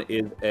second one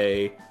is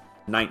a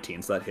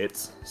 19, so that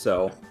hits.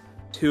 So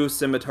 2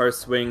 scimitar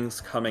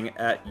swings coming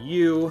at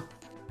you,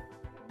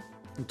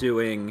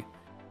 doing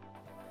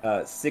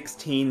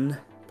 16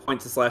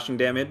 points of slashing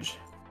damage,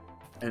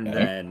 and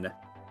then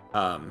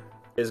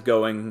is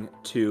going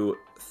to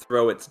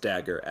throw its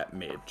dagger at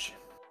Midge.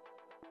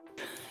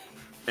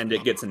 And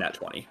it gets a nat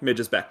 20. Midge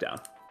is back down.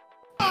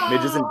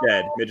 Midge isn't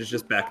dead. Midge is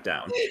just back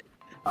down.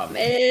 But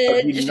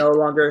he no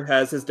longer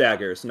has his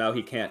dagger, so now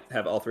he can't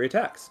have all 3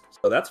 attacks.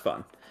 So that's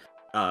fun.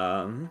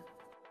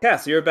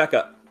 Cass, you're back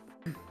up.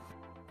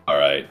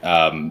 Alright,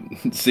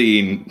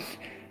 seeing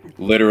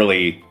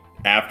literally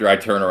after I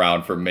turn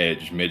around for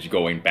Midge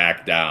going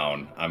back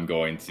down, I'm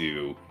going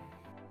to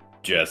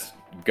just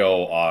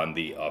go on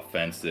the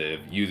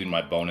offensive. Using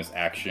my bonus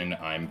action,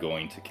 I'm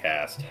going to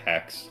cast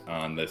Hex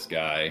on this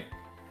guy.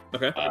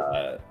 Okay.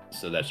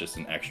 So that's just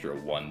an extra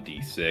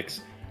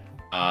 1d6.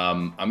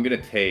 I'm going to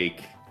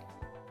take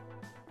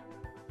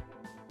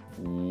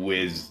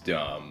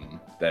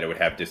Wisdom that it would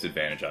have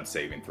disadvantage on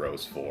saving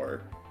throws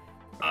for.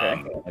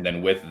 Okay. And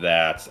then with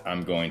that,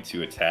 I'm going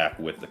to attack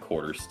with the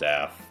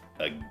quarterstaff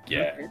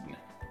again.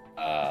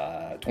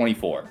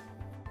 24.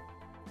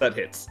 That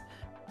hits.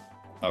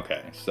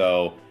 Okay,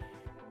 so...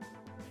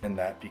 And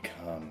that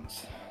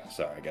becomes...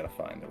 Sorry, I gotta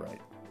find the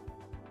right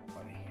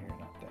money here,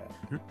 not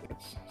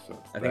that. So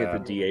it's I think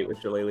it's a D8 with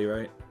Shillelagh,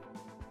 right?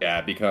 Yeah,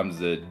 it becomes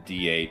the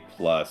D8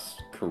 plus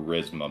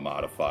charisma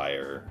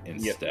modifier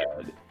instead.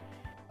 Yep.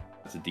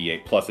 It's a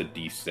D8 plus a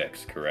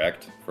D6,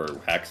 correct? For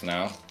Hex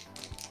now?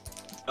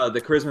 The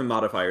charisma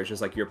modifier is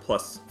just your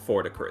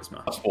 +4 to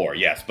charisma. +4,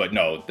 yes, but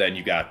no, then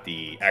you got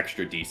the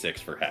extra D6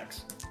 for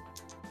Hex.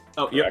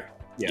 Oh,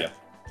 correct? Yep. Yeah. Yep.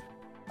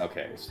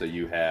 Okay, so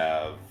you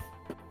have...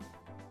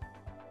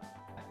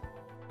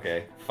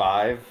 Okay,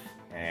 5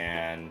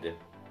 and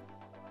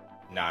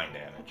 9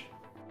 damage.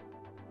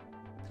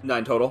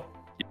 9 total?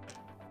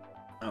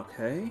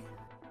 Okay.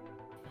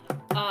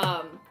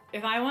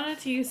 If I wanted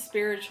to use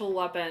spiritual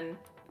weapon,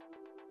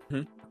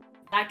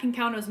 that can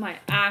count as my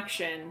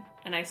action,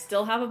 and I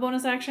still have a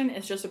bonus action.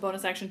 It's just a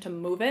bonus action to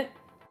move it.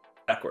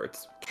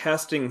 Backwards.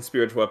 Casting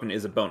spiritual weapon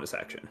is a bonus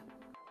action,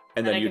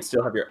 and then you'd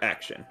still have your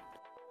action.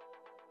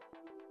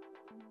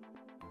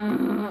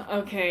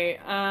 Okay.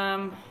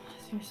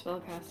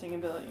 Spellcasting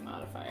ability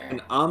modifier.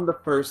 And on the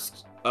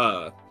first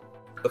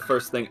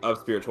thing of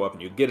spiritual weapon,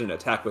 you get an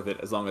attack with it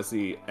as long as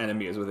the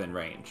enemy is within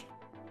range.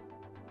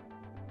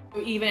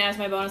 Even as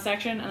my bonus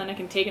action, and then I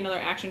can take another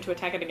action to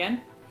attack it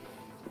again?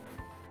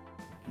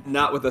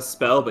 Not with a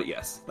spell, but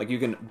yes. You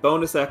can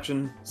bonus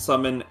action,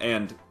 summon,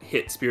 and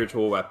hit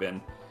spiritual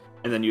weapon,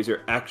 and then use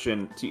your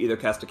action to either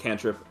cast a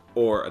cantrip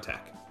or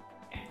attack.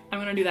 I'm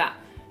gonna do that.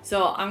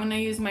 So I'm gonna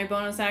use my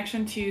bonus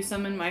action to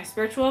summon my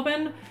spiritual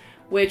weapon,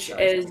 which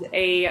is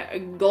a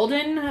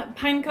golden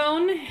pine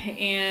cone,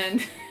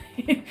 and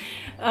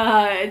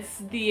it's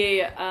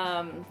the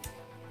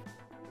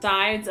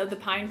sides of the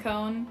pine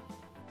cone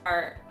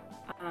are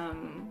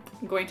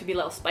going to be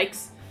little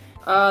spikes.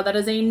 That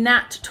is a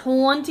nat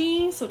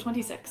 20, so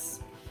 26.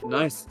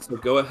 Nice. So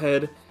go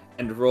ahead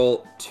and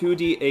roll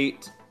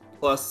 2d8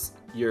 plus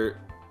your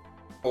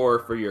 4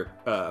 for your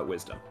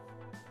wisdom.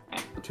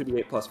 Okay. So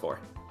 2d8 plus 4.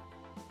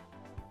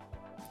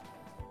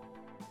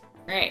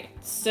 Alright,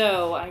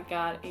 so I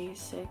got a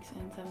 6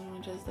 and 7,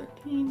 which is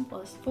 13,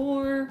 plus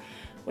 4,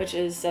 which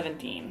is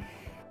 17.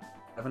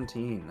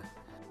 17.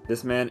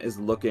 This man is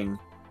looking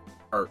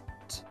hurt.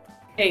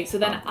 Okay, so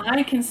then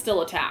I can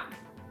still attack.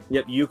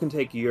 Yep, you can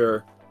take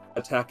your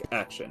attack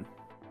action.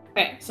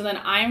 Okay, so then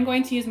I am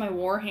going to use my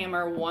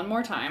Warhammer one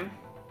more time.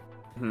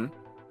 Mm-hmm.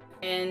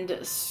 And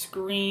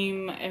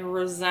scream a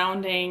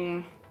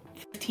resounding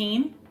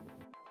 15.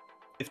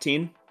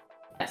 15?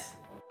 Yes.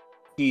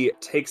 He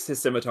takes his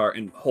scimitar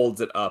and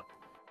holds it up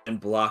and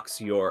blocks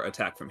your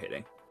attack from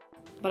hitting.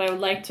 But I would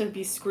like to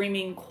be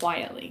screaming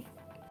quietly.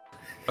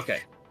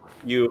 Okay.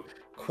 You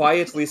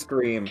quietly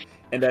scream,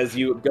 and as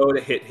you go to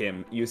hit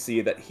him, you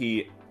see that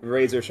he,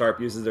 razor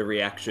sharp, uses a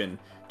reaction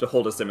to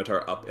hold a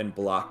scimitar up and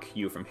block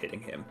you from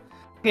hitting him.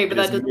 Okay, but It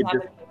that is doesn't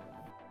Midge-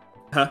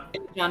 have Huh?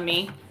 advantage on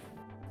me.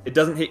 It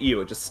doesn't hit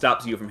you, it just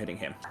stops you from hitting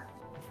him.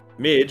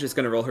 Midge is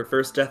going to roll her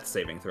first death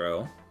saving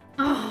throw,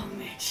 Oh,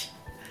 Mitch.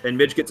 and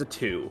Midge gets a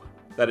 2.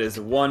 That is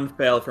 1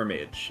 fail for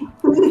Midge.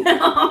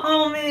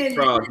 No, Mitch.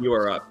 Frog, you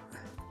are up.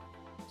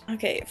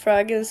 Okay,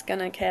 Frog is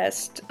gonna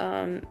cast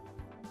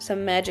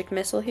some magic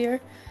missile here.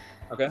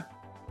 Okay.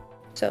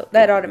 So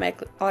that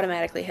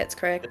automatically hits,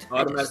 correct? It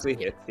automatically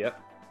hits,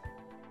 yep.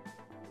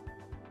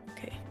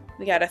 Okay,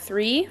 we got a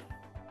 3.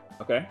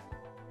 Okay.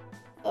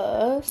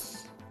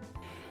 Plus.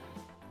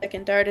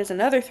 Second dart is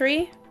another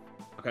 3.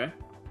 Okay.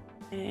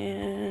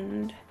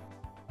 And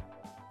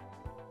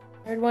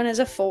third one is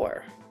a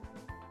 4.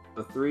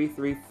 The 3,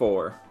 3,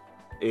 4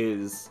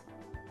 is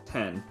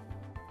 10.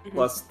 Mhm.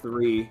 Plus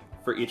 3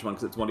 for each one,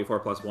 because it's 1d4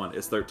 plus 1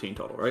 is 13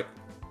 total, right?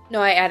 No,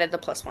 I added the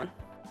 +1.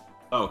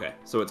 Oh, okay.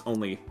 So it's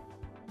only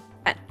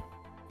 10.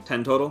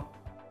 10 total?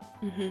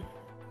 Mm-hmm.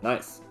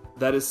 Nice.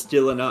 That is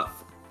still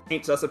enough.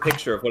 Paints us a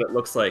picture of what it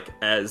looks like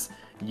as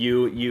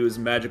you use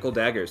magical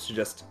daggers to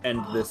just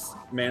end this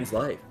man's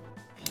life.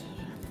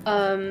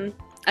 I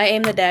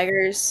aim the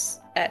daggers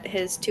at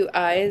his 2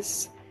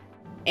 eyes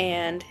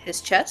and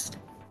his chest.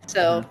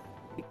 So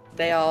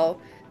they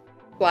all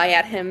fly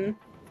at him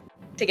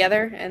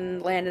together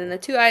and land in the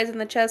 2 eyes and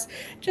the chest,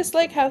 just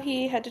like how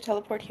he had to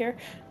teleport here.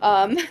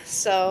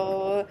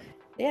 So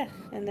yeah,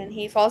 and then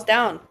he falls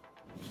down.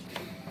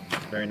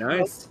 Very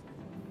nice.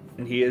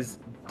 And he is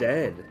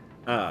dead.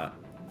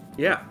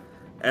 Yeah.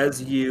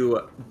 As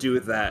you do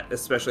that,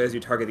 especially as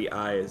you target the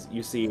eyes,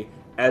 you see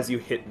as you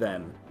hit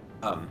them,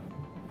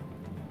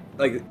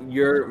 like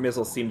your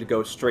missiles seem to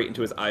go straight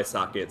into his eye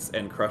sockets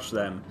and crush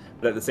them,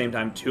 but at the same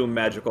time 2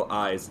 magical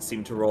eyes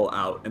seem to roll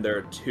out, and there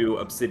are 2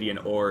 obsidian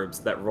orbs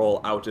that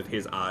roll out of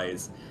his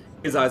eyes.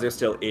 His eyes are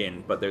still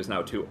in, but there's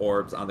now 2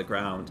 orbs on the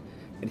ground,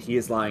 and he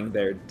is lying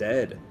there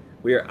dead.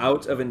 We are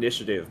out of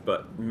initiative,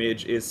 but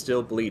Midge is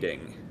still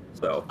bleeding,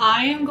 so...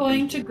 I am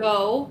going to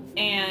go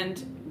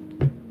and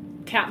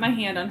cap my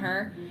hand on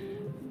her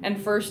and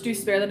first do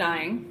Spare the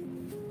Dying.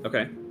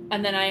 Okay.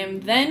 And then I am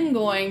then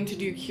going to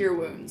do Cure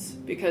Wounds,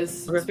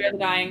 because Okay. Spare the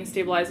Dying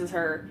stabilizes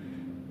her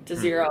to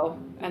 0,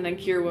 and then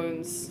Cure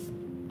Wounds,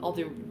 I'll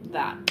do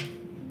that.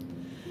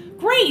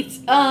 Great!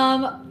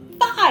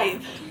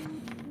 5!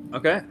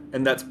 Okay,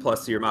 and that's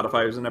plus your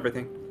modifiers and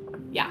everything?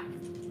 Yeah.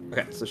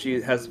 Okay, so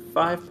she has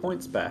 5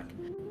 points back.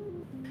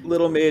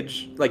 Little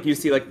Midge, like you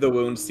see like the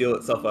wound seal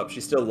itself up. She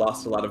still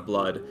lost a lot of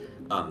blood,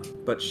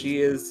 but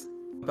she is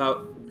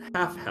about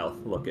half health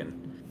looking.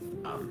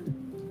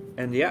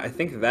 And yeah, I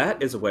think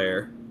that is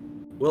where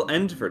we'll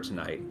end for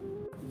tonight.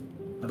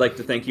 I'd like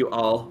to thank you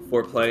all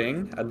for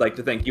playing. I'd like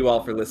to thank you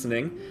all for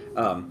listening.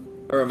 A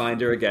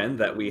reminder again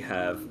that we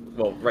have,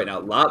 well, right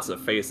now, lots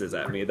of faces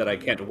at me that I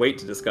can't wait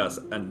to discuss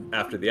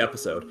after the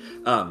episode.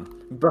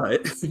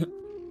 But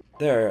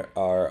There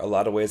are a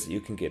lot of ways that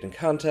you can get in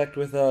contact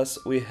with us.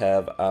 We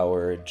have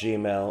our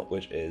Gmail,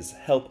 which is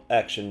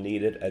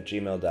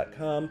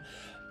helpactionneeded@gmail.com.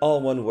 All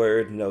one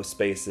word, no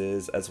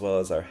spaces, as well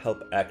as our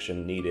Help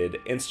Action Needed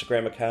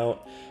Instagram account.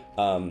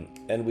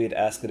 And we'd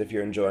ask that if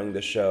you're enjoying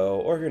the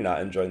show, or if you're not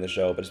enjoying the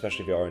show, but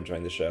especially if you are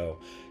enjoying the show,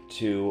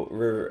 to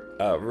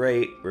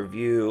rate,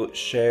 review,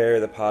 share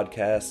the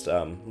podcast,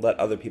 let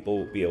other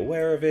people be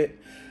aware of it.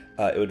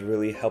 It would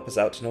really help us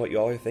out to know what you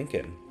all are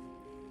thinking.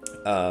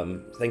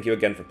 Thank you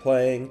again for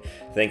playing.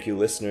 Thank you,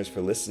 listeners,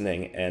 for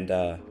listening, and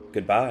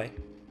goodbye.